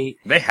episode 8,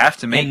 They have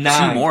to make and 2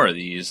 9. more of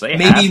these. They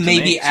have to maybe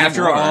make 2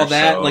 after more, all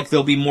that, so- like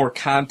there'll be more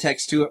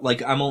context to it.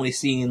 Like I'm only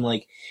seeing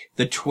like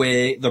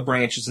the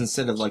branches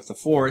instead of like the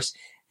forest.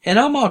 And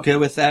I'm all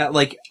good with that.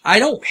 Like, I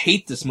don't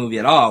hate this movie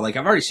at all. Like,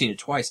 I've already seen it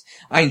twice.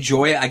 I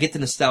enjoy it. I get the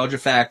nostalgia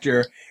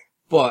factor.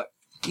 But,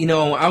 you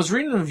know, I was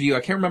reading a review.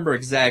 I can't remember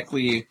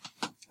exactly.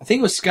 I think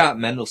it was Scott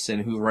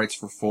Mendelson who writes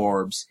for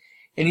Forbes.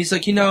 And he's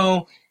like, you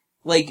know,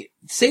 like,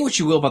 say what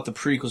you will about the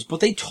prequels,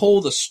 but they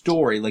told a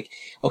story. Like,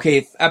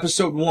 okay,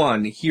 episode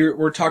 1, here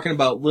we're talking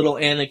about little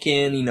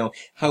Anakin, you know,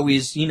 how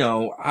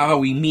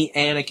we meet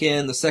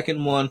Anakin. The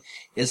second one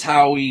is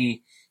how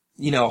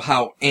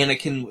how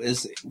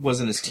Anakin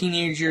was in his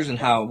teenage years and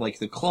how, like,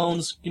 the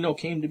clones,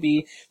 came to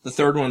be. The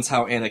third one's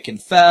how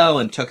Anakin fell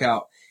and took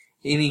out,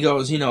 and he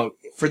goes,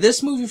 for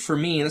this movie, for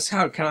me, and this is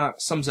how it kind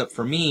of sums up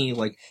for me,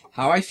 like,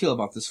 how I feel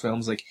about this film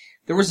is, like,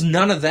 there was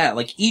none of that.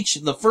 Like,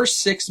 the first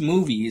 6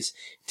 movies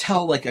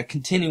tell, like, a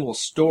continual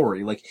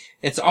story. Like,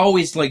 it's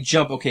always, like,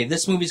 okay,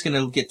 this movie's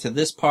gonna get to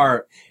this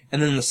part,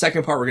 and then the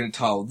second part we're gonna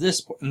tell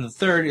this, and the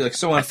third, like,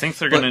 so on. I think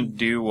they're gonna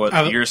do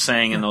what you're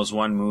saying in those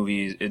one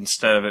movie.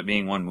 Instead of it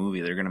being one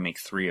movie, they're gonna make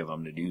 3 of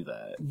them to do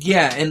that.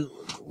 Yeah, and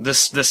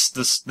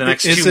the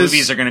next 2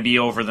 movies are gonna be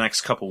over the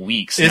next couple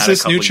weeks. Is not this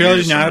a couple new trilogy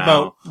years not from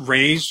about now.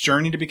 Rey's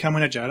journey to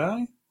becoming a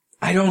Jedi?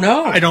 I don't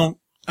know. I don't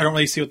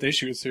really see what the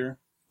issue is here.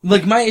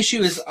 Like, my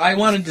issue is I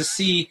wanted to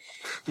see,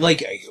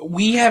 like,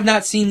 we have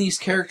not seen these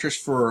characters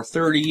for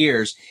 30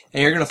 years,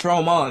 and you're gonna throw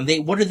them on.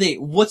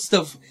 What's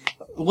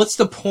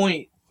the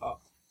point,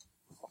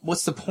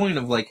 what's the point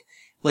of, like,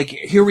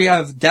 here we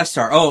have Death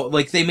Star. Oh,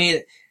 like, they made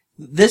it,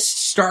 this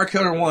Star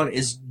Killer 1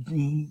 is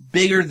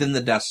bigger than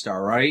the Death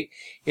Star, right?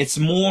 It's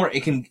more,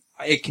 it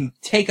can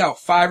take out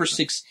 5 or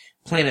 6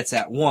 planets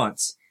at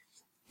once.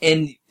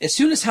 And as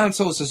soon as Han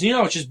Solo says,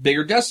 it's just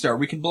bigger Death Star,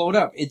 we can blow it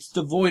up. It's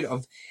devoid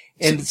of,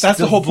 and That's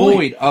the whole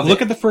point.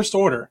 Look at the First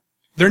Order.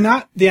 They're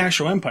not the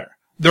actual Empire.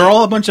 They're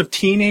all a bunch of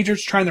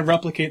teenagers trying to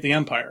replicate the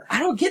Empire. I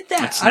don't get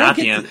that. It's I don't not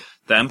get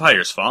the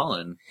Empire's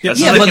fallen. Yeah,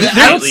 That's yeah, like but I don't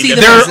completely see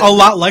them different. They're a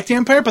lot like the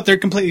Empire, but they're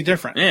completely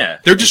different. Yeah,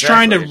 They're just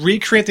trying to exactly.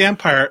 recreate the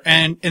Empire,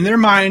 and in their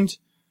mind,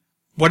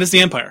 what is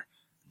the Empire?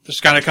 There's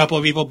got a couple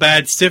of evil,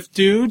 bad Sith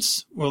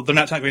dudes. Well, they're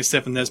not technically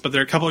Sith in this, but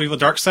they're a couple of evil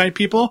dark side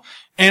people,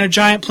 and a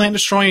giant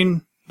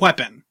planet-destroying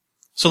weapon.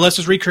 So let's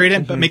just recreate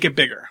it, but make it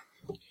bigger.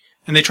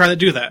 And they try to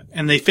do that,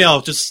 and they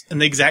fail just in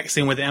the exact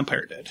same way the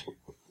Empire did.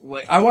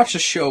 Like, I watched a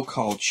show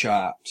called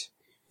Chopped.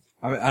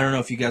 I don't know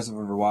if you guys have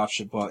ever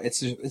watched it, but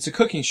it's a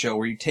cooking show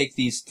where you take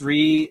these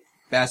 3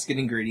 basket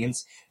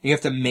ingredients and you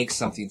have to make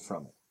something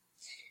from it.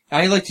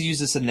 I like to use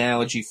this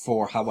analogy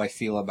for how I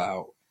feel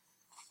about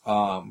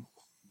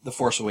The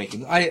Force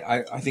Awakens.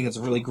 I think it's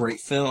a really great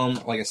film.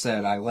 Like I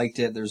said, I liked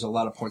it. There's a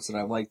lot of points that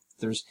I liked.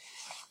 There's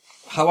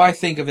how I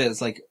think of it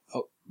is like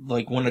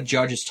when a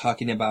judge is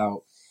talking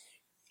about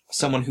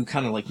someone who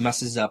kind of like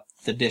messes up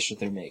the dish that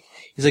they make.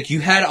 He's like,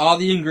 you had all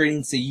the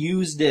ingredients, they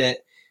used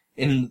it,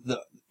 and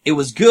it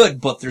was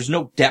good, but there's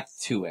no depth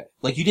to it.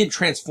 Like, you didn't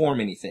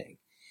transform anything.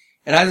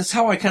 And that's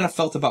how I kind of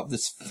felt about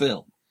this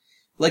film.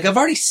 Like,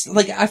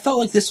 I felt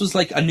like this was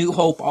like A New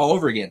Hope all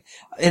over again.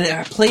 And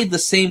I played the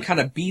same kind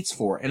of beats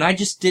for it, and I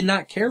just did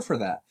not care for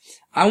that.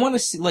 I want to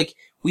see, like,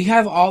 we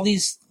have all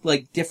these,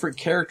 like, different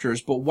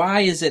characters, but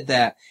why is it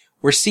that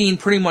we're seeing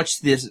pretty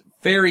much this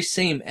very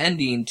same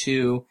ending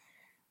to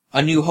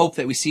A New Hope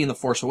that we see in The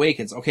Force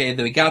Awakens? Okay,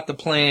 they got the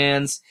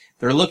plans,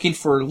 they're looking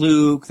for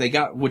Luke,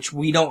 which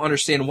we don't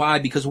understand why,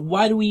 because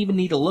why do we even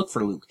need to look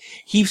for Luke?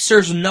 He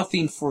serves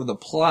nothing for the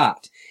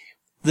plot.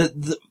 The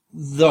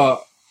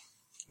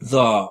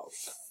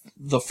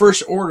the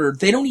First Order,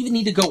 they don't even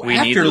need to go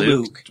after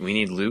Luke. We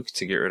need Luke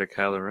to get rid of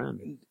Kylo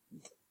Ren.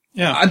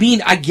 Yeah. I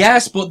mean, I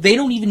guess, but they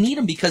don't even need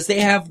him because they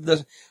have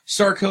the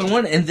Star Code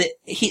 1, and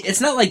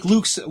it's not like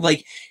Luke's,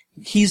 like,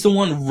 he's the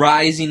one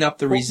rising up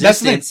the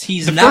resistance.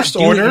 He's the not First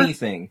doing Order,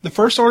 anything. The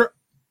First Order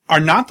are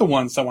not the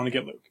ones that want to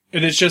get Luke.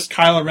 It is just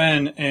Kylo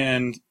Ren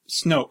and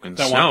Snoke. And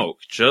that Snoke. Want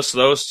Just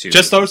those two.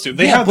 Just those two.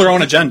 They Yeah, have their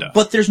own agenda.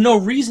 But there's no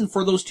reason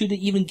for those two to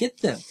even get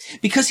them.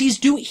 Because he's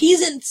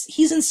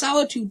in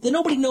solitude.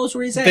 Nobody knows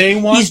where he's at.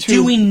 He's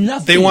doing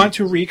nothing. They want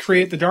to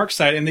recreate the dark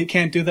side, and they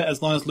can't do that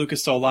as long as Luke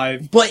is still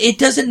alive. But it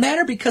doesn't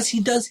matter because he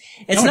does.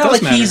 It's No, it not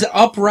does like he's matter.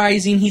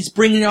 uprising. He's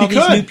bringing all He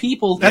these could. new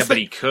people. Yeah, but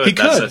he could. he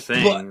That's could. the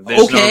thing. But-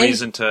 There's no okay.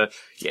 reason to.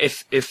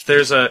 If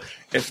there's a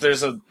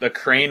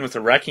crane with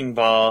a wrecking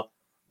ball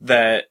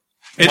that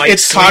might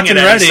it's swing cocked at and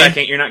any ready.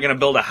 second, you're not going to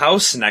build a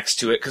house next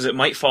to it because it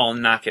might fall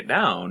and knock it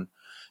down.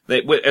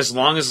 As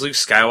long as Luke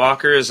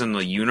Skywalker is in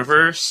the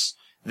universe,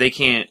 they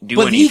can't do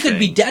But anything. he could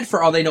be dead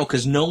for all they know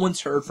because no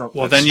one's heard from.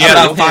 Well, then you about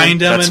have to him. find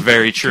him That's and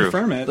very true.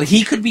 confirm it. Like,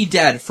 he could be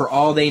dead for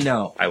all they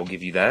know. I will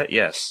give you that.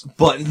 Yes.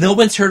 But no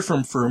one's heard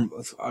from for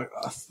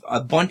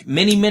a bunch,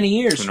 many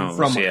years. Who knows?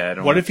 From Yeah. I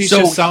don't What if he's So-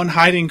 just out in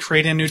hiding,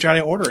 creating a new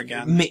Jedi Order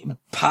again?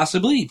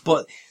 Possibly,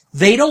 but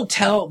they don't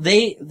tell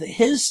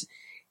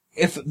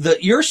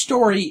your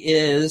story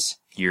is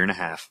year and a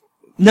half?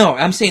 no.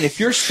 I'm saying if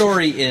your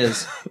story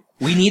is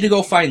we need to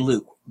go find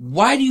Luke.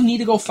 Why do you need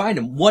to go find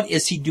him? What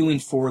is he doing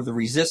for the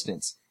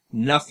Resistance?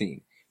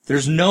 Nothing.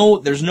 There's no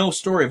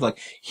story of like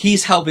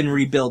he's helping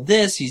rebuild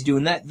this. He's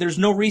doing that. There's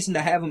no reason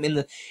to have him in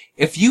the.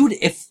 If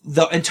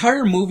the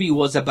entire movie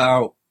was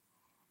about,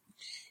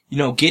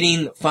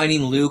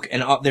 finding Luke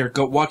and up there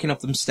walking up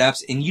them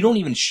steps, and you don't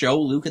even show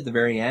Luke at the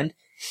very end,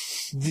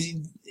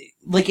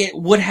 it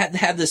would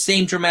have the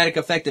same dramatic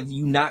effect of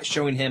you not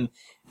showing him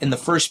in the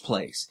first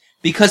place.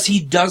 Because he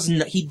does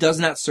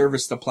not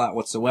service the plot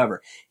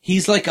whatsoever.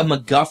 He's like a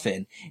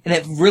MacGuffin. And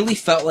it really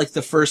felt like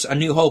the first A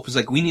New Hope was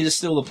like, we need to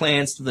steal the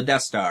plans to the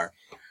Death Star.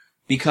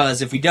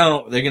 Because if we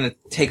don't, they're gonna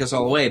take us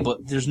all away.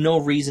 But there's no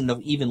reason to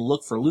even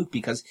look for Luke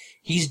because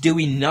he's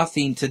doing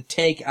nothing to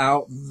take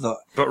out the...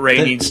 But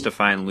Rey needs to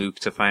find Luke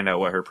to find out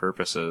what her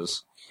purpose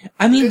is.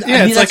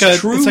 It's like a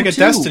too.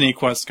 Destiny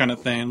quest kind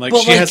of thing. Like,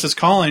 But she has this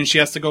calling, she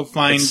has to go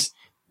find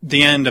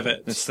the end of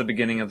it. It's the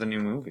beginning of the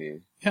new movie.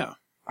 Yeah.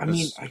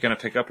 It's going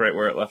to pick up right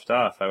where it left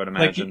off, I would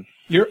imagine.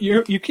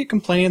 You keep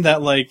complaining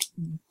that, like,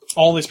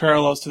 all these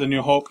parallels to the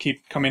New Hope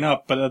keep coming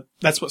up, but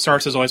that's what Star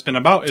Wars has always been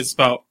about, is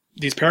about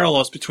these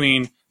parallels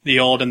between the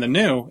old and the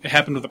new. It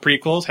happened with the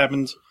prequels,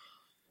 happened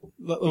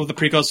with the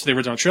prequels to the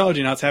original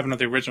trilogy, now it's happened with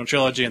the original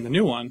trilogy and the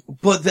new one.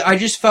 But I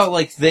just felt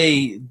like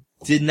they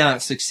did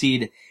not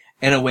succeed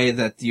in a way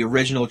that the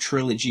original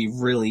trilogy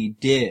really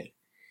did.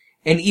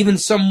 And even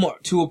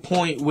somewhat to a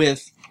point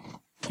with...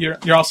 You're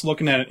also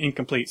looking at an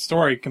incomplete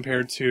story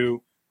compared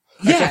to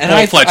and a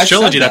full-fledged I've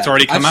trilogy said that's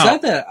already come out. I've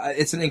said that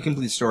it's an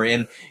incomplete story,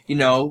 and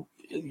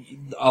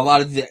a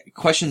lot of the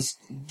questions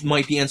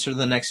might be answered in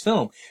the next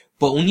film.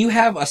 But when you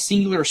have a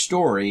singular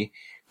story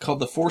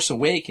called The Force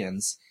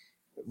Awakens,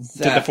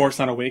 Did the Force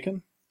not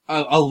awaken?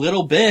 a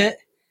little bit,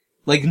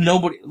 like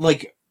nobody,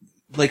 like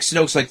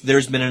Snoke's like,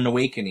 there's been an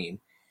awakening.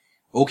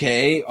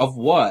 Okay, of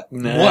what?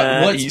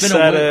 What's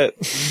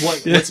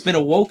been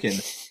awoken?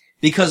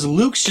 Because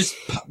Luke's just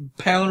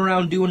palling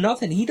around doing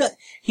nothing.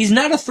 He's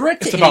not a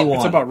threat to anyone.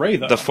 It's about Rey,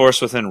 though. The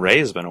Force within Rey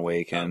has been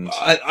awakened.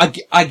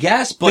 I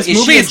guess, but this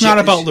movie is not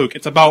about Luke.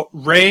 It's about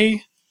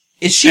Rey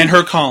and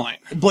her calling.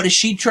 But is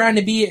she trying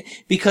to be...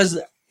 Because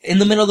in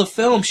the middle of the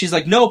film, she's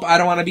like, nope, I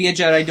don't want to be a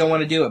Jedi, I don't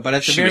want to do it. But at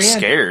the She very was end...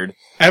 scared.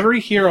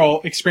 Every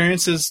hero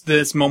experiences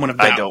this moment of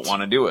doubt. I don't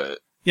want to do it.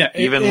 Yeah,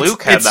 Even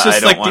Luke had the I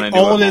don't want to do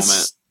it moment. It's just the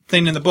oldest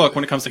thing in the book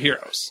when it comes to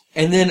heroes.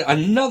 And then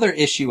another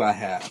issue I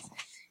have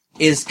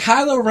is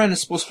Kylo Ren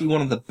is supposed to be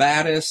one of the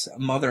baddest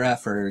mother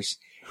effers.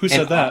 Who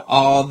said that?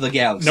 All the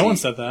galaxy. No one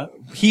said that.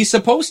 He's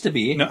supposed to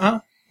be. Nuh-uh.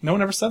 No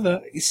one ever said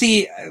that.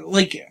 See,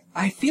 like,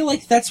 I feel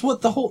like that's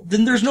what the whole...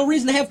 Then there's no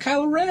reason to have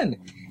Kylo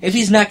Ren. If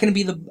he's not going to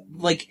be the...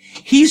 Like,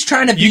 he's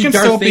trying to be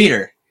Darth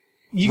Vader.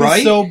 You can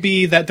still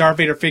be that Darth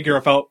Vader figure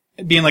without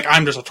being like,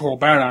 I'm just a total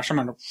badass. I'm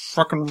going to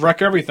fucking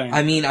wreck everything.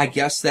 I mean, I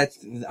guess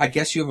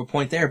you have a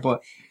point there,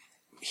 but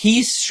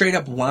he straight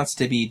up wants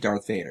to be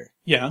Darth Vader.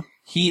 Yeah.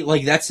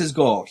 That's his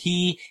goal.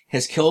 He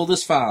has killed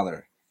his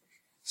father.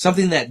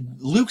 Something that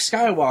Luke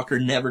Skywalker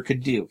never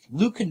could do.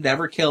 Luke could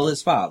never kill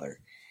his father.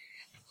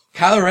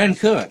 Kylo Ren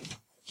could.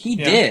 He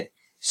did.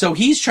 So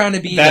he's trying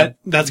to be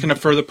that's going to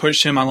further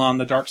push him along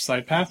the dark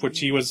side path, which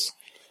he was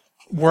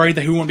worried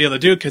that he won't be able to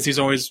do because he's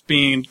always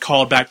being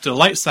called back to the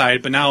light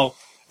side. But now,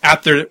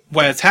 after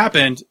what has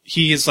happened,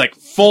 he's like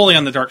fully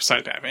on the dark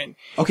side. I mean,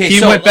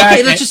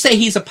 let's just say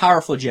he's a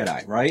powerful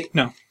Jedi, right?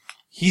 No.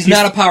 He's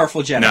not a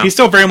powerful Jedi. No. He's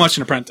still very much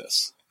an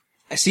apprentice.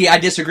 See, I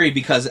disagree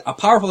because a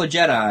powerful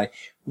Jedi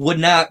would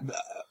not...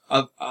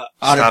 an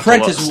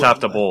apprentice stop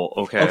the bolt.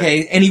 Okay.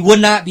 Okay, and he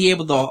would not be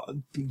able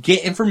to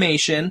get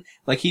information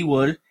like he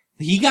would.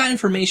 He got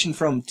information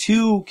from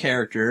two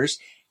characters.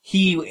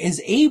 He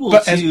is able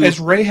but to... as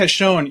Rey has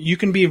shown, you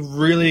can be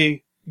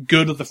really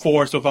good with the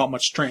Force without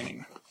much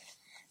training.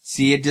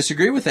 See, I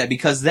disagree with that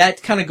because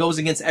that kind of goes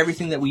against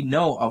everything that we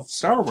know of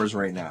Star Wars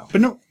right now.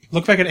 But no,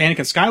 look back at Anakin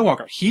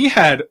Skywalker. He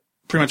had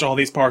pretty much all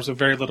these powers with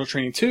very little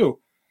training too.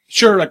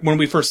 Sure, like when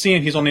we first see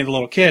him, he's only a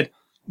little kid.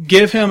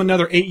 Give him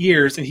another 8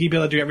 years and he'd be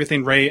able to do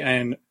everything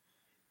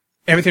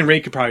Rey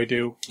could probably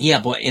do. Yeah,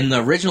 but in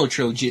the original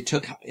trilogy,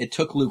 it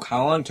took Luke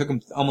how long? It took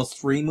him almost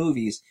 3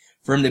 movies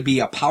for him to be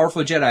a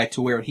powerful Jedi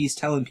to where he's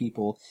telling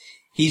people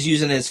he's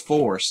using his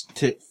Force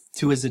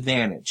to his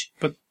advantage.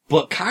 But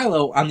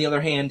Kylo, on the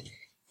other hand,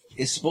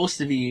 is supposed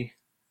to be...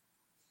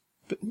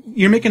 But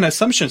you're making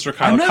assumptions for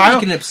Kylo. I'm not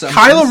making assumptions.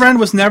 Kylo Ren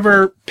was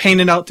never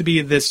painted out to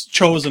be this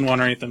chosen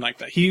one or anything like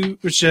that. He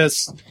was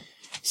just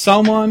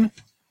someone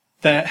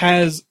that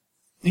has...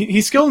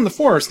 He's skilled in the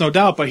Force, no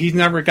doubt, but he's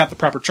never got the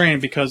proper training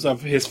because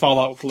of his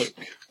fallout with Luke.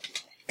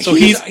 So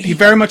he's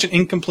very much an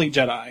incomplete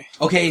Jedi.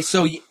 Okay,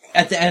 so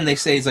at the end they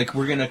say it's like,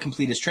 we're gonna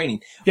complete his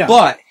training. Yeah.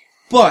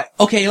 But,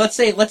 okay, let's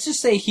just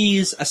say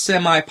he's a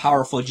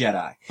semi-powerful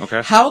Jedi.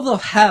 Okay. How the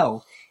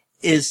hell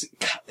is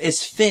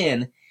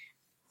Finn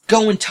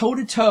going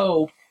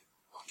toe-to-toe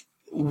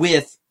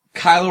with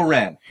Kylo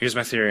Ren? Here's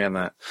my theory on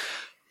that.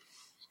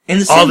 And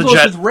the same goes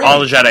with Rey.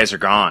 All the Jedis are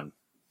gone.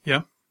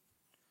 Yeah.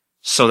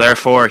 So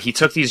therefore, he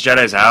took these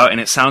Jedis out, and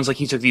it sounds like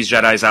he took these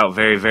Jedis out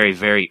very, very,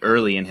 very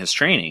early in his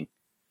training.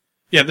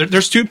 Yeah,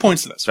 there's 2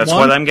 points to this. That's One,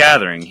 what I'm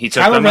gathering. He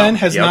took Kylo them Ren out.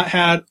 has Yep. not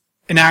had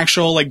an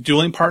actual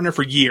dueling partner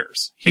for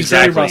years. He's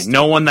Exactly. very rusty.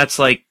 No one that's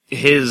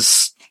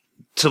his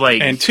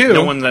And 2,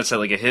 no one that's at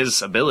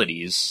his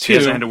abilities. 2, He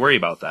doesn't have to worry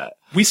about that.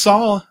 we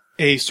saw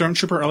a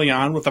Stormtrooper early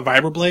on with a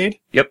vibroblade.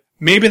 Yep.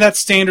 Maybe that's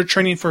standard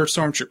training for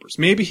Stormtroopers.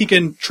 Maybe he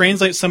can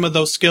translate some of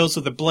those skills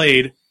of the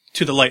blade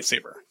to the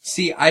lightsaber.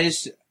 See, I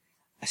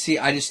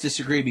just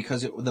disagree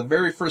because the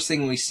very first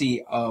thing we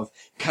see of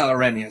Kylo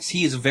Ren is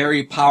he is a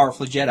very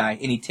powerful Jedi,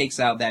 and he takes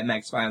out that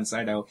Max von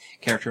Sydow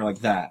character like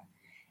that.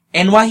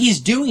 And while he's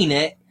doing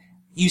it,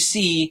 you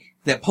see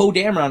that Poe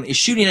Dameron is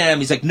shooting at him.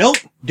 He's like, "Nope,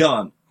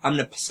 done. I'm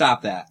gonna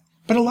stop that."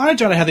 But a lot of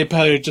Jedi had the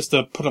ability just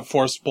to put a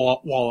Force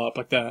wall up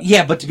like that.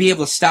 Yeah, but to be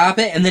able to stop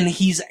it, and then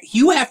if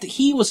you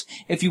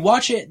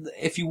watch it,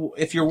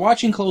 if you're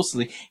watching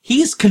closely,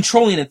 he's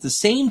controlling it at the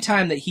same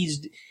time that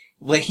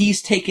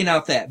he's taking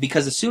out that,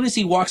 because as soon as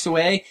he walks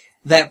away,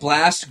 that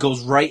blast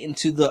goes right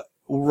into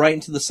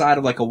the side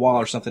of a wall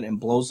or something and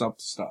blows up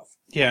the stuff.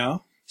 Yeah.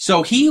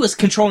 So he was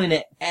controlling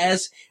it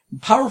as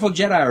powerful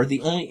Jedi are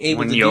the only able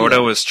When to do Yoda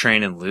that. was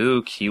training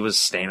Luke, he was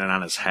standing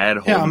on his head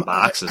holding Yeah,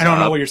 boxes I don't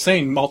know up. what you're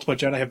saying. Multiple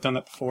Jedi have done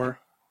that before.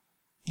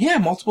 Yeah,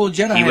 multiple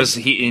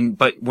Jedi.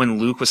 But when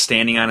Luke was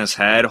standing on his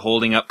head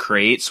holding up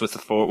crates with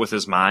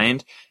his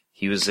mind,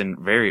 he was in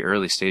very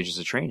early stages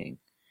of training.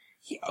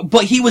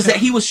 But he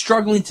was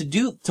struggling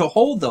to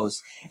hold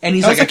those, and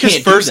he's That was like, I his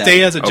can't first do that.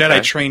 day as a Okay.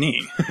 Jedi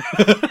trainee.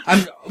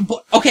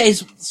 Okay,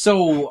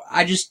 so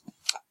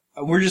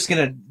we're just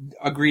gonna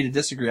agree to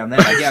disagree on that,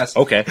 I guess.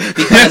 Okay.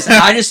 Because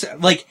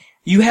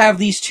you have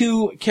these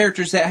 2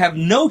 characters that have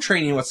no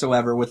training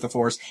whatsoever with the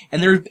Force,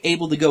 and they're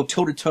able to go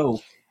toe to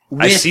toe.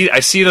 I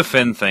see the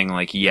Finn thing,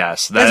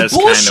 yes. That's is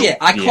bullshit.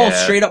 Kind of, I call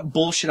straight up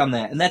bullshit on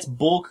that, and that's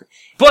bull.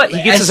 But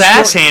he gets his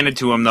ass handed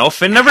to him, though.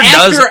 Finn never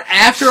does.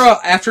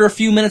 After a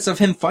few minutes of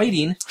him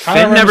fighting,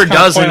 Kylo Ren was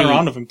kinda playing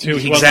around with him too.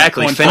 He wasn't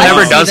Exactly. going Finn full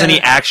never on. does any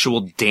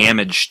actual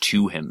damage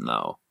to him,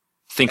 though.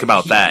 Think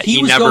about that. He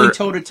was never going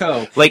toe to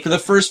toe for the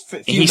first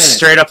few he minutes.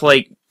 straight up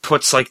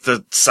puts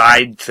the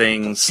side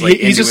things He's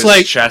into just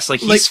his chest,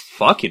 he's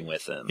fucking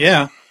with him.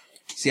 Yeah.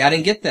 See, I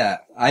didn't get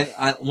that.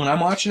 I when I'm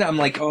watching it, I'm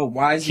like, oh,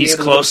 why is he? He's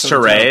able close to to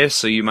go toe-to-toe? Rey,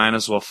 so you might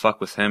as well fuck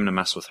with him to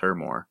mess with her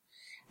more.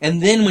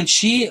 And then when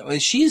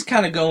she's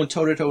kind of going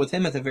toe to toe with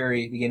him at the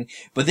very beginning,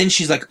 but then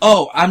she's like,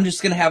 oh, I'm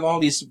just gonna have all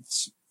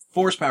these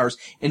Force powers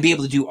and be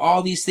able to do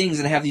all these things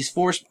and have these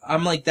Force.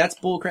 I'm like, that's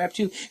bullcrap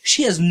too.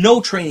 She has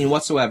no training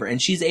whatsoever,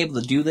 and she's able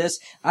to do this.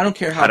 I don't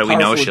care how. How do we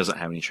know powerful- she doesn't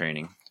have any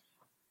training?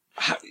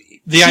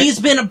 She's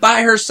been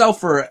by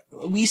herself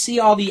we see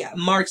all the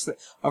marks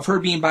of her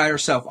being by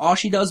herself. All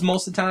she does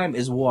most of the time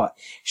is what?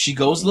 She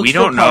goes looks We for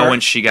don't a know car. when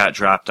she got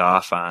dropped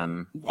off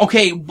on.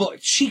 Okay,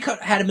 but she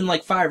had been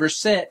 5 or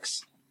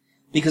 6.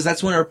 Because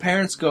that's when her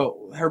parents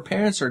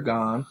are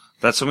gone.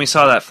 That's when we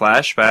saw that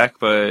flashback,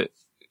 but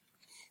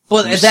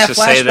But that to flashback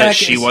say that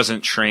she is-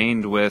 wasn't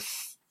trained with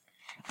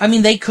I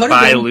mean, they could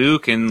have by been,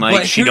 Luke and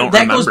but she here- don't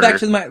that remember. goes back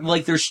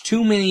to there's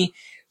too many.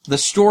 The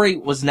story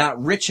was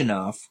not rich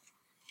enough,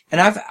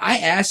 and I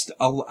asked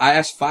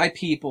 5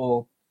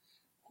 people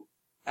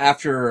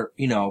after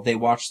they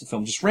watched the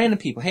film, just random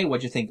people. Hey,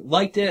 what'd you think?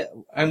 Liked it?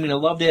 I mean, I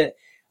loved it.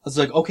 I was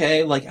like,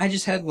 okay, I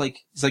just had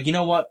it's you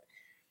know what?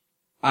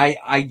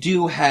 I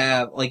do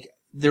have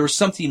there was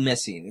something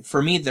missing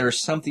for me. There's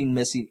something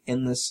missing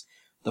in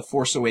The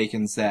Force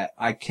Awakens that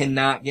I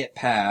cannot get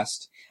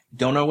past.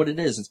 Don't know what it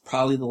is. It's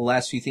probably the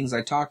last few things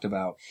I talked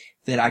about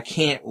that I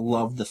can't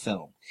love the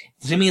film.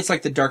 To me, it's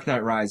like The Dark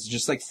Knight Rises.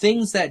 Just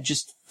things that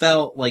just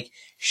felt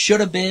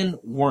should have been,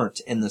 weren't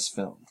in this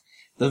film.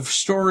 The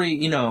story,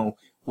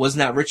 was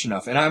not rich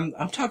enough. And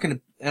I'm talking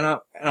to, and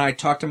I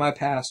talked to my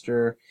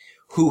pastor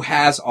who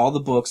has all the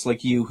books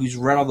like you, who's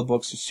read all the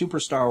books, who's super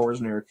Star Wars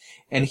nerd,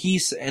 and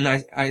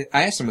I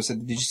asked him, I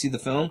said, did you see the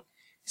film?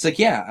 He's like,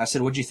 yeah. I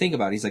said, what'd you think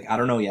about it? He's like, I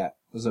don't know yet.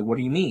 I was like, what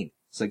do you mean?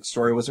 It's like,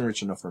 story wasn't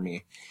rich enough for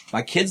me.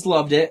 My kids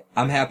loved it.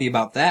 I'm happy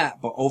about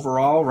that. But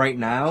overall, right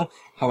now,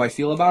 how I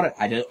feel about it,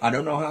 I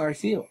don't know how I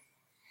feel.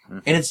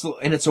 And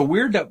it's a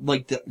weird,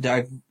 like,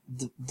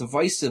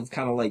 divisive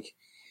kind of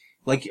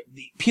like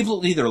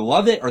people either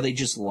love it or they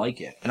just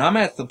like it. And I'm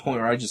at the point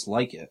where I just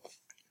like it.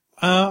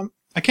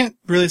 I can't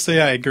really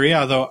say I agree,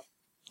 although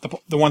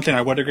the one thing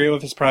I would agree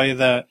with is probably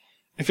that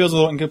it feels a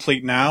little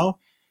incomplete now,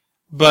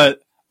 but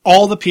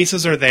all the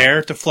pieces are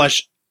there to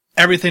flesh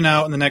everything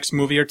out in the next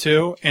movie or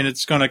two, and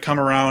it's going to come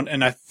around,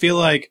 and I feel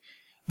like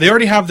they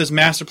already have this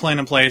master plan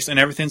in place, and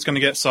everything's going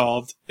to get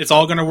solved. It's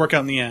all going to work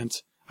out in the end.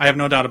 I have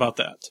no doubt about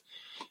that.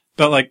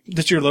 But, like,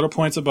 just your little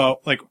points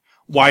about, like,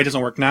 why it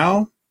doesn't work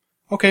now?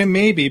 Okay,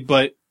 maybe,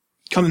 but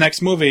come the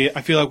next movie,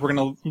 I feel like we're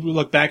going to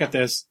look back at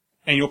this,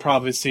 and you'll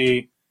probably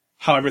see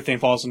how everything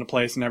falls into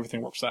place and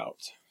everything works out.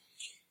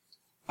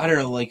 I don't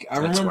know, like,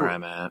 That's where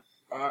I'm at.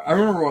 I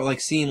remember, like,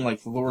 seeing,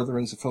 like, The Lord of the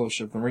Rings, The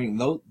Fellowship of the Ring.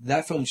 Though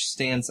that film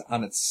stands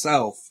on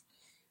itself.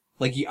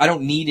 Like, I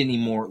don't need any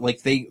more.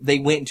 Like, they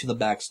went into the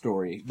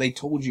backstory. They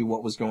told you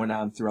what was going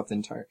on throughout the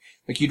entire...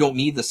 Like, you don't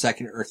need the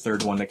second or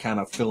third one to kind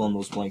of fill in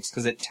those blanks,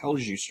 because it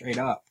tells you straight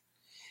up.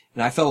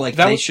 And I felt like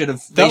they should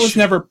have... That was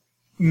never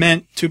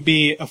meant to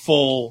be a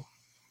full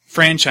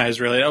franchise,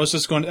 really. I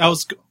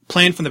was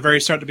planned from the very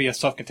start to be a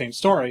self-contained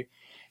story.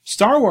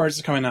 Star Wars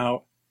is coming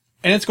out,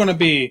 and it's going to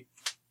be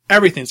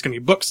everything. It's going to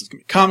be books, it's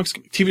going to be comics, it's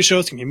going to be TV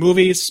shows, it's going to be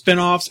movies,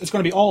 spin-offs. It's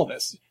going to be all of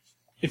this.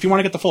 If you want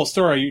to get the full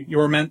story, you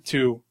were meant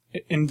to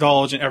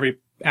indulge in every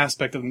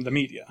aspect of the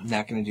media. I'm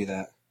not going to do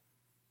that.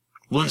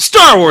 Well, then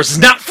Star Wars is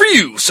not for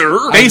you,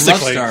 sir!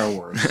 Basically. I love Star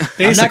Wars.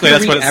 Basically, I'm not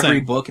that's what it's every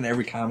saying. book and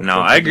every comic No,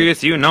 book. I agree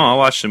with you. No, I'll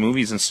watch the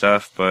movies and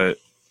stuff, but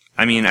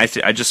I mean, I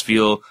just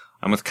feel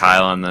I'm with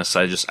Kyle on this.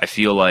 I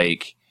feel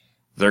like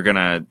they're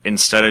gonna,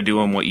 instead of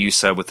doing what you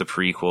said with the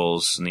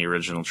prequels and the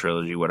original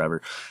trilogy,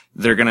 whatever,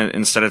 they're gonna,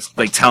 instead of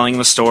like telling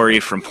the story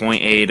from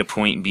point A to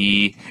point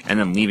B and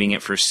then leaving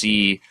it for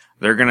C,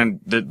 they're gonna,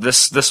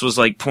 this was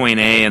like point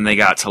A and they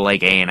got to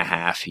like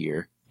A.5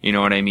 here. You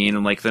know what I mean?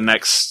 And like the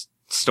next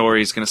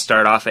story is going to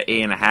start off at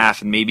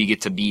A.5 and maybe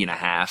get to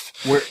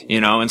B.5.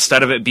 You know,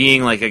 instead of it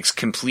being like a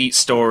complete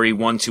story,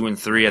 1, 2, and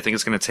 3, I think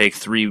it's going to take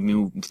three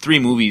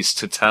movies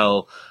to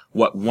tell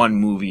what one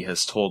movie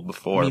has told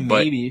before. I mean,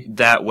 but maybe.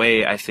 that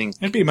way, I think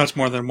It'd be much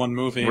more than one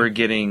movie. we're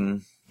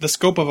getting... The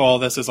scope of all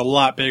this is a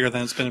lot bigger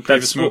than it's been in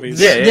previous movies.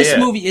 This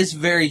movie is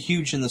very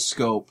huge in the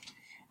scope.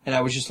 And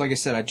I was just, like I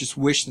said, I just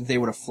wish that they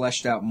would have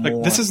fleshed out more.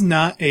 Like, this is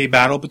not a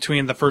battle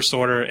between the First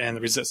Order and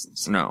the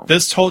Resistance. No.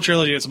 This whole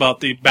trilogy is about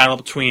the battle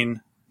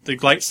between the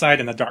light side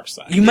and the dark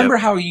side. You remember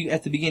how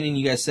at the beginning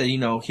you guys said, you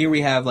know, here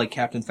we have like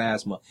Captain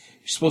Phasma.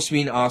 She's supposed to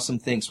be an awesome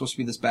thing, supposed to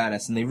be this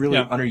badass, and they really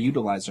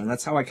underutilized her. And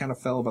that's how I kind of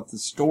felt about the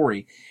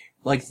story.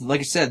 Like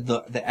I said,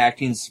 the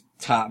acting's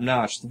top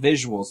notch, the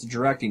visuals, the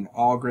directing,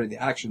 all great,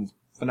 the action's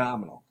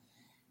phenomenal.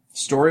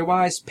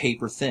 Story-wise,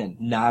 paper thin.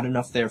 Not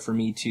enough there for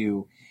me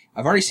to...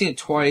 I've already seen it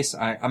twice.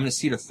 I'm going to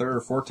see it a third or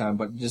fourth time,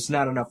 but just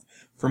not enough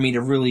for me to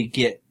really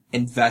get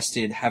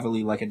invested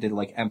heavily like I did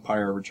like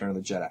Empire or Return of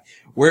the Jedi.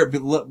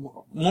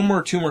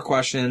 Two more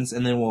questions,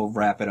 and then we'll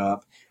wrap it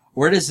up.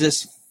 Where does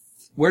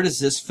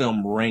this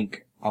film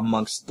rank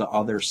amongst the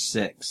other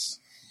 6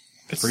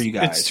 for you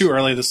guys? It's too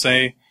early to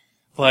say.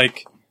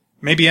 Like,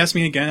 maybe ask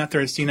me again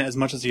after I've seen it as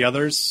much as the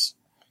others.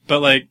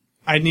 But, like,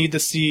 I need to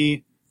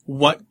see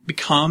what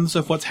becomes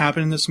of what's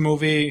happened in this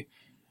movie.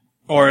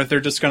 Or if they're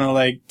just gonna,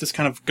 like, just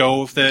kind of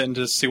go with it and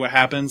just see what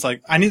happens.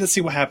 Like, I need to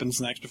see what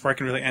happens next before I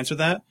can really answer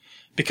that.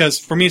 Because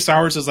for me, Star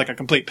Wars is like a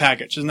complete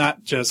package. It's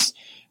not just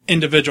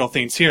individual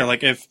things here.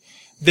 Like, if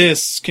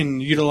this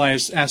can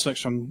utilize aspects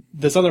from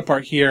this other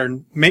part here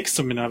and make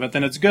something of it,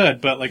 then it's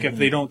good. But, like, if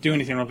they don't do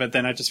anything with it,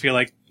 then I just feel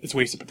like it's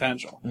wasted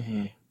potential.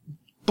 Mm-hmm.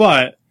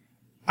 But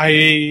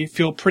I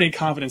feel pretty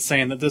confident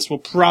saying that this will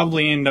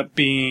probably end up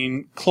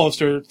being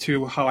closer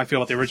to how I feel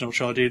about the original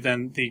trilogy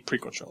than the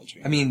prequel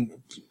trilogy. I mean...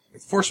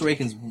 Force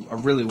Awakens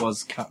really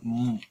was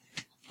kind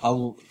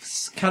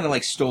of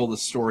like stole the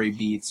story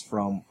beats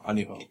from A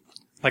New Hope.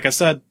 Like I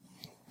said,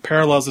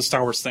 parallels the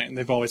Star Wars thing.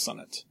 They've always done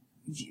it.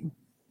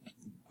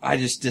 I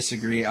just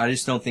disagree. I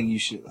just don't think you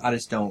should. I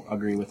just don't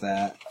agree with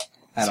that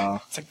at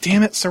all. It's like,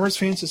 damn it, Star Wars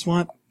fans just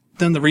want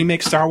them to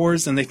remake Star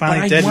Wars, and they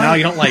finally did. Now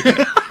you don't like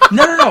it.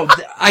 No.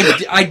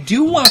 I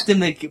do want them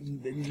to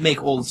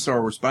make old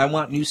Star Wars, but I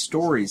want new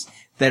stories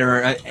that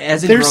are as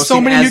engrossing. There's so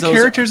many as new those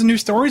characters and new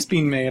stories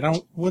being made. I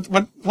don't.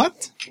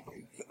 What?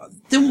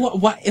 Then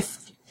what?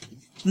 If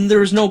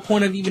there's no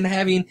point of even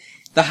having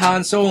the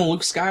Han Solo and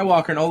Luke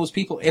Skywalker and all those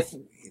people, if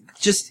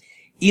just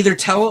either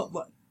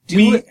tell.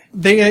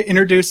 They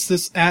introduced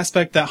this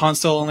aspect that Han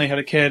Solo only had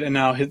a kid, and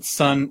now their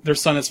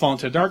son has fallen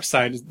to the dark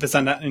side. Does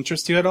that not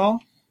interest you at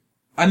all?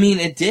 I mean,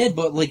 it did,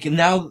 but like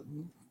now,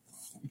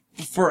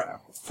 for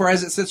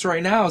as it sits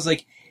right now, it's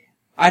like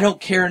I don't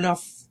care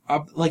enough.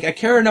 Like I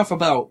care enough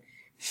about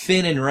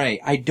Finn and Rey.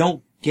 I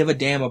don't give a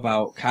damn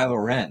about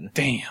Kylo Ren.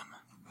 Damn.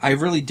 I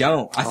really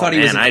don't. I thought he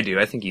was. I do.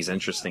 I think he's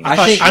interesting. I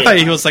I thought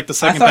he was like the I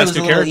second thought he best was a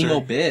new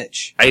little character. emo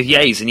bitch.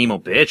 Yeah, he's an emo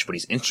bitch, but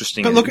he's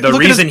interesting. But look the at his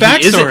reason he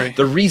backstory. isn't,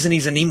 the reason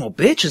he's an emo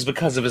bitch is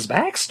because of his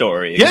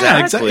backstory. Yeah,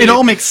 exactly. It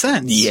all makes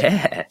sense.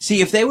 Yeah.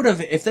 See, if they would have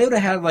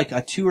had like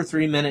a 2 or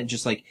 3 minute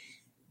just like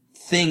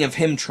thing of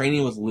him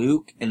training with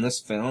Luke in this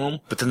film,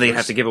 But then they'd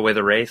have to give away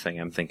the Rey thing,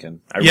 I'm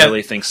thinking. I Yeah,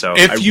 really think so.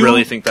 if I you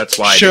really think that's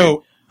why.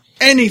 show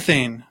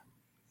anything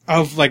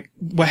of like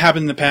what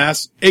happened in the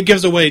past, it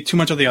gives away too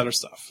much of the other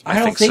stuff. I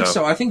don't think think so.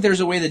 so. I think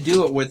there's a way to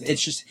do it with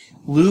it's just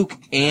Luke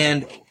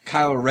and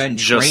Kylo Ren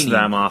Just training.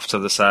 them off to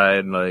the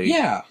side, like.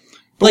 Yeah.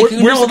 But Like,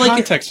 where's no, the like,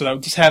 context for that?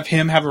 Just have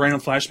him have a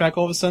random flashback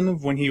all of a sudden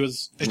of when he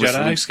was a With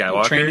Jedi Luke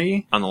Skywalker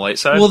trainee. on the light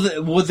side.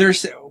 well,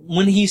 there's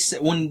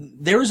when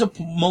there was a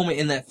moment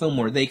in that film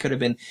where they could have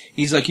been.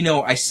 He's like,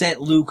 I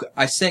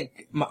sent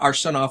our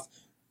son off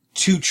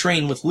to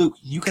train with Luke.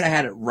 You could have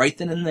had it right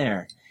then and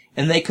there,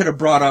 and they could have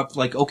brought up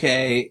like,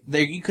 okay,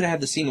 you could have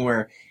had the scene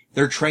where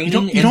they're training.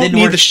 You don't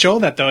need to show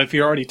that though if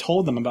you already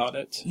told them about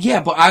it.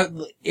 Yeah, but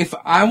if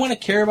I want to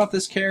care about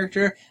this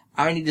character,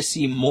 I need to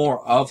see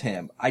more of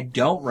him. I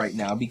don't right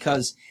now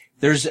because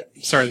there's.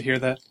 Sorry to hear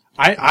that.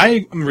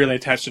 I am really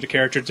attached to the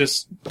character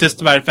just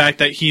by the fact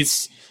that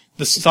he's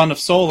the son of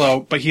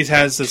Solo, but he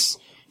has this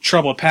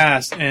troubled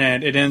past,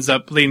 and it ends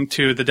up leading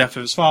to the death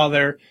of his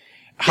father.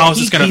 How is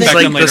this going to He's affect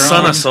like him the later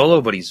son on? of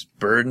Solo, but he's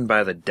burdened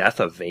by the death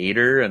of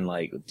Vader, and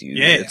like, dude,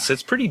 Yeah.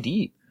 it's pretty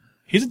deep.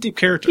 He's a deep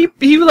character.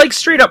 He like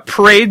straight up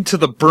prayed to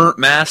the burnt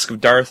mask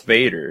of Darth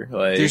Vader.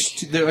 Like,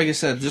 Like I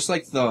said, just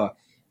like the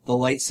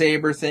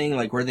lightsaber thing,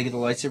 like where they get the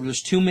lightsaber.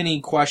 There's too many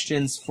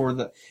questions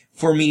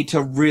for me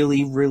to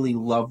really, really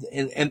love.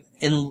 And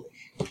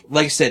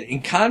like I said,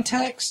 in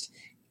context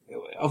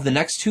of the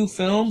next 2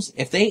 films,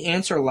 if they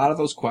answer a lot of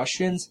those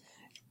questions,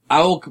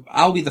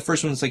 I'll be the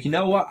first one that's like, you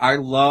know what? I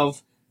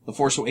love The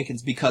Force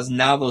Awakens because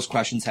now those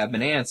questions have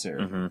been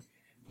answered. Mm-hmm.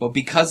 But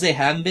because they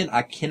haven't been,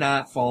 I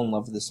cannot fall in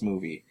love with this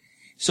movie.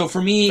 So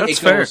for me, That's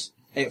fair.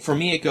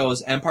 it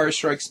goes Empire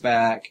Strikes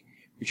Back,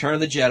 Return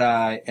of the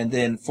Jedi, and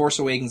then Force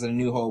Awakens and A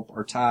New Hope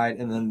are tied,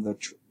 and then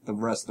the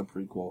rest of the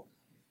prequel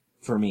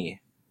for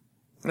me.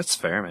 That's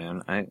fair,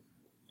 man.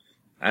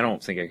 I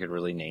don't think I could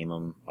really name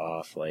them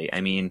off. Like, I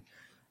mean,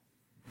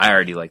 I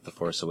already like The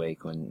Force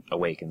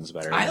Awakens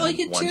better. I than like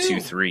it 1, too.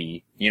 2,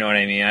 3. You know what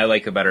I mean? I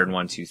like it better than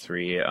 1, 2,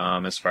 3.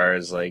 As far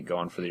as like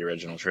going for the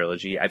original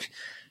trilogy,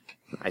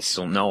 I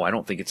still know I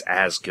don't think it's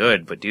as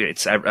good, but dude,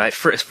 it's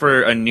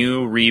for a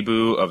new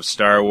reboot of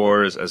Star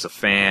Wars as a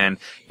fan,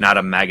 not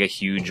a mega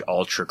huge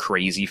ultra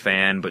crazy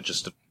fan, but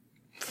just a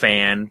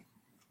fan.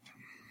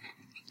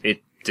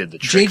 It did the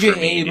trick J.J. for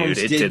me, Abrams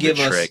dude. It did did give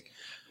the us trick.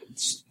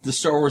 the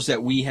Star Wars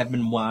that we have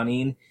been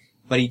wanting,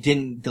 but he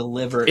didn't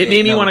deliver. It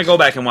made me want to go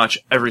back and watch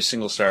every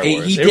single Star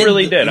Wars. He it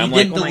really did. He I'm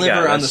like, didn't oh my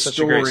deliver god, on that's the such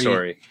a great story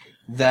story.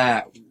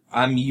 that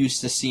I'm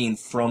used to seeing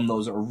from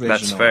those original.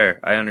 That's fair.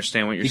 I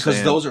understand what you're because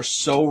saying. those are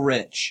so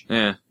rich.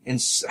 Yeah.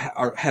 And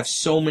have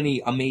so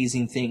many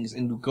amazing things.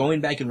 And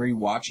going back and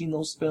rewatching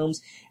those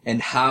films and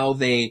how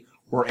they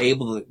were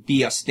able to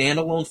be a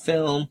standalone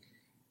film,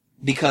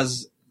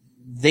 because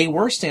they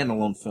were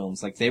standalone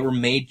films. Like, they were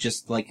made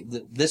just like,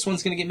 this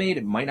one's gonna get made.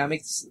 It might not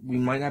we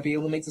might not be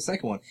able to make the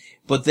second one.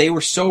 But they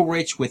were so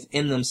rich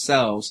within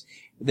themselves,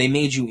 they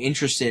made you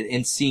interested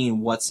in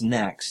seeing what's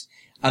next.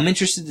 I'm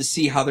interested to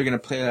see how they're gonna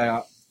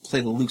play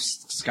the Luke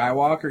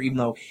Skywalker, even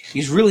though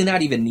he's really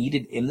not even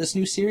needed in this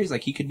new series.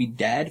 Like, he could be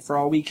dead for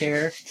all we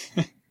care.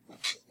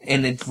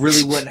 And it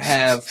really wouldn't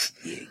have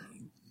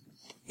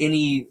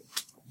any,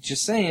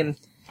 just saying.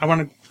 I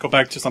want to go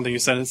back to something you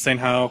said, saying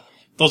how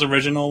those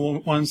original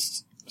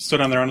ones stood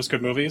on their own as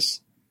good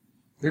movies.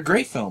 They're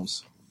great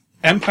films.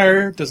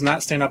 Empire does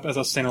not stand up as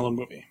a standalone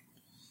movie.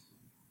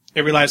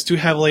 It relies too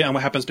heavily on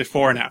what happens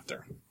before and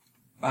after.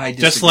 I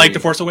disagree. Just like The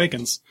Force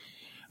Awakens.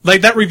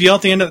 Like, that reveal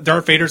at the end that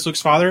Darth Vader's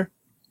Luke's father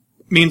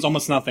means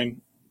almost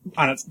nothing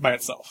by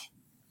itself.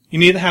 You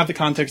need to have the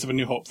context of A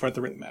New Hope for it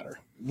to really matter.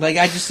 Like,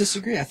 I just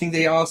disagree. I think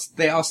they all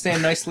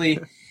stand nicely,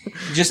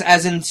 just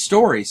as in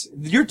stories.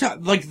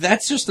 Like,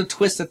 that's just a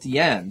twist at the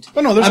end.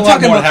 But no, there's a lot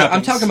more that happens.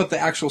 I'm talking about the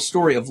actual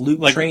story of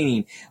Luke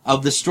training,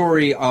 of the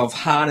story of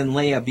Han and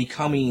Leia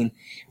becoming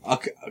a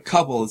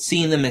couple,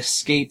 seeing them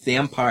escape the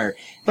Empire,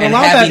 But and a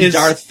lot of that having is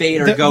Darth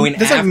Vader going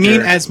after. Doesn't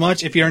mean as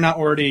much if you're not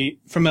already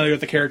familiar with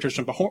the characters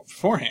from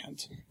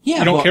beforehand. Yeah,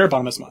 you don't care about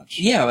them as much.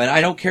 Yeah, and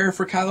I don't care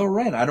for Kylo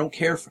Ren. I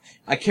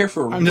care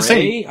for I'm just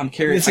Rey. saying,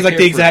 this is like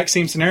the exact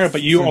same scenario,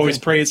 but you always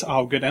praise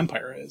how good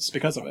Empire is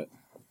because of it.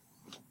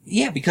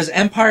 Yeah, because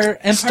Empire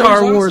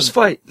Star Wars awesome.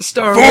 fight. The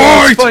Star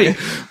Wars fight.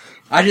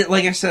 I did,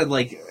 like I said,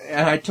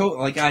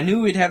 and I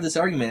knew we'd have this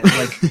argument.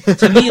 Like,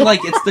 to me, like,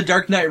 it's the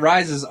Dark Knight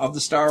Rises of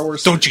the Star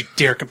Wars. Don't you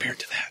dare compare it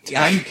to that.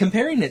 I'm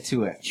comparing it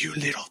to it. You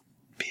little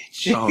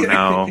bitch. Oh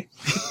no.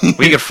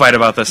 We could fight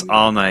about this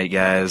all night,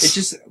 guys. It's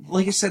just,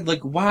 like I said, like,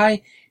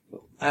 why,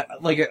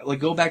 like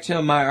go back to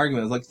my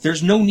argument. Like,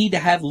 there's no need to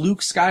have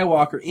Luke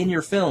Skywalker in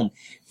your film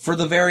for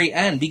the very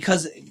end,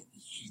 because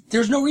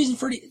there's no reason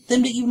for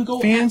them to even go.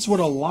 Fans would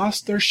have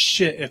lost their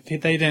shit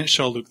if they didn't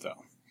show Luke,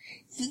 though.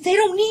 They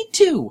don't need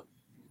to.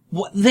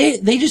 What they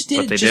just did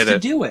But it they just did to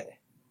it. do it.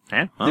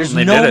 Yeah, well, There's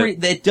they no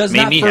did it. it does Made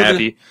not me further,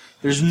 happy.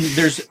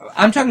 There's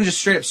I'm talking just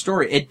straight up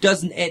story. It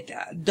does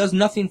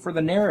nothing for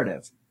the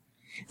narrative.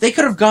 They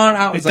could have gone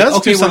out and It was like, does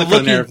okay, do something for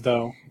the narrative,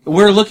 though.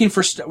 we're looking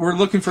for Luke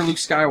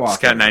Skywalker. It's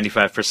got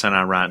 95%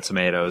 on Rotten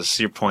Tomatoes.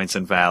 Your point's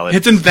invalid.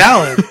 It's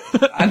invalid.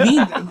 I mean,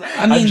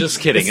 I'm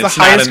just kidding. It's It's,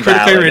 the not highest invalid.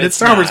 critically rated It's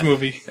Star Wars not.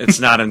 movie. It's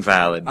not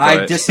invalid.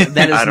 that But is I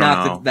don't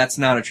not know. that's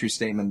not a true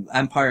statement.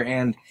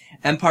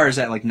 Empire's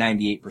at like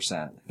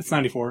 98%. It's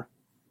 94.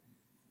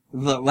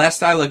 The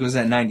last I looked was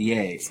at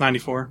 98. It's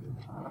 94.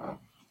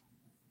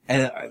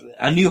 And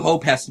A New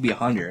Hope has to be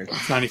 100.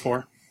 It's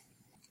 94.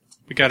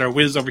 We got our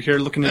whiz over here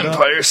looking it up.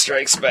 Empire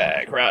Strikes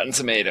Back. Rotten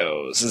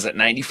Tomatoes is at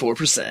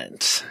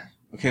 94%.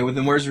 Okay, well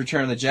then where's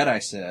Return of the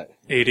Jedi sit?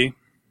 80.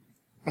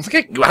 I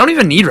don't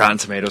even need Rotten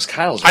Tomatoes.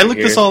 Kyle's right I looked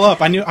here. this all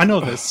up. I know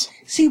this.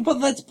 See, but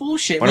that's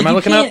bullshit. What like, am I you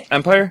looking up? can't-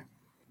 Empire?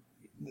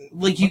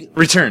 Like you,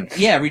 Return.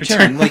 yeah,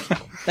 Return. Like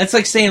that's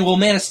like saying, well,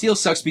 Man of Steel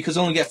sucks because it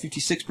only got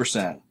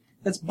 56%.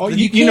 That's Oh, you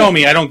you can't- know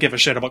me. I don't give a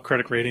shit about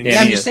critic ratings.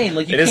 Yeah, I'm just saying,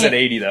 like you It is can't. at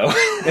 80 though.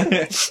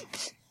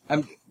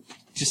 I'm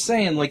just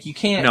saying, like you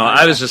can't. No,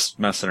 I was just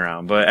messing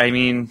around, but I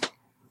mean,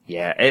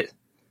 yeah, it.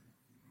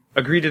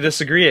 Agree to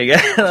disagree, I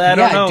guess. I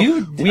don't Yeah, know.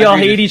 dude, We all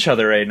agree to- hate each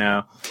other right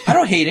now. I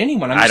don't hate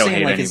anyone. I'm I just don't saying,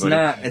 hate like it's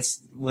anybody. not.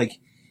 It's like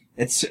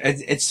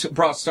it's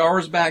brought Star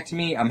Wars back to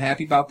me. I'm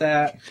happy about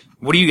that.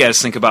 What do you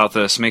guys think about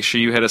this? Make sure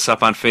you hit us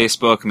up on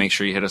Facebook. Make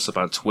sure you hit us up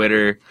on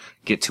Twitter.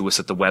 Get to us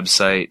at the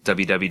website,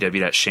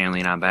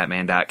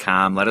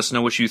 www.shanleyonbatman.com. Let us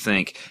know what you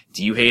think.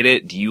 Do you hate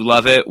it? Do you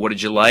love it? What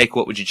did you like?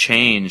 What would you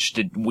change?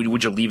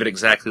 Would you leave it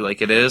exactly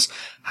like it is?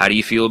 How do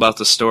you feel about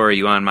the story?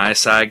 You on my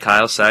side,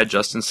 Kyle's side,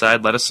 Justin's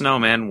side? Let us know,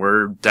 man.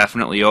 We're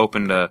definitely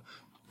open to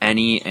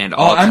any and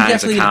all I'm kinds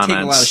definitely of gonna comments.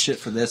 take a lot of shit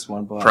for this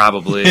one, but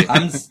Probably.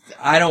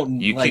 I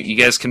don't. You like, you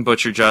guys can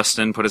butcher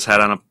Justin, put his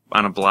head on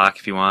a block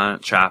if you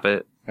want, chop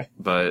it,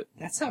 but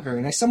That's not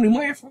very nice. Somebody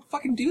might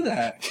fucking do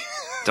that. don't.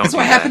 That's do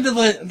what that. happened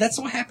to That's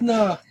what happened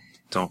to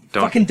Don't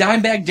fucking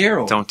Dimebag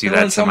Daryl. don't do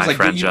Everyone that to my was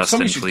friend "You- Justin,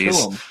 somebody should please.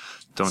 kill him."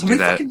 don't Somebody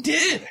do that. fucking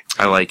did.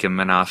 I like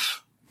him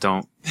enough.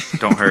 Don't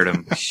hurt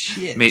him.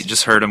 Shit. Mate,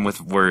 just hurt him with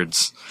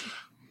words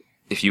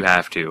if you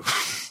have to.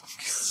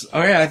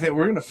 Oh yeah, I think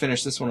we're gonna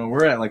finish this one.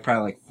 We're at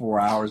probably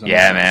 4 hours. on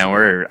Yeah, this man, episode.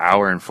 we're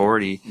hour and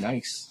 40.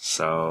 Nice.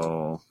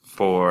 So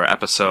for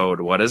episode,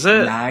 what is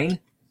it? 9.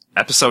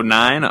 Episode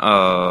 9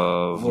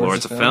 of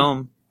Lords of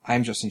Film.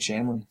 I'm Justin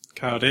Shanlin.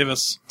 Kyle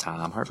Davis.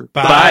 Tom Harper.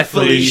 Bye,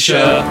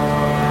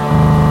 Felicia.